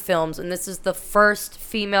 21 films, and this is the first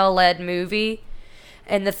female-led movie.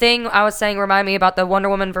 And the thing I was saying remind me about the Wonder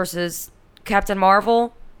Woman versus Captain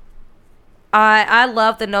Marvel. I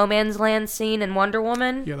love the No Man's Land scene in Wonder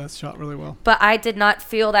Woman. Yeah, that's shot really well. But I did not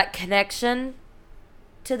feel that connection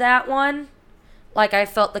to that one like I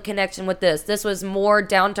felt the connection with this. This was more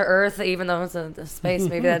down to earth, even though it's a space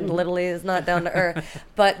movie that literally is not down to earth.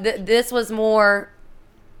 But this was more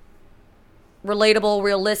relatable,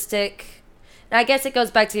 realistic. And I guess it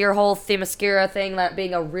goes back to your whole Themyscira thing, that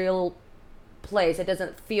being a real place. It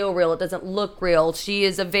doesn't feel real. It doesn't look real. She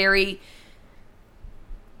is a very,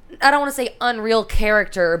 I don't want to say unreal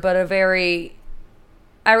character, but a very,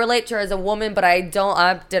 I relate to her as a woman, but I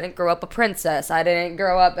didn't grow up a princess. I didn't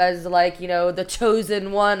grow up as like, the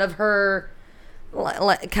chosen one of her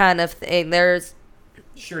kind of thing. There's,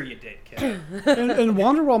 Sure you did, Kevin. And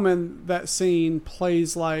Wonder Woman, that scene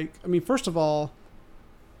plays like, I mean, first of all,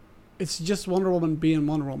 it's just Wonder Woman being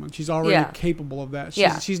Wonder Woman. She's already capable of that.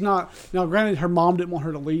 She's not, now granted, her mom didn't want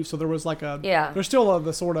her to leave, so there was like there's still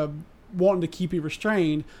the sort of wanting to keep you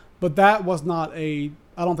restrained, but that was not a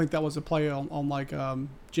I don't think that was a play on like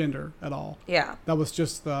gender at all. Yeah. That was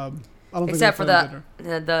just I don't Except for think it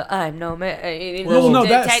was the I'm no man. Well, no,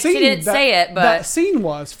 that scene. She didn't say it, but that scene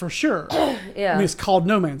was for sure. yeah. I mean, it's called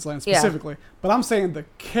No Man's Land Yeah. specifically, but I'm saying the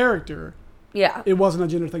character. Yeah. It wasn't a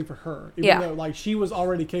gender thing for her. Even Yeah. though, like, she was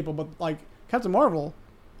already capable. Like, Captain Marvel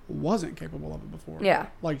wasn't capable of it before. Yeah.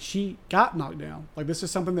 Like, she got knocked down. Like, this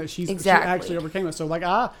is something that she Exactly. actually overcame it. So, like,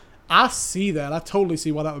 I see that. I totally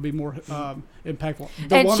see why that would be more impactful.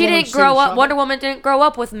 The And Wonder she Woman didn't scene grow up. shot- Wonder Woman didn't grow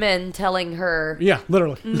up with men telling her Yeah,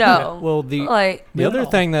 literally. no. Well, the Like, the other No.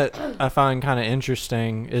 thing that I find kind of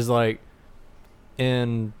interesting is like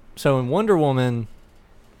in Wonder Woman,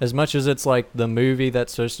 as much as it's like the movie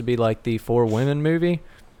that's supposed to be like the for women movie,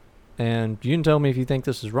 and you can tell me if you think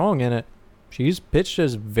this is wrong in it, she's pitched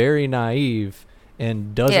as very naive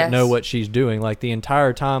and doesn't Yes. know what she's doing like the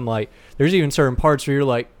entire time. Like there's even certain parts where you're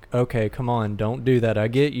like, okay, come on, don't do that. I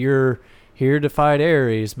get you're here to fight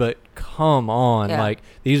Ares, but come on. Yeah. Like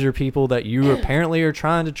these are people that you apparently are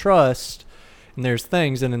trying to trust, and there's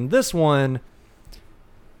things. And in this one,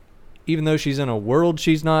 even though she's in a world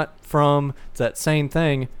she's not from, it's that same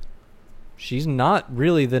thing. She's not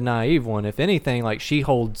really the naive one. If anything, like she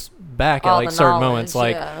holds back at All like the certain knowledge, moments.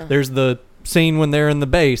 Like yeah. there's the scene when they're in the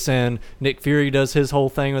base and Nick Fury does his whole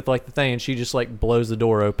thing with like the thing, and she just like blows the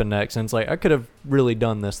door open next, and it's like I could have really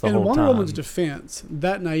done this the In whole Wonder time. Woman's defense,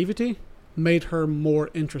 that naivety made her more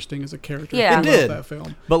interesting as a character. Yeah. throughout It did. That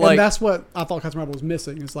film. But, and like- that's what I thought Captain Marvel was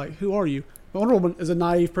missing. It's like, who are you? Wonder Woman is a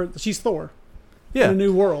naive person. She's Thor. Yeah. In a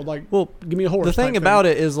new world. Like, Well, give me a horse. the thing about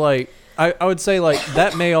it is like I would say like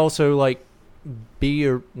that may also like be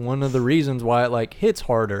one of the reasons why it like hits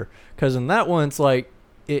harder, because in that one it's like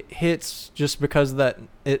it hits just because that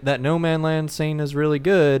No Man Land scene is really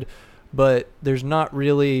good, but there's not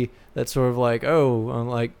really that sort of like I'm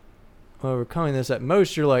like overcoming this. At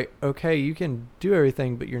most you're like, okay, you can do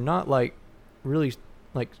everything, but you're not like really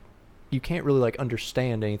like you can't really like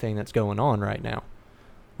understand anything that's going on right now.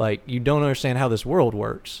 Like you don't understand how this world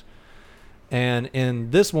works. And in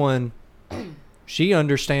this one, she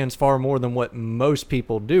understands far more than what most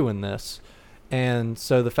people do in this. And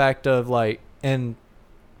so the fact of like, and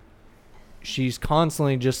she's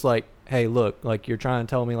constantly just like, hey, look, like you're trying to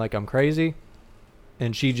tell me like I'm crazy.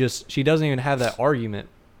 And she doesn't even have that argument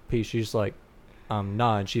piece. She's like, I'm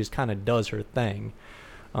not. And she just kind of does her thing.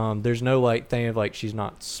 There's no like thing of like she's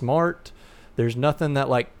not smart. There's nothing that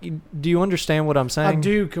like. Do you understand what I'm saying? I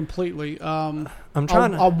do completely. I'm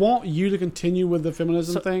trying. I want you to continue with the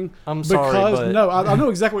feminism thing. I'm sorry, because but no, I know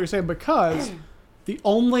exactly what you're saying. Because the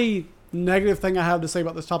only negative thing I have to say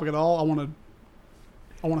about this topic at all, I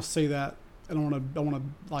want to say that, and I want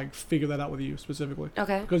to like figure that out with you specifically.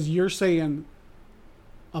 okay. Because you're saying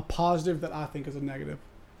a positive that I think is a negative,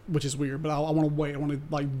 which is weird. But I want to wait. I want to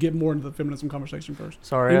like get more into the feminism conversation first.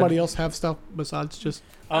 sorry. Anybody else have stuff besides just?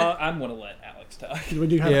 I'm gonna let Alex talk. We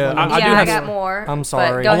do have. Yeah, I do I have got some- more. I'm but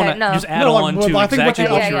sorry. Go I I want ahead. to No. just add No, like, on well, to I think exactly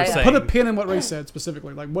what what Yeah, you were yeah, yeah. saying. Put a pin in what Ray said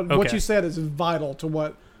specifically. Like what Okay. you said is vital to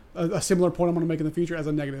what a similar point I'm going to make in the future as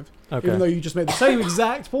a negative. Okay. Even though you just made the same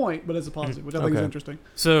exact point, but as a positive, which I think is Okay. interesting.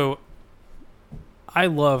 So, I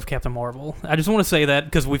love Captain Marvel. I just want to say that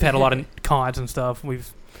because we've had a lot of cons and stuff.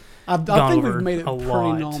 I Gone think over we've made it a pretty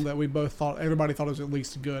lot. known that we both thought everybody thought it was at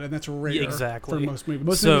least good, and that's rare Exactly. for most movies.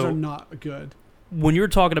 Most So- movies are not good. When you're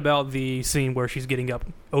talking about the scene where she's getting up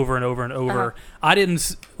over and over and over, Uh-huh. I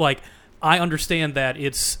didn't like. I understand that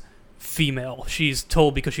it's female. She's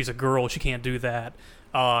told because she's a girl she can't do that,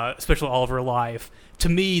 especially all of her life. To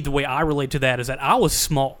me, the way I relate to that is that I was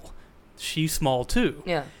small. She's small too.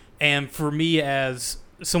 Yeah. And for me, as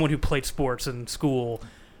someone who played sports in school,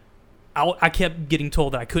 I kept getting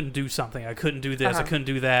told that I couldn't do something. I couldn't do this. I Uh-huh. couldn't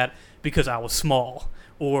do that because I was small,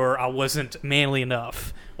 or I wasn't manly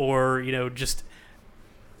enough, or just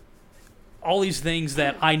all these things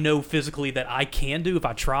that I know physically that I can do if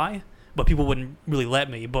I try, but people wouldn't really let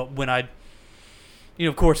me. But when I,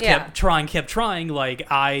 of course, Yeah. kept trying, like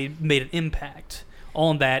I made an impact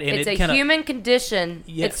on that, and It's it a kind of human condition.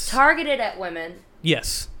 Yes. It's targeted at women,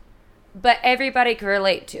 yes, but everybody can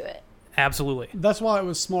relate to it. absolutely. That's why it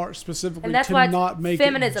was smart specifically And that's to why it's not make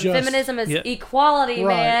feminism. it just... Feminism is Yeah. equality,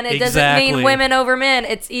 Right. man. It doesn't Exactly. mean women over men.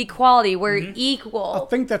 It's equality. We're Mhm. equal. I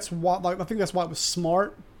think that's why it was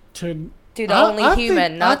smart to... To the only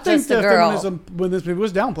human, not just the girl. Feminism, when this movie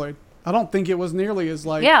was downplayed, I don't think it was nearly as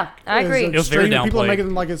like... Yeah, I as agree. It was very extreme. People are downplayed. making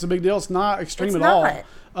it like it's a big deal. It's not extreme It's at not.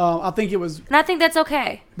 all. I think it was... And I think that's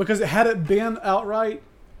okay. Because had it been outright,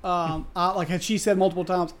 had she said multiple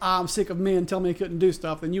times, I'm sick of men telling me I couldn't do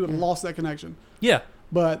stuff, then you would have lost that connection. Yeah,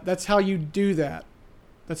 But that's how you do that.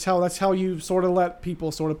 That's how you sort of let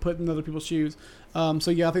people sort of put in other people's shoes. So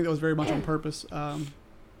yeah, I think that was very much on purpose.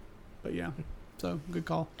 But yeah, so good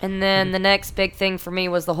call. And then the next big thing for me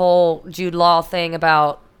was the whole Jude Law thing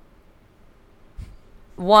about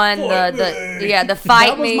the fight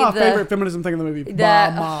That was me. my favorite feminism thing in the movie by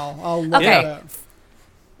a mile. I love Okay. that.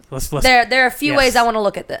 Let's There are a few Yes. ways I want to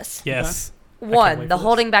look at this. yes. One, wait the for this.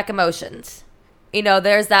 holding back emotions. You know,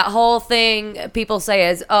 there's that whole thing people say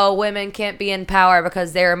is, oh, women can't be in power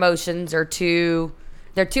because their emotions are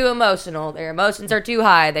they're too emotional. Their emotions are too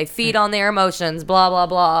high. They feed on their emotions, blah, blah,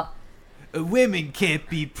 blah. Women can't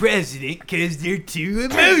be president because they're too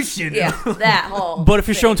emotional. Yeah, that whole But if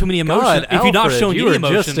you're showing too many emotions, God, if you're not Alfred, showing you any are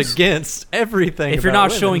emotions, just against everything. if you're about not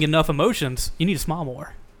women. showing enough emotions, you need to smile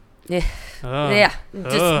more. Yeah. Ugh. Yeah.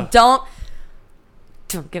 Just don't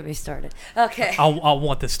get me started. Okay. I'll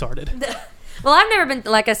want this started. Well, I've never been,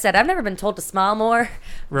 like I said, I've never been told to smile more.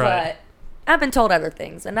 Right. But I've been told other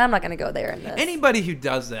things, and I'm not going to go there in this. Anybody who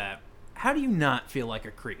does that, how do you not feel like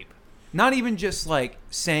a creep? Not even just like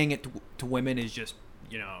saying it to women is just,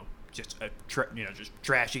 just a just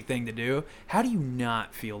trashy thing to do. How do you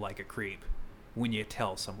not feel like a creep when you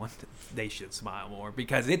tell someone that they should smile more?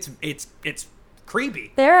 Because it's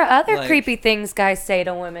creepy. There are other Like- creepy things guys say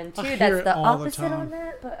to women too. I hear That's it the all the opposite time. on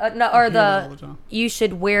that. But, I hear it all the the time. you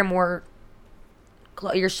should wear more.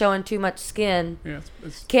 You're showing too much skin. Yeah,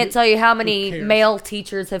 it's, Can't tell you how who many cares? male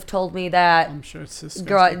teachers have told me that. I'm sure it's disgusting.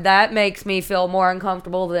 Girl, that makes me feel more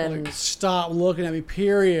uncomfortable than. Like, stop looking at me,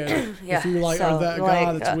 period. Yeah, If you're like, so, oh, that like,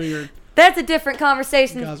 guy, that's weird. That's a different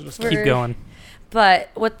conversation. Guys are just- Keep going. But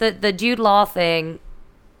with the Jude Law thing,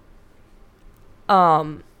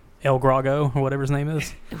 El Grago, or whatever his name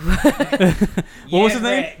is. What was his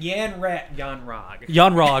name? Jan Rog.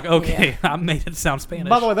 Jan Rog. Okay, I made it sound Spanish.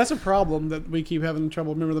 By the way, that's a problem that we keep having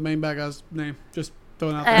trouble. Remember the main bad guy's name. Just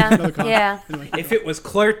throwing out there. Yeah, Another comment. yeah. Anyway, If it was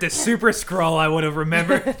Clerk the Super Scroll, I would have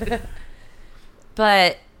remembered.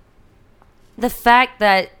 But the fact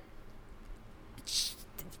that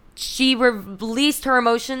she released her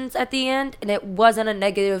emotions at the end and it wasn't a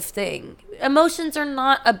negative thing. Emotions are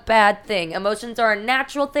not a bad thing. Emotions are a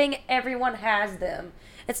natural thing. Everyone has them.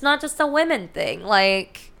 It's not just a women thing.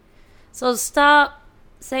 Like, so stop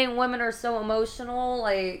saying women are so emotional.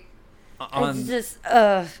 Like, it's just,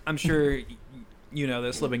 I'm sure you know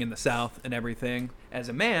this, living in the South and everything. As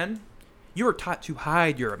a man, you are taught to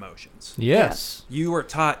hide your emotions. Yes. You are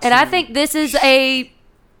taught and to I think this is a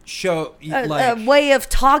way of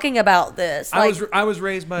talking about this. Like, I was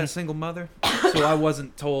raised by a single mother, so I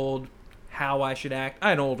wasn't told how I should act. I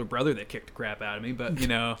had an older brother that kicked the crap out of me, but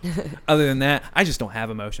other than that, I just don't have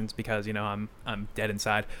emotions because I'm dead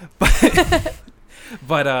inside.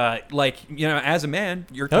 But as a man,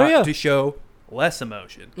 you're taught to show less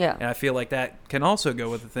emotion. Yeah. And I feel like that can also go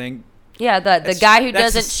with the thing. yeah, the guy who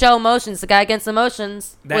doesn't show emotions, the guy against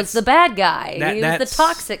emotions, was That's- the bad guy. He was the that's-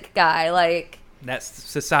 toxic guy. Like, That's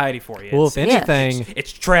society for you. Well, if It's- anything,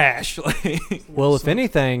 it's trash. if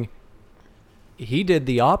anything, he did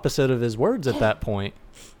the opposite of his words at that point.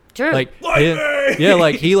 true. Like,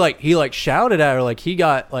 he shouted at her, like he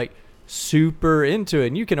got like super into it.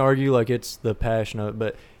 And you can argue like it's the passion of it,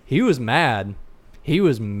 but he was mad. He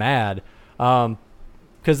was mad.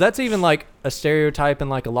 Because that's even like a stereotype in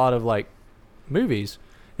like a lot of like movies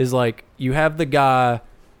is like you have the guy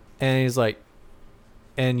and he's like,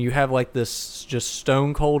 and you have like this just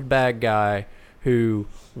stone cold bad guy who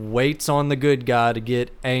waits on the good guy to get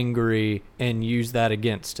angry and use that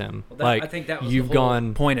against him. I think that was you've the whole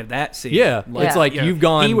gone point of that scene. Yeah, it's like you've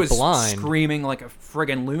gone he was blind. screaming like a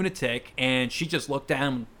friggin' lunatic, and she just looked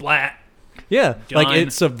down and blat. Yeah, like Done.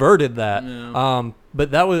 it subverted that. Yeah.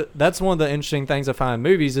 But that's one of the interesting things I find in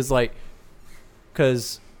movies is like,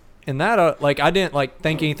 because in that like I didn't like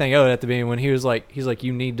think anything of it at the beginning when he's like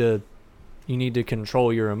you need to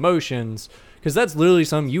control your emotions, because that's literally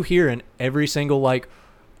something you hear in every single like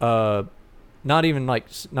not even like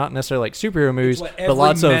not necessarily like superhero movies, What but every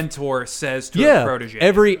lots of mentor says to a protege.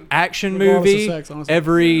 every action Regardless of movie, sex, honestly.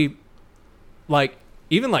 every like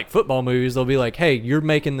even like football movies, they'll be like, "Hey, you're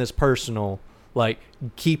making this personal. Like,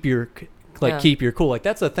 keep your cool." Like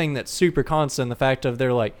that's a thing that's super constant. The fact of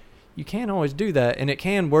they're like, you can't always do that, and it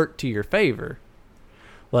can work to your favor.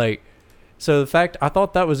 Like, so the fact I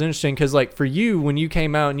thought that was interesting because like for you when you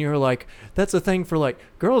came out and you were like, that's a thing for like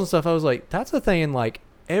girls and stuff. I was like, that's a thing in like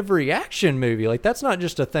every action movie. Like that's not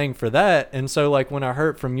just a thing for that. And so like when I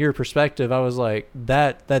heard from your perspective, I was like,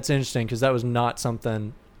 that's interesting because that was not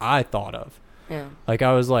something I thought of. yeah. Like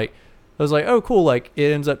I was like, oh cool, like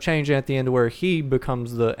it ends up changing at the end to where he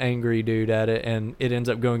becomes the angry dude at it, and it ends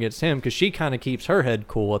up going against him because she kind of keeps her head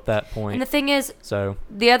cool at that point. And the thing is, So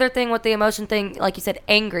the other thing with the emotion thing, like you said,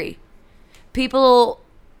 angry. People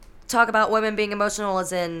talk about women being emotional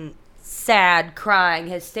as in sad, crying,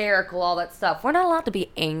 hysterical, all that stuff. We're not allowed to be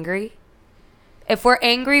angry. If we're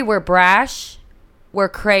angry, we're brash, we're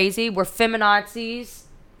crazy, we're feminazis.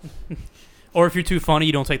 Or if you're too funny,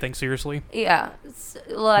 you don't take things seriously. Yeah, it's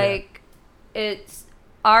like it's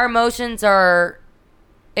our emotions are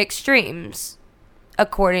extremes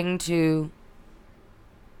according to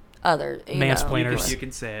other Mansplainers. You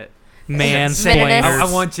can say it. Mansplainers.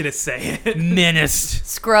 I want you to say it. Menaced.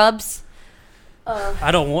 Scrubs.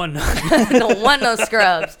 I don't want none. I don't want no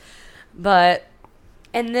scrubs. But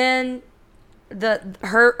and then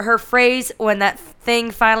her phrase when that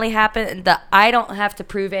thing finally happened, the I don't have to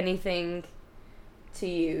prove anything to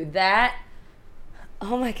you. That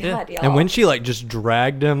oh my god, y'all. And when she like just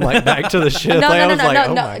dragged him like back to the ship, I was like,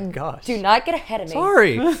 oh my gosh. Do not get ahead of me.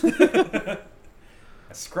 Sorry.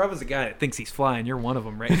 A scrub is a guy that thinks he's flying. You're one of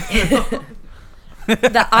them, right?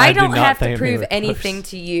 The I I do don't not have to think they prove were anything close.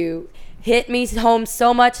 to you hit me home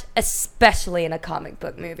so much, especially in a comic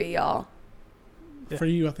book movie, y'all. For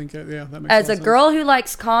you, I think, yeah, that makes As a a girl who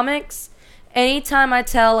likes comics, anytime I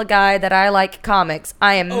tell a guy that I like comics,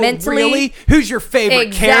 I am mentally Really? Who's your favorite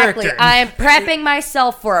exactly. character? I am prepping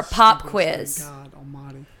myself for a pop quiz. God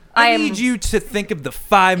almighty. I need you to think of the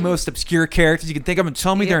 5 most obscure characters you can think of and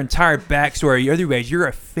tell me their entire backstory. Otherwise, you're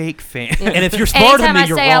a fake fan. And if you're smarter Anytime than me, I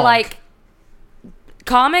you're say wrong. I like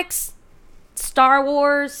comics, Star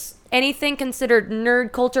Wars, anything considered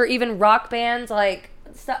nerd culture, even rock bands, like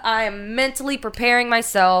I am mentally preparing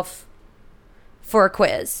myself for a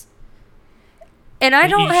quiz. And I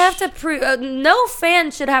don't have to prove. No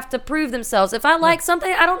fan should have to prove themselves. If I like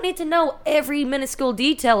something, I don't need to know every minuscule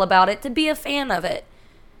detail about it to be a fan of it.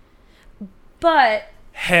 But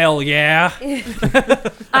Hell yeah.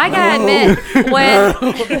 I gotta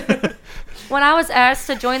admit, when I was asked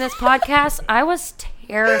to join this podcast, I was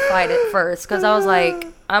terrified at first because I was like,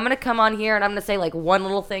 I'm gonna come on here and I'm gonna say like one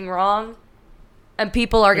little thing wrong, and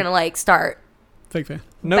people are gonna like start Fake fan.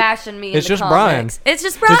 Nope. bashing me. It's into just comics. It's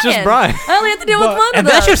just Brian. It's just Brian. I only have to deal with But- one of and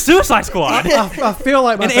them. that's your Suicide Squad. I feel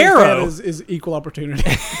like my An fake arrow. fan is equal opportunity.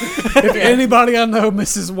 If anybody I know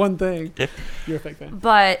misses one thing, you're a fake fan.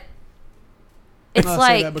 But it's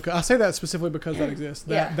I say that specifically because that exists.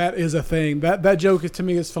 That is a thing. That joke is, to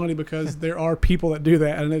me, is funny because there are people that do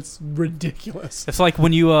that, and it's ridiculous. It's like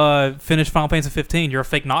when you finish Final Fantasy 15, you're a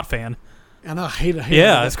fake not fan. And I hate it.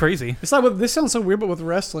 Yeah, it's crazy. It's like this sounds so weird, but with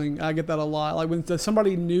wrestling, I get that a lot. Like when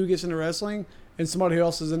somebody new gets into wrestling and somebody who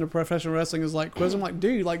else is into professional wrestling is like, quiz, I'm like,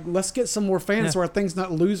 dude, like let's get some more fans Yeah. so our thing's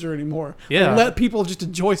not loser anymore. Yeah. Like, let people just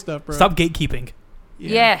enjoy stuff, bro. Stop gatekeeping.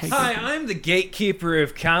 Yes. Hi, I'm the gatekeeper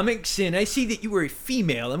of comics, and I see that you are a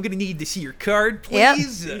female. I'm going to need to see your card, Yep.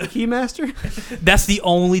 please. Keymaster. That's the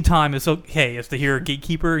only time it's okay. It's to hear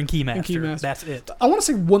Gatekeeper and Keymaster. Keymaster. That's it. I want to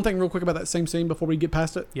say one thing real quick about that same scene before we get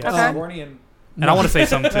past it. Yes. Okay. Horny and And I want to say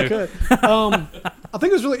something I too. could. I think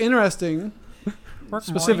it was really interesting,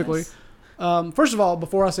 specifically. First of all,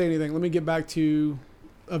 before I say anything, let me get back to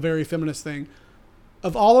a very feminist thing.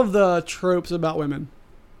 Of all of the tropes about women,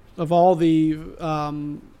 of all the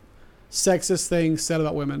sexist things said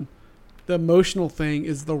about women, the emotional thing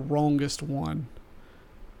is the wrongest one.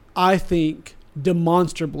 I think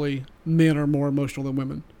demonstrably men are more emotional than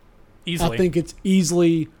women. Easily. I think it's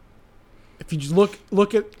easily, if you just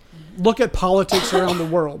look at politics around the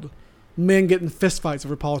world, men get in fistfights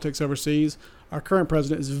over politics overseas. Our current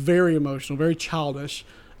president is very emotional, very childish,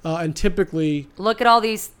 and typically, Look at all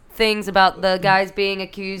these things about the guys being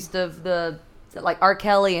accused of like R.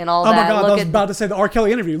 Kelly and all oh that. my God, Look I was at about to say the R.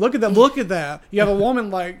 Kelly interview. Look at that! Look at that! You have a woman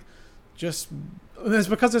like just. And it's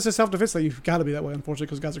because it's a self-defense thing. You've got to be that way, unfortunately,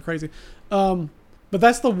 because guys are crazy. But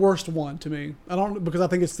that's the worst one to me. I don't because I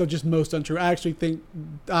think it's just most untrue. I actually think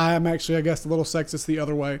I guess, a little sexist the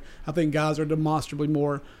other way. I think guys are demonstrably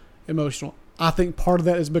more emotional. I think part of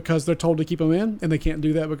that is because they're told to keep them in, and they can't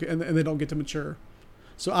do that, and they don't get to mature.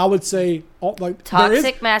 So I would say, like, Toxic there is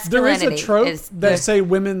a masculinity trope is that the- say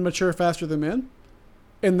women mature faster than men,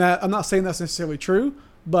 and that I'm not saying that's necessarily true,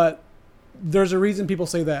 but there's a reason people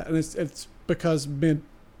say that, and it's because men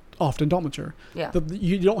often don't mature. Yeah.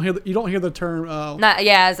 You don't hear the term. Not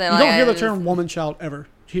yeah. As in, You like, don't hear the term woman child ever.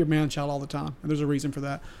 You hear man child all the time, and there's a reason for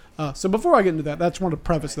that. So before I get into that, I just wanted to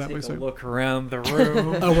preface that way. take a So look around the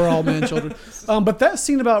room. we're all man children. But that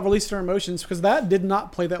scene about releasing her emotions, because that did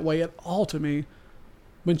not play that way at all to me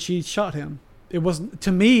when she shot him. It wasn't,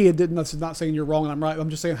 to me, it didn't. That's not saying you're wrong and I'm right. I'm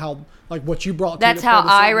just saying how, like, what you brought to That's it. how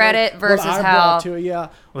played the same I read way. it versus what I how- brought to it, yeah.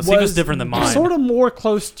 Well, see, it was different than mine. Sort of more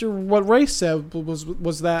close to what Ray said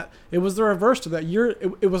was that it was the reverse to that.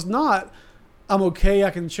 It was not, I'm okay,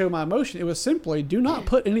 I can show my emotion. It was simply, do not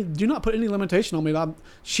put any limitation on me.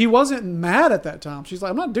 She wasn't mad at that time. She's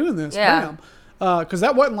like, I'm not doing this. Yeah. because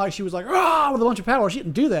that wasn't like she was like, "Ah," with a bunch of power. She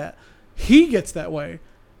didn't do that. He gets that way,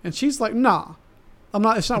 and she's like, "Nah, I'm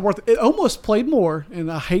not. It's not worth it." It almost played more,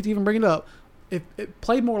 and I hate to even bring it up. It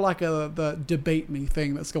played more like the debate me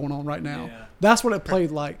thing that's going on right now. Yeah. That's what it played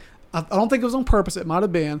like. I don't think it was on purpose. It might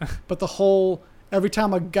have been, but the whole every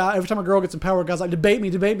time a girl gets in power, guys like debate me.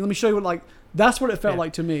 Let me show you what like. That's what it felt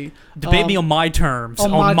like to me. Debate me on my terms,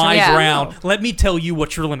 on my terms. ground. Yeah. Let me tell you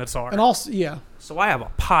what your limits are. And also, yeah, So I have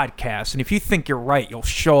a podcast, and if you think you're right, you'll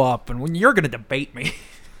show up, and when you're going to debate me.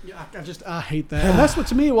 yeah, I hate that. And that's what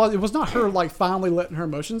to me it was. It was not her like finally letting her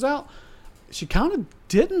emotions out. She kind of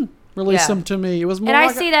didn't release Yeah. them to me. It was more. And I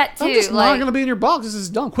like, see that, I'm too, just not like- going to be in your box. This is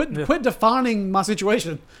done. Quit defining my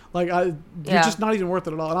situation. Like you're Yeah. just not even worth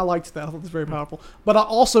it at all. And I liked that. I thought it was very powerful. But I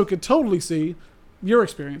also could totally see your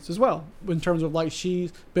experience as well in terms of like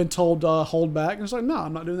she's been told to hold back, and it's like, no,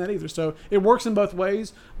 I'm not doing that either. So it works in both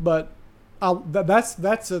ways. But that's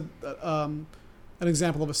an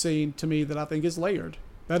example of a scene to me that I think is layered.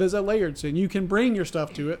 That is a layered scene. You can bring your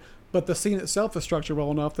stuff to it, but the scene itself is structured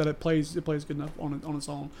well enough that it plays good enough on its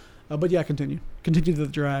own. But yeah, continue to the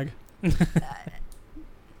drag.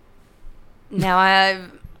 Now I.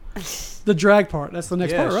 The drag part. That's the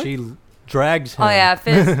next yeah, part, right? she drags him. Oh yeah,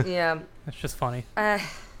 Fizz, yeah. That's just funny. Uh,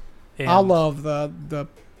 And I love the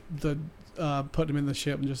putting him in the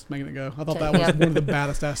ship and just making it go. I thought that was Yeah. one of the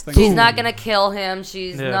baddest ass things. she's not gonna kill him.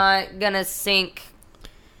 She's Yeah. not gonna sink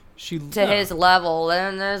She to his level,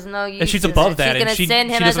 and there's no use. and she's in above it. that, She's and gonna she send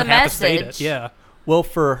him she as a doesn't have to state message. it. Yeah. Well,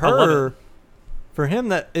 for I love her, for him,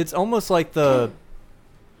 that it's almost like the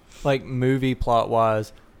like movie plot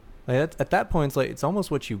wise. Like at that point, it's like it's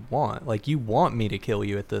almost what you want. Like you want me to kill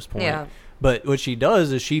you at this point. Yeah. But what she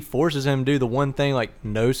does is she forces him to do the one thing like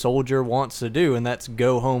no soldier wants to do, and that's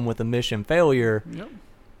go home with a mission failure. Yep.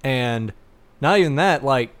 And not even that,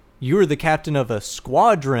 like you're the captain of a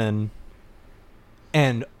squadron,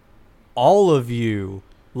 and all of you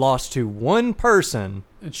lost to one person.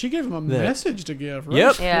 And she gave him a That- message to give, right?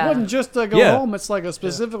 Yep. Yeah. It wasn't just to go Yeah. home. It's like a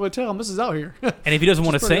specifically tell him this is out here. And if he doesn't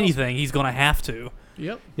want to Just say pretty awesome. anything, he's gonna have to.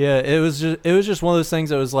 Yep. Yeah, it was just one of those things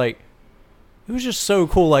that was like, it was just so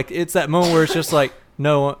cool. Like it's that moment where it's just like,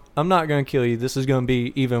 no, I'm not going to kill you. This is going to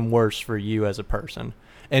be even worse for you as a person.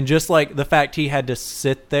 And just like the fact he had to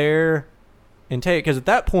sit there and take, because at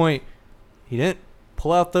that point he didn't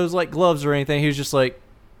pull out those like gloves or anything. He was just like,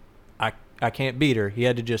 I can't beat her. He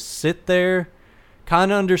had to just sit there,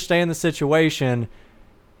 kind of understand the situation.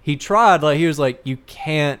 He tried, like he was like, you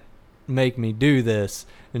can't make me do this.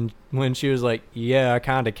 And when she was like, yeah, I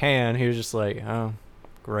kind of can, he was just like, oh,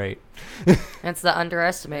 great. That's the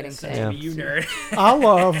underestimating thing. Yeah. You nerd. I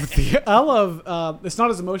love it's not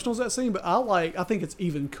as emotional as that scene, but I think it's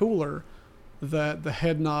even cooler that the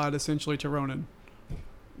head nod essentially to Ronan,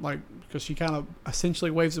 like because she kind of essentially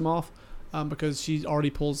waves him off because she already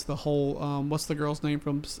pulls the whole what's the girl's name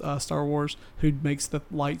from Star Wars who makes the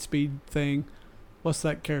light speed thing? What's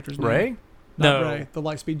that character's name? Ray? Not No. Ray, the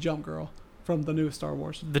light speed jump girl from the newest Star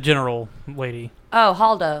Wars. The general lady. Oh,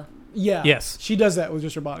 Haldo. Yeah. Yes. She does that with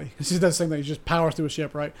just her body. She does the same thing. She just powers through a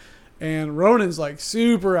ship, right? And Ronan's like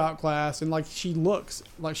super outclassed, and like she looks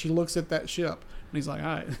at that ship, and he's like, all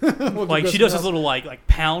right. We'll Like go she does somewhere this little like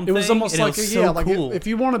pound. It was thing, almost and like it was yeah, so like cool. if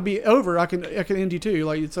you want to be over, I can end you too.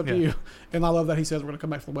 Like it's up to Yeah. you. And I love that he says we're gonna come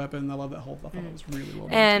back for the weapon. I love that whole. I thought it was really well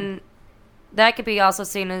done. And that could be also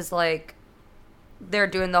seen as like they're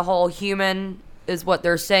doing the whole human is what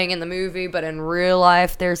they're saying in the movie, but in real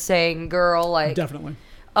life they're saying girl, like, Definitely.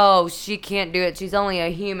 oh, she can't do it. She's only a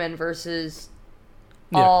human versus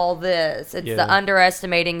Yeah. all this. It's Yeah. the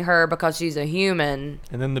underestimating her because she's a human.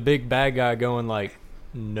 And then the big bad guy going like,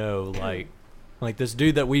 no, like this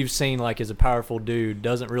dude that we've seen like is a powerful dude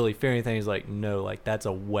doesn't really fear anything. He's like, no, like that's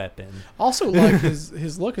a weapon. Also, like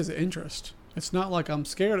his look is interest. It's not like I'm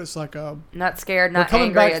scared. It's like Not scared, we're not coming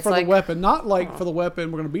angry. back It's for like the weapon. Not like for the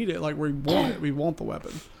weapon. We're gonna beat it. Like we want it. We want the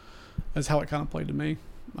weapon. That's how it kind of played to me.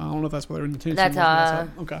 I don't know if that's what their intention That's, was.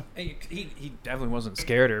 But okay. He definitely wasn't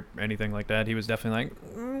scared or anything like that. He was definitely like,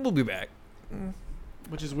 we'll be back.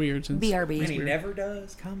 Which is weird. Since BRB. And he never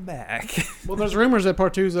does come back. well, there's rumors that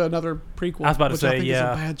part 2 is another prequel. I was about to which say, I think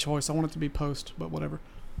yeah. is a bad choice. I want it to be post, but whatever.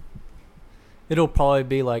 It'll probably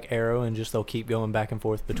be like Arrow, and just they'll keep going back and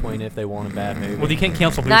forth between if they want a bad movie. Well, you can't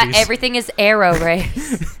cancel movies. Not everything is arrow, Ray.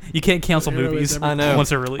 You can't cancel Arrow is movies. everything. I know. Once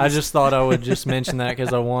they're released. I just thought I would just mention that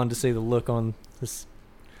because I wanted to see the look on this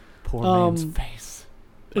poor man's face.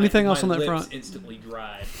 Anything else on that front? Instantly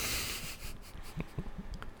dried.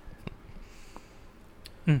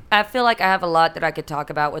 I feel like I have a lot that I could talk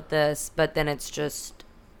about with this, but then it's just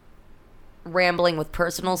rambling with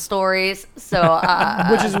personal stories. So,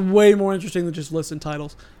 which is way more interesting than just listing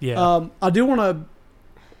titles. Yeah. I do want to.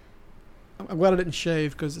 I'm glad I didn't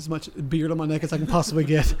shave because as much beard on my neck as I can possibly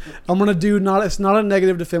get. I'm gonna do not. It's not a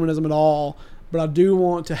negative to feminism at all, but I do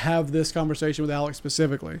want to have this conversation with Alex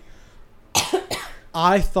specifically.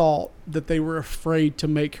 I thought that they were afraid to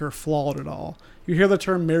make her flawed at all. You hear the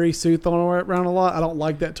term Mary Sue thrown around a lot. I don't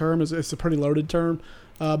like that term. It's a pretty loaded term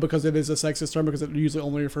because it is a sexist term because it usually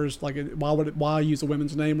only refers like why use a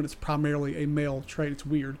women's name when it's primarily a male trait. It's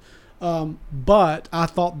weird. But I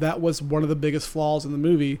thought that was one of the biggest flaws in the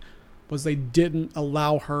movie was they didn't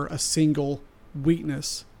allow her a single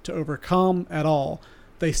weakness to overcome at all.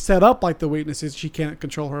 They set up like the weakness is she can't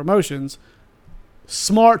control her emotions.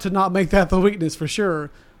 Smart to not make that the weakness for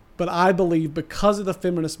sure. But I believe because of the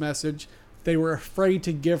feminist message, they were afraid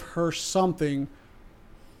to give her something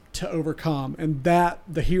to overcome. And that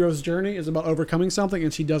the hero's journey is about overcoming something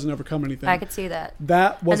and she doesn't overcome anything. I could see that.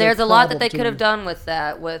 That was and there's a lot that they problem could have to me. done with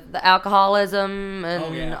that, with the alcoholism and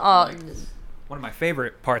Oh, yeah. all. One of my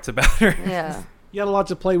favorite parts about her. Yeah. You had a lot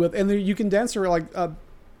to play with. And then you can dance her like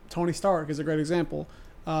Tony Stark is a great example.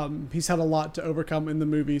 He's had a lot to overcome in the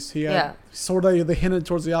movies. He had sort of the hinted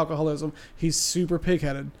towards the alcoholism. He's super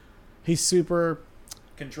pig-headed. He's super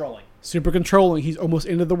controlling. He's almost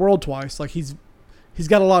ended the world twice. Like he's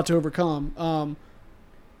got a lot to overcome.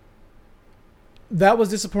 That was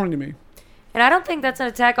disappointing to me. And I don't think that's an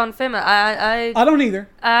attack on feminism. I don't either.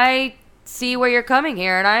 I see where you're coming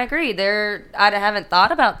here, and I agree. I haven't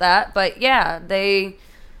thought about that, but yeah, they.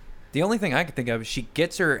 The only thing I can think of is she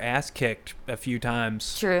gets her ass kicked a few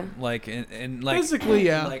times. True. Like and like Physically,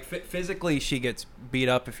 yeah. Like physically, she gets beat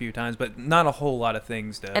up a few times, but not a whole lot of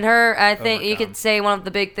things to. And her, I think you overcome. could say one of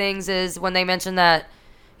the big things is when they mentioned that,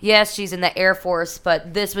 yes, she's in the Air Force,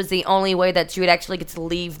 but this was the only way that she would actually get to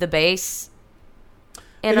leave the base.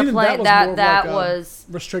 In And a even plane, more that of like a was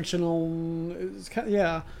restriction on. It's kind of,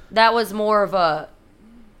 yeah. that was more of a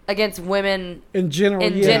against women In general.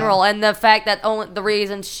 in yeah. general, and the fact that only the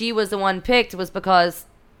reason she was the one picked was because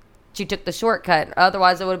she took the shortcut.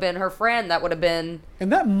 Otherwise, it would have been her friend that would have been.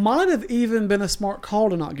 And that might have even been a smart call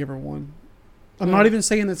to not give her one. I'm not even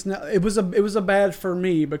saying it's not. It was a bad for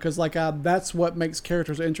me because that's what makes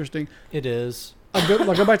characters interesting. It is. I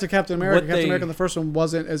go back to Captain America. What Captain they- America, the first one,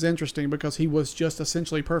 wasn't as interesting because he was just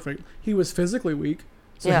essentially perfect. He was physically weak.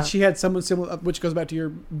 So Yeah. she had someone similar, which goes back to your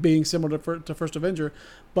being similar to First Avenger,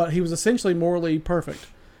 but he was essentially morally perfect.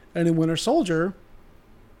 And in Winter Soldier,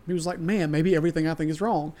 he was like, man, maybe everything I think is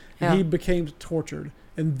wrong. And Yeah. he became tortured.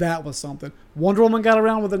 And that was something. Wonder Woman got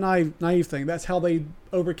around with the naive thing. That's how they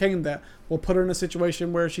overcame that. We'll put her in a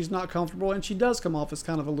situation where she's not comfortable and she does come off as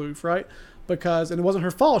kind of aloof, right? And it wasn't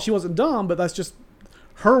her fault. She wasn't dumb, but that's just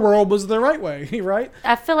her world was the right way, right?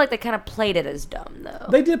 I feel like they kind of played it as dumb, though.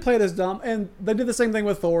 They did play it as dumb, and they did the same thing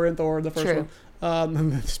with Thor in Thor, the first True.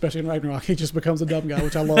 one. Especially in Ragnarok, he just becomes a dumb guy,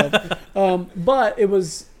 which I love. But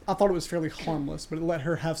I thought it was fairly harmless, but it let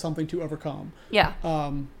her have something to overcome. Yeah.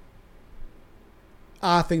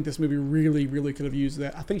 I think this movie really, really could have used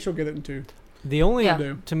that. I think she'll get it in 2. The only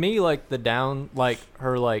Yeah. to me like the down like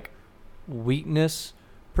her like weakness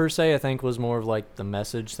per se I think was more of like the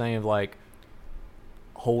message thing of like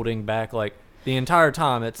holding back like the entire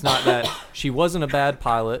time. It's not that she wasn't a bad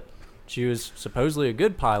pilot. She was supposedly a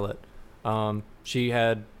good pilot. She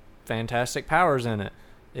had fantastic powers in it.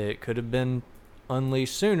 It could have been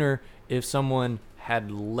unleashed sooner if someone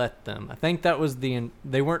had let them. I think that was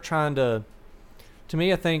they weren't trying to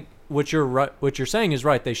me I think what you're saying is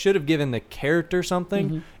right. They should have given the character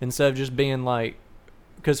something instead of just being like,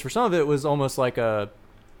 because for some of it was almost like a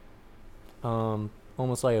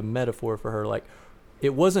metaphor for her. Like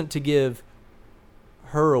it wasn't to give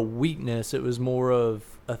her a weakness. It was more of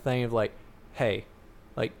a thing of like, hey,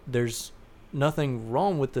 like there's nothing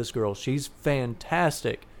wrong with this girl. She's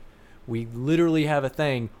fantastic. We literally have a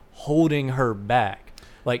thing holding her back.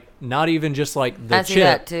 Like not even just like the I chip. see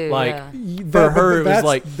that too, Like yeah. for her, it was that's,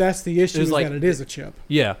 like that's the issue. it was Is like- that it is a chip.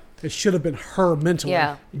 yeah. It should have been her mentally.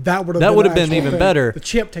 Yeah. That would That would have an been actual even thing. better. The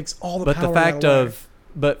chip takes all the But power the fact away. of,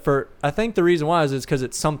 but for I think the reason why is because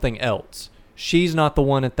it's something else. She's not the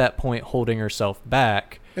one at that point holding herself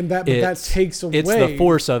back. and that It's- takes away. It's the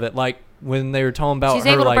force of it. Like when they were talking about She's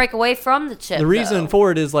her, able to like, break away from the chip. the reason though.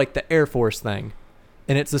 for it is like the Air Force thing,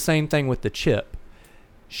 and it's the same thing with the chip.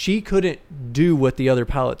 She couldn't do what the other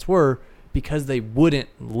pilots were because they wouldn't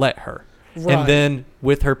let her. Right. And then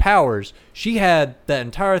with her powers, she had that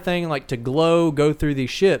entire thing like to go through these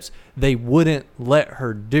ships. They wouldn't let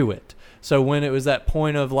her do it. So when it was that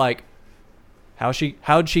point of like,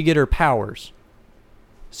 how'd she get her powers?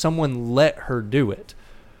 Someone let her do it.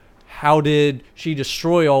 How did she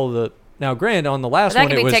destroy all the Now, granted, on the last But that one,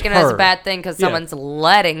 can it be was taken her. as a bad thing because Yeah. someone's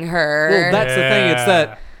letting her. Well, that's the thing. It's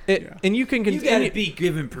that, Yeah. and you can You gotta continue. be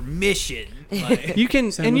given permission. Like, You can,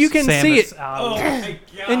 and Samus- you can see it, oh my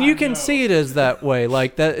god. and you can see it as that way.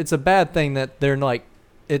 Like that, it's a bad thing that they're like.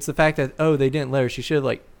 It's the fact that they didn't let her. She should have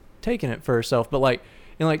like taken it for herself. But like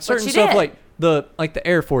in like certain she stuff, did. like the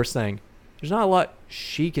Air Force thing. There's not a lot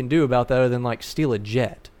she can do about that other than like steal a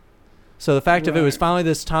jet. So the fact of it was Right. finally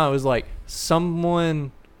this time, it was like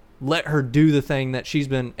someone let her do the thing that she's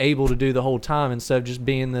been able to do the whole time instead of just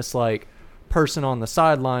being this like person on the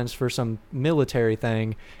sidelines for some military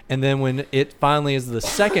thing. And then when it finally is the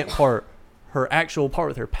second part, her actual part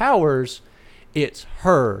with her powers, it's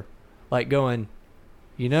her like going,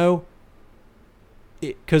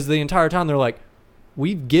 because the entire time they're like,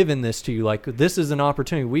 we've given this to you, like this is an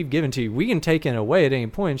opportunity we've given to you, we can take it away at any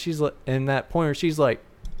point. And she's like, in that point where she's like,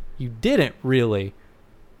 you didn't really,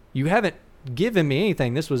 you haven't given me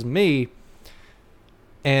anything, this was me.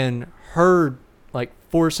 And her like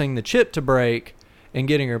forcing the chip to break and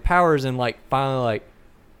getting her powers and like finally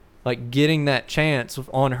like getting that chance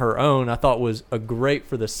on her own, I thought was a great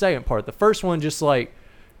for the second part. The first one, just like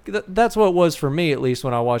that's what it was for me, at least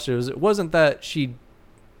when I watched it. It wasn't that she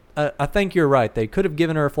I think you're right, they could have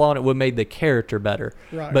given her a flaw and it would have made the character better.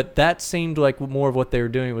 Right. But that seemed like more of what they were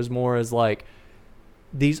doing. It was more as like,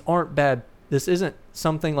 these aren't bad, this isn't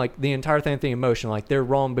something like the entire thing with the emotion, like they're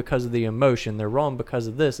wrong because of the emotion, they're wrong because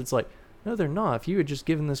of this. It's like, no, they're not. If you had just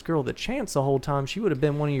given this girl the chance the whole time, she would have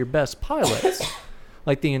been one of your best pilots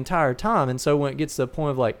like the entire time. And so when it gets to the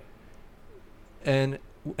point of like, and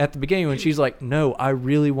at the beginning when she's like, no, I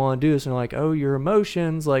really want to do this, and they're like, oh, your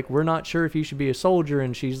emotions, like we're not sure if you should be a soldier,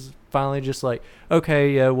 and she's finally just like,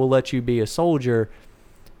 okay, yeah, we'll let you be a soldier.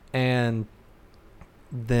 And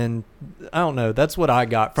then I don't know, that's what I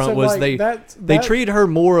got from So, it, was like, they treat her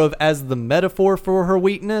more of as the metaphor for her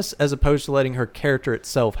weakness as opposed to letting her character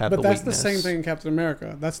itself have But the that's weakness. the same thing in Captain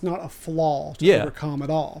America. That's not a flaw to Yeah. overcome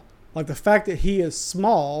at all. Like the fact that he is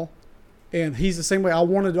small, and he's the same way. I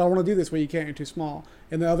want to do this, way you can't. You're too small.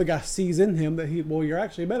 And the other guy sees in him that you're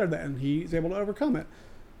actually better than, and he's able to overcome it.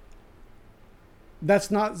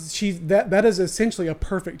 That's not that is essentially a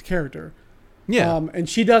perfect character. Yeah. And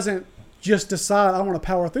she doesn't just decide I want to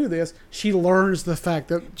power through this. She learns the fact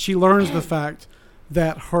that she learns about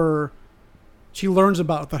that her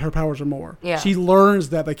powers are more. Yeah. She learns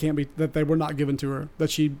that they were not given to her,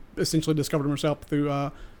 that she essentially discovered them herself through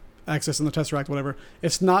accessing the Tesseract, whatever.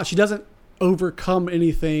 It's not, she doesn't overcome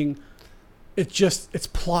anything. It's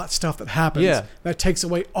plot stuff that happens that takes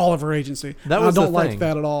away all of her agency. That And was I the don't like thing.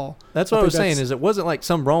 that at all. That's what I think was saying, that's- is it wasn't like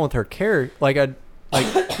something wrong with her character. Like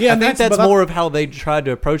Yeah, I and think that's but more of how they tried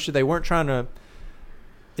to approach it. They weren't trying to.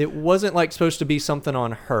 It wasn't like supposed to be something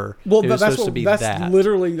on her. Well, it was that's supposed to be that's that.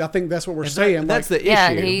 literally. I think that's what we're saying. That's like, the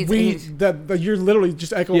Yeah, issue. you're literally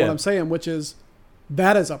just echoing Yeah. what I'm saying, which is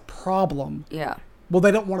that is a problem. Yeah. Well,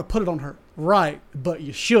 they don't want to put it on her, right? But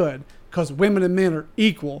you should, because women and men are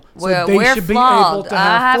equal, so Well, they we're should flawed. be able to I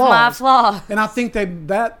have have flaws. my flaws. And I think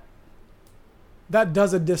that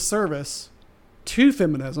does a disservice to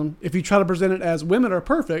feminism if you try to present it as women are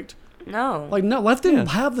perfect. No. Like, no, let them Yeah.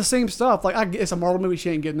 have the same stuff. Like, it's a Marvel movie. She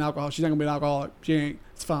ain't getting alcohol. She's not gonna be an alcoholic. She ain't.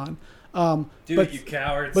 It's fine. But, you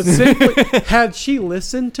cowards. but simply, had she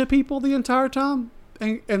listened to people the entire time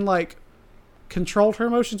and like controlled her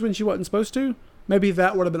emotions when she wasn't supposed to, maybe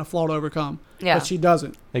that would have been a flaw to overcome. Yeah. But she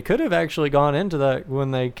doesn't. They could have actually gone into that when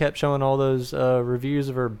they kept showing all those reviews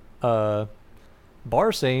of her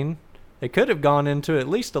bar scene. They could have gone into it at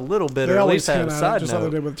least a little bit, They or at always least have hint a at it, side just like they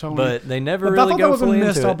note. did with Tony. But they never But I really thought that go was a fully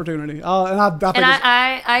missed into it. opportunity. And I think And it's-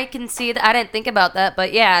 I can see that. I didn't think about that,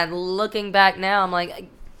 but yeah, looking back now, I'm like,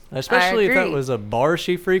 Especially if that agree. was a bar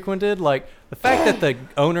she frequented. Like, the fact that the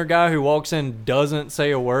owner guy who walks in doesn't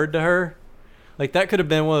say a word to her, like, that could have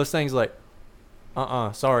been one of those things like,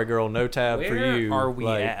 sorry, girl, no tab for Where you. are we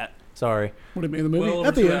Like, at? Sorry. what do you mean, the movie? Well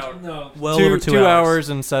At over the 2 end. hours. No. Well two, over 2 hours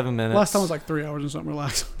and 7 minutes. Last time was like 3 hours and something.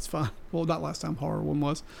 Relax. It's fine. Well, not last time. Horror one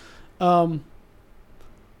was.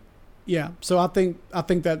 Yeah. So I think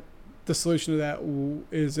that the solution to that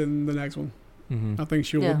is in the next one. Mhm. I think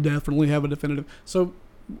she Yeah. will definitely have a definitive. So,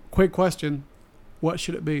 quick question: what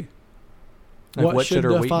should it be? Like, what should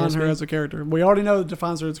her define weakness her be? as a character? We already know that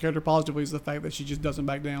defines her as a character positively is the fact that she just doesn't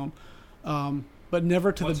back down, but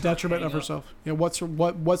never to What's the her detriment of hang-up? herself. Yeah, what's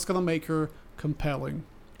going to make her compelling?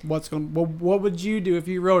 What would you do if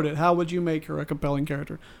you wrote it? How would you make her a compelling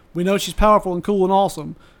character? We know she's powerful and cool and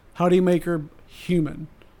awesome. How do you make her human?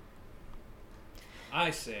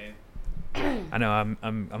 I say I know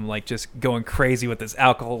I'm like just going crazy with this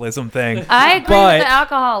alcoholism thing. I agree But- with the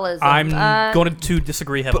alcoholism. I'm going to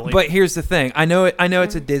disagree heavily. But here's the thing. I know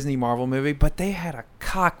it's a Disney Marvel movie, but they had a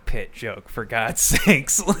cockpit joke for God's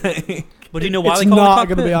sakes. Like, But do you know why It's they call it not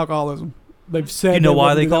cockpit? going to be alcoholism. They've said. You know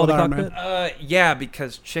why wouldn't they do that call it with a Iron Man. cockpit? yeah,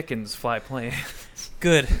 because chickens fly planes.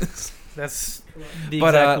 Good. That's the But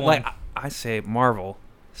exact one. like I say, Marvel,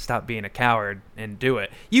 stop being a coward and do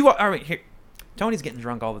it. I mean, here, Tony's getting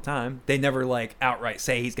drunk all the time. They never like outright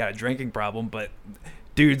say he's got a drinking problem, but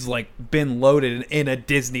dude's like been loaded in a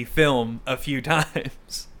Disney film a few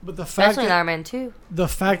times. But the fact especially in Iron Man 2.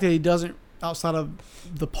 that he doesn't, outside of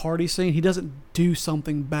the party scene, he doesn't do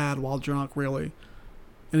something bad while drunk, really.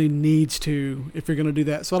 And he needs to if you're going to do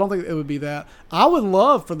that. So I don't think it would be that. I would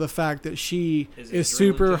love for the fact that she is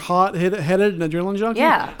super hot-headed and adrenaline junkie.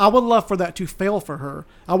 Yeah. I would love for that to fail for her.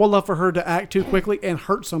 I would love for her to act too quickly and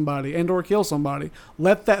hurt somebody and or kill somebody.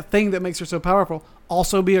 Let that thing that makes her so powerful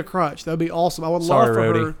also be a crutch. That would be awesome. I would love for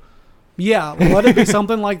Rhodey. her. Yeah, let it be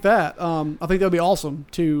something like that. I think that would be awesome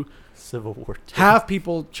to Civil War 2. have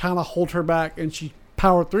people trying to hold her back and she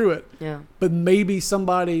power through it. Yeah. But maybe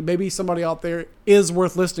somebody out there is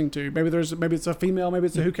worth listening to. Maybe it's a female, maybe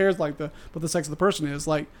it's a who cares like what the sex of the person is.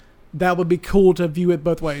 Like that would be cool to view it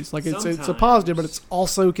both ways. Like it's a positive, but it's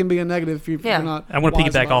also can be a negative if you're not. I want to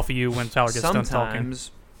wise piggyback about off of you when Tyler gets done talking.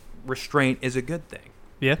 Sometimes restraint is a good thing.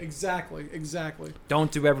 Yeah. it. Exactly.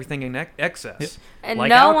 Don't do everything in excess. Yeah. And like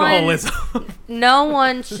no alcoholism. no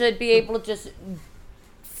one should be able to just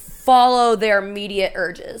follow their immediate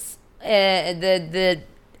urges.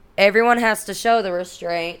 Everyone has to show the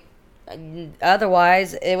restraint.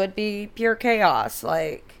 Otherwise, it would be pure chaos.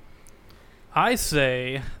 Like, I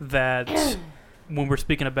say that when we're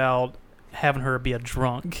speaking about having her be a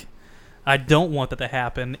drunk, I don't want that to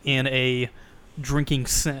happen in a drinking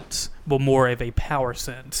sense, but more of a power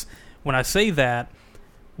sense. When I say that,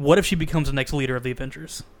 what if she becomes the next leader of the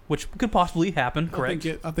Avengers? Which could possibly happen, correct?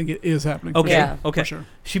 I think it is happening. Okay, Yeah. okay. For sure.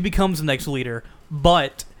 She becomes the next leader,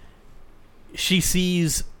 but she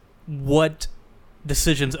sees what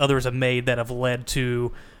decisions others have made that have led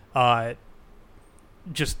to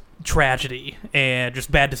just tragedy and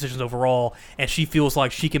just bad decisions overall, and she feels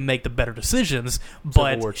like she can make the better decisions,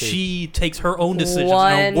 but War II. she takes her own decisions,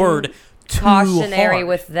 One her word, too cautionary hard.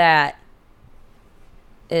 with that.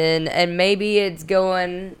 And maybe it's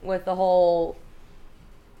going with the whole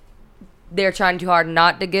they're trying too hard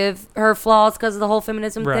not to give her flaws because of the whole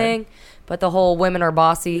feminism Right. thing, but the whole women are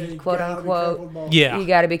bossy, Yeah, you quote gotta be unquote. careful about- Yeah, You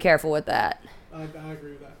got to be careful with that. I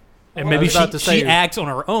agree with that. and I maybe was about to she say- acts on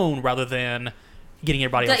her own rather than getting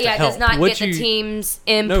everybody else to Yeah, help. does not What get the you- team's for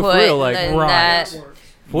input. real, like, and right. that. That works.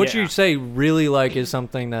 What Yeah. you say really like is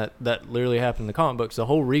something that literally happened in the comic books. The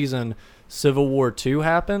whole reason Civil War II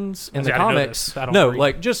happens in See, the I didn't know comics. this. I don't No, read.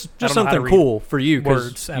 like just I don't know how to something read cool for you because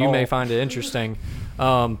words at you may all. find it interesting.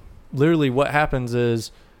 Literally, what happens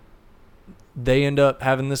is they end up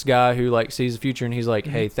having this guy who like sees the future and he's like,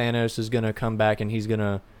 Mm-hmm. "Hey, Thanos is gonna come back and he's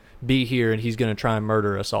gonna be here and he's gonna try and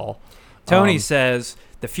murder us all." Tony says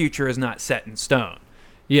the future is not set in stone.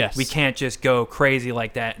 "Yes, We can't just go crazy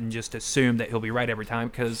like that and just assume that he'll be right every time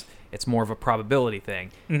because it's more of a probability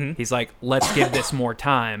thing." Mhm. He's like, let's give this more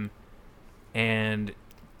time. And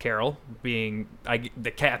Carol, being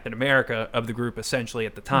the Captain America of the group essentially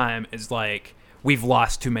at the time, is like, we've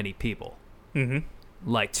lost too many people. Mhm.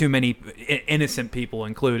 Like, too many innocent people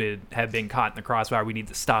included have been caught in the crossfire. We need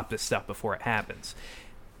to stop this stuff before it happens.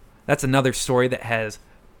 That's another story that has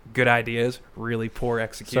good ideas, really poor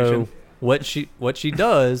execution. So what she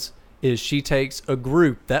does is she takes a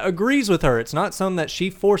group that agrees with her. It's not something that she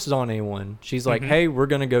forces on anyone. She's like, Mhm. "Hey, we're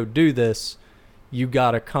gonna go do this. You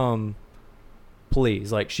gotta come,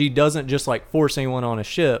 please." Like she doesn't just like force anyone on a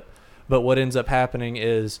ship. But what ends up happening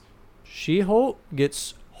is She-Hulk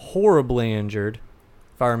gets horribly injured,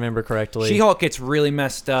 if I remember correctly. She-Hulk gets really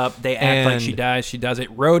messed up. They act like And she dies. She does it.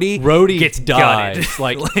 Rhodey gets dies. gutted.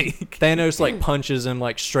 Like, Like- Thanos like punches him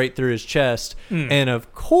like straight through his chest. Mm. And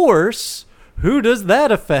of course, who does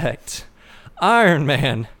that affect? Iron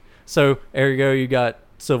Man. So ergo you got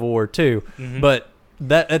Civil War II. Mhm. But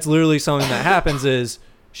that's literally something that happens is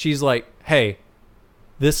she's like, "Hey,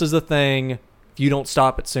 this is the thing. If you don't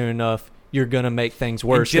stop it soon enough, you're gonna make things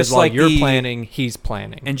worse. just Because while like you're the- planning, he's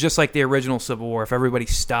planning." And just like the original Civil War, if everybody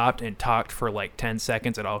stopped and talked for like 10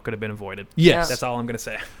 seconds, it all could have been avoided. Yes. That's all I'm going to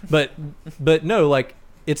say. but no, like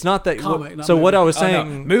it's not that. Comic, not so what movie. I was Oh, no.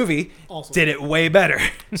 saying. Movie Awesome. did it way better.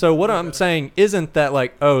 So what I'm saying isn't that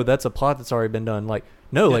like, oh, that's a plot that's already been done. Like,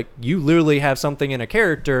 no, like you literally have something in a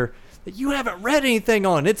character that you haven't read anything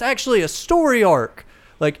on. It's actually a story arc.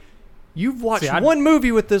 Like, You've watched See, I- one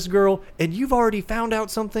movie with this girl, and you've already found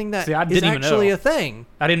out something that See, I is didn't even actually know. a thing.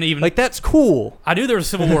 I didn't even Like, that's cool. I knew there was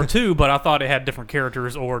Civil War 2, but I thought it had different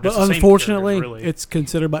characters or But just the same unfortunately, characters, really. it's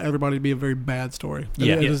considered by everybody to be a very bad story.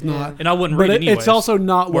 Yeah. It Yeah. is not. and I wouldn't But read it it's anyways. also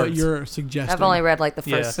not what Words. you're suggesting. I've only read like the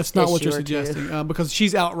Yeah. first. It's not what issue you're or two. suggesting because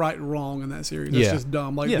she's outright wrong in that series. That's Yeah. just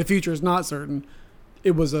dumb. Like Yeah. the future is not certain.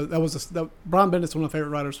 It was Brian Bennett's one of my favorite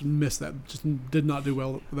writers. Missed that. Just did not do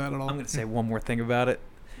well with that at all. I'm going to say one more thing about it.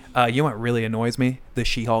 You know what really annoys me? The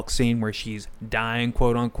She-Hulk scene where she's dying,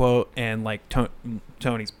 quote unquote, and like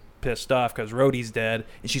Tony's pissed off because Rhodey's dead,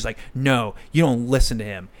 and she's like, "No, you don't listen to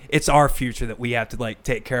him. It's our future that we have to like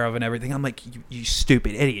take care of and everything." I'm like, "You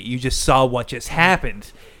stupid idiot! You just saw what just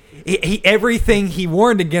happened. Everything he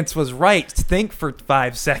warned against was right. Think for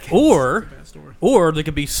 5 seconds." Bad story. Or there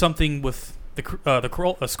could be something with the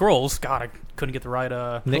Skrulls. God, I couldn't get the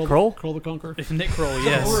right. Nick Kroll? Kroll the Conqueror. Nick Kroll,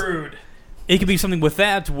 yes. Rude. It could be something with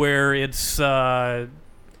that where it's. Well,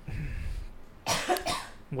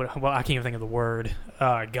 I can't even think of the word.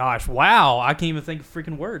 Gosh, wow, I can't even think of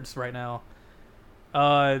freaking words right now.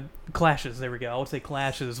 Clashes. There we go. I would say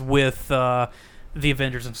clashes with the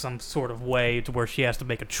Avengers in some sort of way to where she has to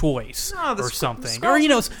make a choice No, the or Skrull- something, the or Skrulls you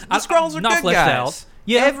know, The Skrulls are not good fleshed guys. out.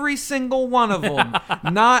 Yeah, Every single one of them.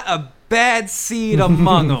 Not a bad seed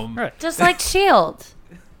among them. Right. Just like Shield,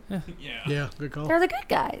 Yeah, good call. they're the good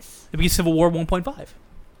guys. it'd be Civil War 1.5.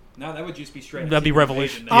 No, that would just be straight. That'd be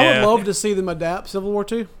Revolution. I Yeah. would love to see them adapt Civil War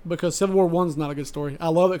 2 because Civil War 1 is not a good story. I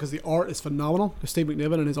love it because the art is phenomenal. Steve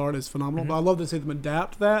McNiven and his art is phenomenal. But I'd love to see them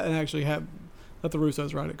adapt that and actually let the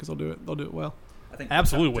Russos write it because they'll do it. They'll do it well. I think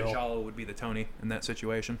Absolutely will. T'Challa would be the Tony in that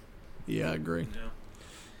situation. Yeah, I agree.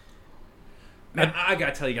 Man, I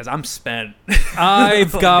gotta tell you guys, I'm spent.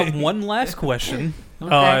 I've got one last question.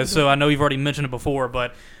 Okay. So I know you've already mentioned it before,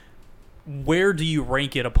 but where do you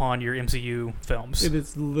rank it upon your MCU films? It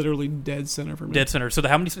is literally dead center for me. Dead center. So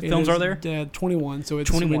how many It films is are there? Dead 21. So it's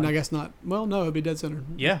 21. I mean, I guess not. Well, no, it'd be dead center.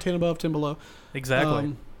 Yeah. 10 above, 10 below.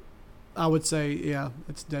 Exactly. I would say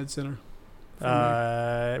it's dead center.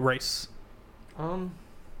 for me. Race.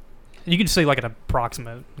 You can say like an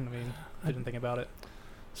approximate. I mean, I didn't think about it.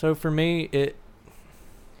 So for me,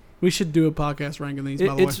 We should do a podcast ranking these. By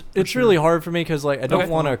the way, it's for sure. really hard for me because like I don't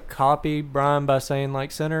Okay. want to copy Brian by saying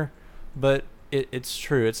like center, but it's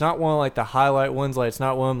true. It's not one of like the highlight ones. Like it's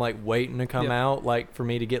not one I'm like waiting to come Yeah. out like for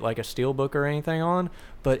me to get like a steel book or anything on.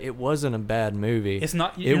 But it wasn't a bad movie. It's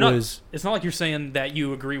not. It was. It's not like you're saying that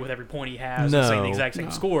you agree with every point he has and saying the No. exact same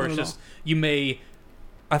No, score. not It's at just you may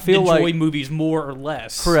I feel enjoy like movies more or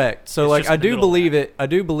less. correct. So It's like just I in the do middle of believe that. it. I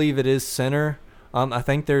do believe it is center. I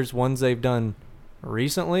think there's ones they've done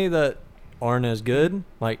recently that aren't as good.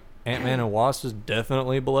 Like Ant-Man and Wasp is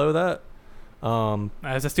definitely below that.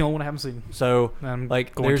 That's the only one I haven't seen. So I'm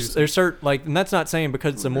like going there's to. certain like, and that's not saying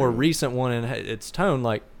because it's a more recent one and its tone.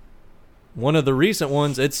 Like one of the recent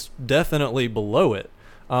ones, it's definitely below it.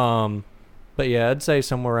 But yeah, I'd say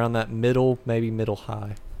somewhere around that middle, maybe middle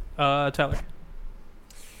high. Tyler.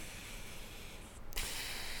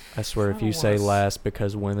 I swear, if don't you say wanna last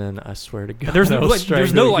because women, I swear to God, There's no I'll like,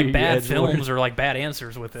 there's no strangle like you, bad Edgelord. films or like bad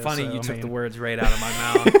answers with this. Funny so, you I took mean, the words right out of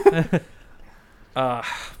my mouth.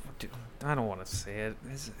 Dude, I don't want to say it.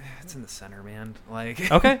 It's in the center, man.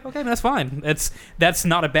 Like, Okay, that's fine. That's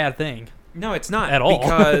not a bad thing. no, it's not At all.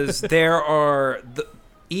 because there are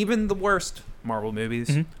even the worst Marvel movies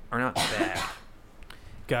Mhm. are not bad.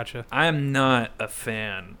 Gotcha. I am not a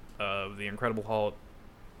fan of the Incredible Hulk.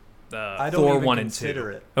 I don't Thor even 1 and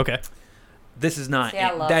consider 2. it. Okay. This is not See,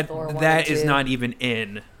 I love that. Thor 1 That and is 2. not even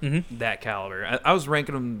in Mm-hmm. that caliber. I was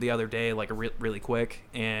ranking them the other day, like really quick,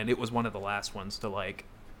 and it was one of the last ones to like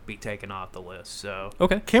be taken off the list. So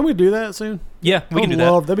Okay. Can we do that soon? Yeah, we I can do would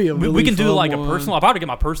that. love- that'd be a we really can do fun like one. a personal. I'll probably get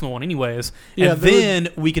my personal one anyways, Yeah, and then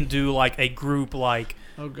we can do like a group like.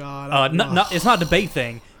 Oh God. It's not a debate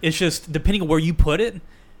thing. It's just depending on where you put it,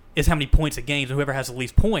 is how many points it gains, and whoever has the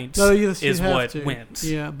least points No, you is have what to. wins.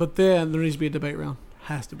 Yeah, but then there needs to be a debate round.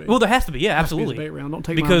 Has to be. Well, there has to be. Yeah, Has to be a absolutely. debate round. Don't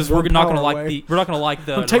take Because my we're one not going to power like away. we're not going to like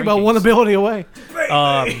the. Don't take my rankings. one ability away. It's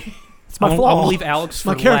my I'm flaw. gonna leave Alex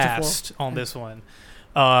My for character last on this one.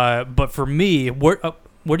 But for me, where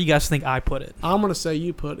do you guys think I put it? I'm gonna say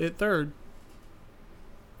you put it third.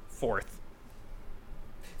 fourth.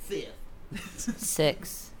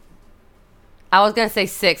 6. I was gonna say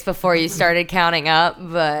 6 before you started counting up,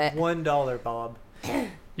 but $1, Bob.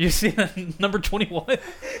 You see number 21.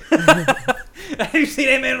 Have you seen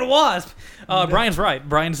Ant-Man and the Wasp? Brian's right.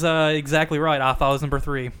 Brian's exactly right. I thought it was number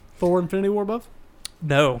 3. Thor: Infinity War above.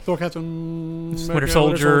 No. Thor: Captain Winter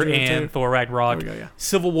Soldier and too. Thor Ragnarok. There we go. Yeah.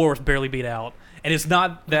 Civil War was barely beat out. And it's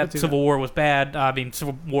not that do Civil War was bad. I mean,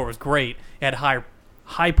 Civil War was great. It had higher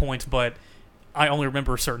high points, but I only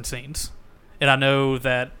remember certain scenes. And I know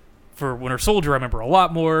that for Winter Soldier, I remember a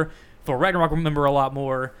lot more. For Ragnarok, I remember a lot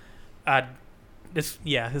more. It's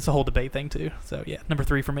a whole debate thing too. So yeah, number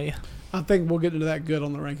 3 for me. I think we'll get into that good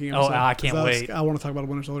on the ranking. Oh, episode, I can't 'cause wait. I want to talk about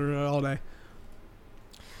Winter Soldier all day.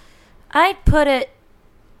 I'd put it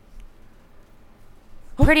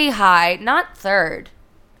pretty high, not third.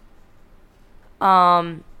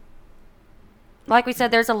 Like we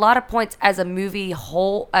said, there's a lot of points as a movie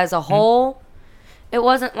whole. It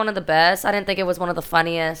wasn't one of the best. I didn't think it was one of the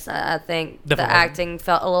funniest. I think Definitely the acting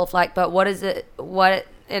felt a little flat. But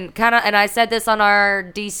and I said this on our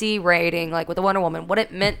DC rating, like with the Wonder Woman, what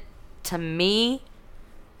it meant to me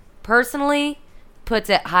personally puts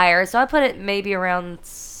it higher. So I put it maybe around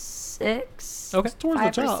 6. Okay. It's towards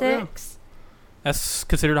 5 the or top. Yeah. 6. That's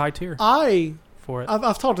considered high tier for it.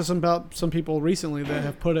 I've talked to some people recently that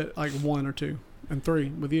have put it like 1 or 2 and 3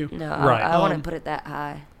 with you. No, Right. I wouldn't put it that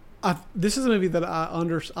high. This is a movie that I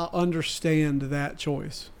understand that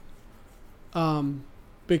choice,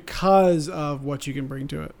 because of what you can bring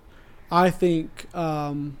to it. I think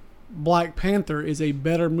Black Panther is a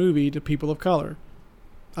better movie to people of color.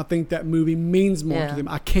 I think that movie means more to them.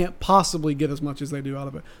 I can't possibly get as much as they do out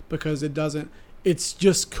of it because it doesn't. It's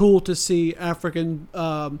just cool to see African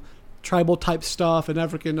tribal type stuff and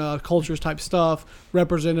African cultures type stuff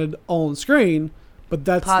represented on screen, but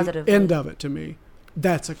that's Positively. the end of it to me.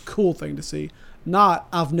 That's a cool thing to see. Not,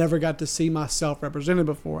 I've never got to see myself represented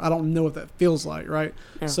before. I don't know what that feels like, right?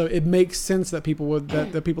 Yeah. So it makes sense that people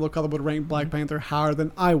that people of color would rank Black Panther higher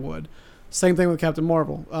than I would. Same thing with Captain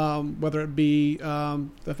Marvel. Whether it be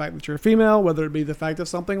the fact that you're a female, whether it be the fact of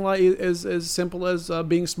something like as simple as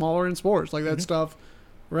being smaller in sports, like that stuff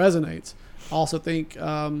resonates. I also think,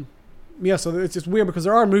 so it's just weird because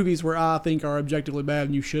there are movies where I think are objectively bad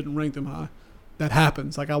and you shouldn't rank them high. That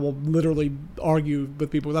happens. Like I will literally argue with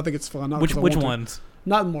people. I think it's fun. Not Which 'cause I want to. ones?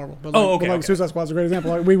 Not in Marvel, but Oh, okay, but okay. Suicide Squad's a great example.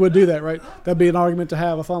 Like we would do that, right? That'd be an argument to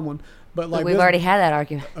have, a fun one. But like We've this- already had that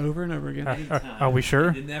argument. over and over again. Are we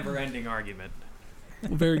sure? The never-ending argument.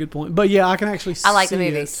 Very good point. But yeah, I can actually see I like the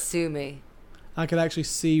movie. it. Sue me. I could actually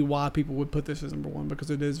see why people would put this as number 1 because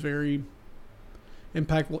it is very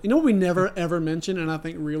impactful. You know what we never ever mentioned, and I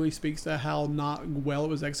think really speaks to how not well it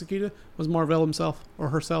was executed, was Marvel himself or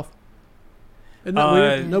herself. Isn't that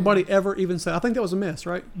weird? Nobody ever even said. I think that was a miss,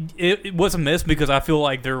 right? It was a miss because I feel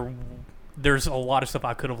like there's a lot of stuff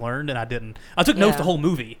I could have learned and I didn't. I took notes Yeah. the whole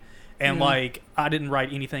movie and Yeah. like I didn't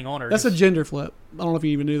write anything on her. That's a gender flip. I don't know if you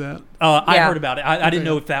even knew that. I Yeah. heard about it. I didn't Okay.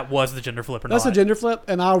 know if that was the gender flip or That's not. a gender flip,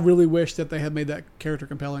 and I really wish that they had made that character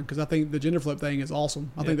compelling because I think the gender flip thing is awesome.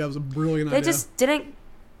 I think that was a brilliant They idea. just didn't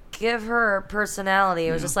give her a personality.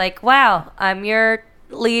 It was Yeah. just like, wow, I'm your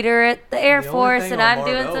leader at the Air The only Force, thing and on I'm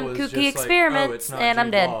doing Marvel some was kooky just like, experiments, it's not and I'm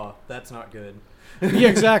Jude dead. Law. That's not good. Yeah,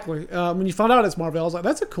 exactly. When you found out it's Marvel, I was like,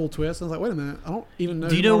 that's a cool twist. I was like, wait a minute, I don't even know.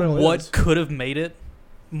 Do you who know Marvel what is. could have made it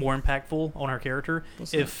more impactful on her character?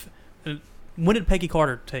 What's If when did Peggy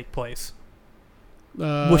Carter take place?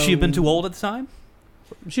 Was she have been too old at the time?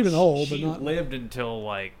 She'd been old, but She not. lived until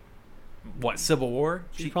Civil War?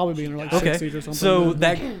 She'd probably be in her like Okay. 60s or something. So yeah.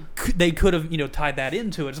 that they could have tied that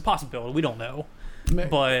into it. It's a possibility. We don't know.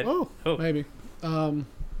 But oh, oh. maybe.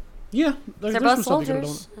 Yeah, They're there's both some stuff you could've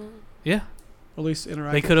soldiers. Yeah, done. At least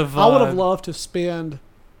interact. they could have. I would have loved to spend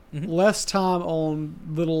Mhm. less time on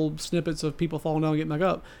little snippets of people falling down and getting back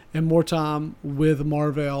up, and more time with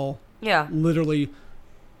Marvel. Yeah. Literally,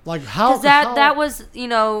 like how Because that was,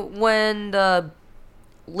 when the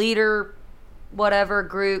leader, whatever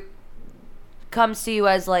group, comes to you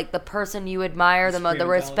as like the person you admire the most, the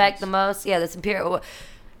Supreme respect the most. Yeah, this Imperial.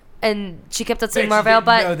 And she kept on saying Bet you Marvel, didn't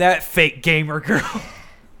but know that fake gamer girl.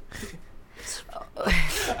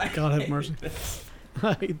 God have mercy.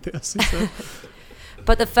 I hate this. He said.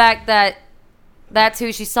 but the fact that that's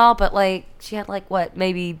who she saw, but like she had like what,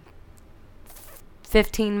 maybe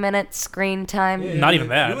 15 minutes screen time. Yeah, Not even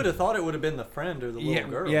that. You would have thought it would have been the friend or the little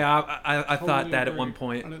girl. I thought Totally that at agree. one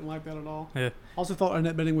point. I didn't like that at all. Yeah. Also thought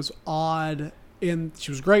Annette Bening was odd. She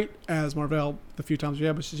was great as Marvel the few times we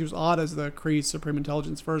had, but she was odd as the Kree Supreme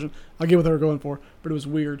Intelligence version. I get what they were going for, but it was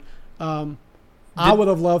weird. I would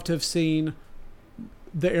have loved to have seen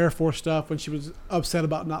the Air Force stuff when she was upset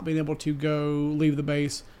about not being able to go leave the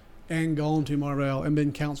base and gone to Marvel and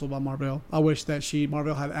been counseled by Marvel. I wish that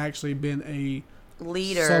Marvel had actually been a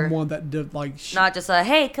Leader. someone that did Not just a,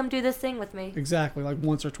 hey, come do this thing with me. exactly like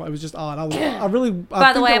once or twice. It was just odd. I really.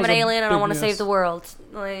 By the way, I'm an alien and I want to save the world.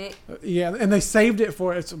 Like, Yeah, and they saved it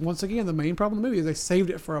for it's once again the main problem of the movie is they saved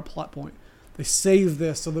it for a plot point. They saved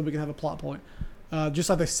this so that we can have a plot point, just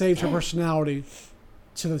like they saved her personality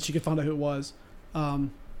so that she could find out who it was.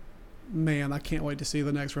 man, I can't wait to see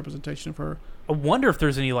the next representation of her. I wonder if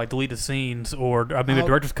there's any like deleted scenes or maybe a I'll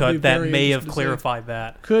director's be cut that very may have interested to see. clarified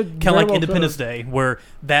that. Could Kind of very like well Independence could've. Day, where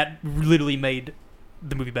that literally made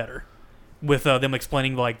the movie better, with them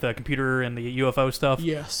explaining like the computer and the UFO stuff.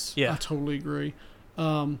 Yes, Yeah. I totally agree.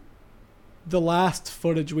 The last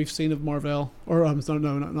footage we've seen of Marvel, or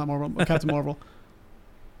not Marvel, Captain Marvel.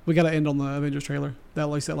 We got to end on the Avengers trailer. At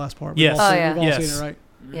least that last part. Yes. We've all, Oh, seen, yeah. we've all Yes. seen it, right?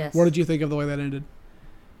 Yes. What did you think of the way that ended?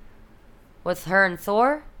 With her and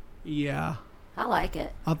Thor? Yeah, I like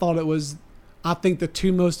it. I thought it was. I think the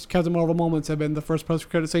two most Captain Marvel moments have been the first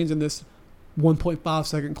post-credit scenes in this 1.5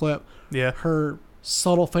 second clip. Yeah. Her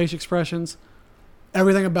subtle face expressions,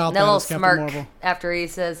 everything about That that little is Captain smirk Marvel. after he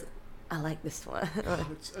says, I like this one.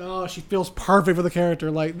 Oh, she feels perfect for the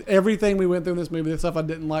character. Like everything we went through in this movie, the stuff I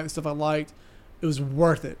didn't like, the stuff I liked, it was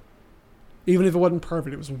worth it. Even if it wasn't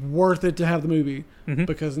perfect, it was worth it to have the movie Mhm.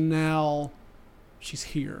 because now she's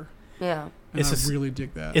here, Yeah. and It's I a s- really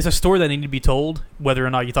dig that. It's a story that needed to be told, whether or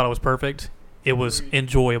not you thought it was perfect. It was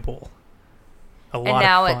enjoyable. A lot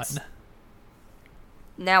now of it's- fun.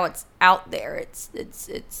 Now it's out there. It's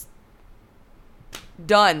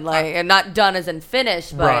done. Like, and not done as in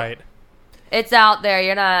finished, but Right. it's out there.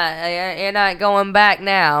 You're not going back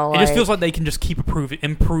now. It just like- feels like they can just keep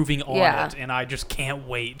improving on Yeah. it, and I just can't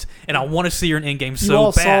wait. And I want to see her in Endgame you so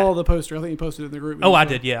all bad. saw the poster. I think you posted it in the group. Oh, I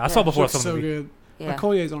did. Yeah, I saw Yeah. before I Looks saw the so movie. good. Yeah.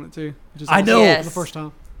 Okoye's on it too. Which is I awesome. know. Yes. For the first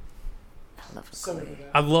time. I love So Okoye. good.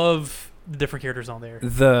 I love the different characters on there.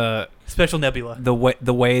 The Special Nebula. the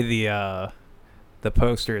way the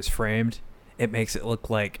poster is framed, it makes it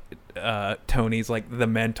look like Tony's like the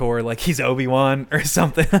mentor, like he's Obi-Wan or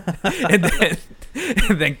something, and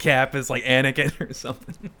then Cap is like Anakin or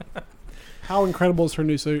something. How incredible is her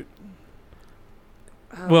new suit?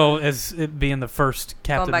 Well, as it being the first back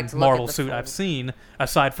Captain to look Marvel at the suit full- I've seen,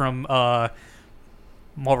 aside from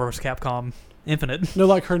Marvel vs. Capcom Infinite. No,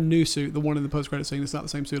 like her new suit, the one in the post-credit scene. It's not the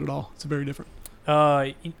same suit at all. It's very different.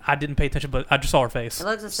 I didn't pay attention, but I just saw her face. It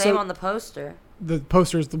looks the same So- on the poster. The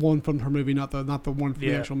poster is the one from her movie, not the one from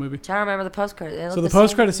Yeah. the actual movie. Trying to remember the post credit. So the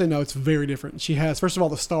post-credit scene, no, it's very different. She has, first of all,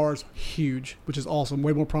 the stars huge, which is awesome,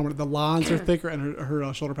 way more prominent. The lines are thicker, and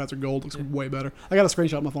her shoulder pads are gold. Looks way better. I got a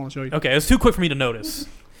screenshot on my phone. I'll show you. Okay, it's too quick for me to notice.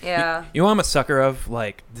 Yeah. You know what I'm a sucker of,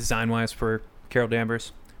 like design-wise for Carol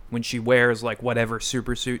Danvers? When she wears like whatever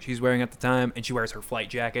super suit she's wearing at the time, and she wears her flight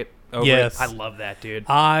jacket over Yes. it. I love that, dude.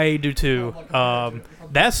 I do too.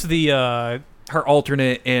 That's the Her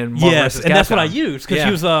alternate in Marvel yes, vs. and that's what I Capcom. used because Yeah.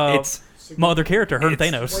 she was It's my other character, her and it's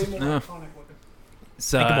Thanos, Way more Yeah. iconic looking.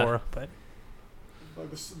 so, and Gamora. But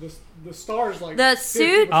Like the stars, like The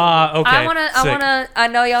suit- 50% okay, I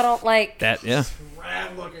know y'all don't like, that yeah.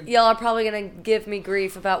 rad looking. y'all are probably going to give me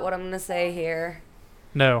grief about what I'm going to say here.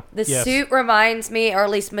 no, The yes. suit reminds me, or at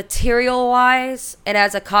least material wise, and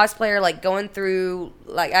as a cosplayer, like going through,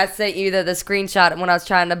 like I sent you the screenshot when I was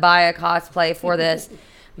trying to buy a cosplay for this.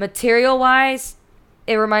 Material wise,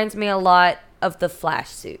 it reminds me a lot of the Flash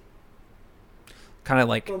suit. Kind of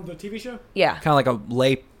like From the TV show? Yeah. kind of like a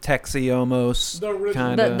latexy almost. The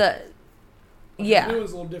original. Kinda. The Yeah. new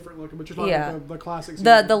one's a little different looking, but you're talking Yeah. about the classic.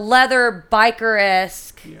 The leather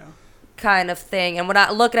biker-esque Yeah. kind of thing. And when I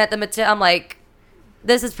looking at the material, I'm like,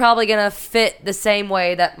 this is probably going to fit the same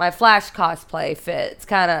way that my Flash cosplay fits.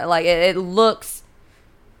 Kind of like, it looks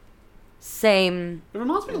same. It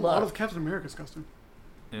reminds me a lot Look. of Captain America's costume.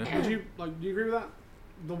 Yeah. Would you like? Do you agree with that?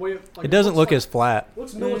 The way like, It doesn't look looks as flat.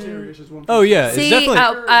 looks military-ish is one. Oh yeah, See, it's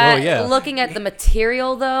definitely. well, yeah. looking at the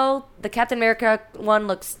material, though, the Captain America one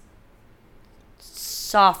looks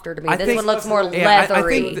softer to me. I This think- one looks more Yeah, I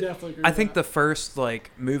leathery. think Definitely agree I with think that. the first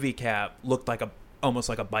like movie Cap looked like almost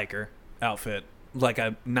like a biker outfit, like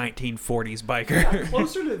a 1940s biker.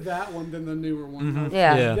 closer to that one than the newer one. Mhm.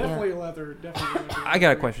 Yeah. Yeah. Definitely leather. Definitely leather. I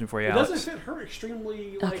got a question for you, It Alex. doesn't fit her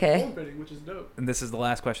extremely like Okay. form-fitting, which is dope. And this is the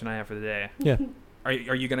last question I have for the day. Yeah. Are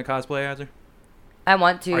you gonna cosplay as her? I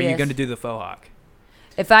want to. Are you yes. gonna do the faux hawk?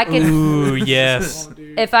 If I could, Ooh, yes. Oh,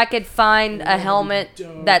 dude. if I could find a helmet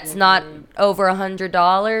Dope that's not looking. over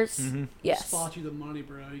 $100, Mhm. yes. Spot you the money,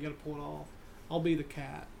 bro. You gotta pull it off. I'll be the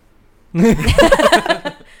cat.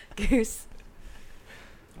 Goose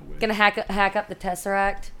I wish. gonna hack up the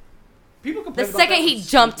Tesseract. People The complain about second that he with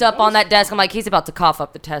jumped CGI. up on that desk, I'm was like, he's about to cough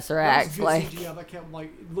up the fun. That was Tesseract. good Like, CGI. That kept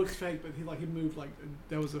like it looks fake, but he moved like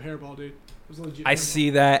that was a hairball, dude. It was a legit. I hairball. see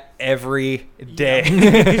that every Yeah. day.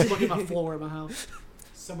 Just look at my floor at my house.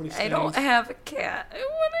 Somebody. I don't have a cat. I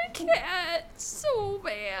want a cat so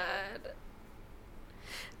bad.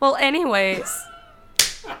 Well, anyways.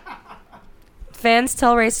 Fans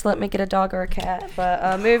tell Race to let me get a dog or a cat,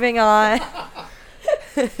 but moving on.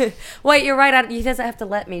 Wait, you're right. He doesn't have to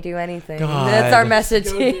let me do anything. God. That's our message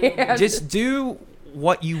here. Just do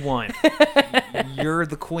what you want. You're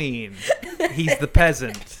the queen. He's the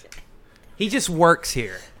peasant. He just works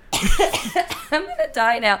here. I'm gonna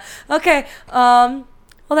die now. Okay. Well,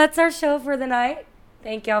 that's our show for the night.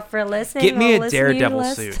 Thank y'all for listening. Get me We'll a listen to you Daredevil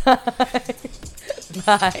last suit. time.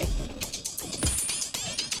 Bye.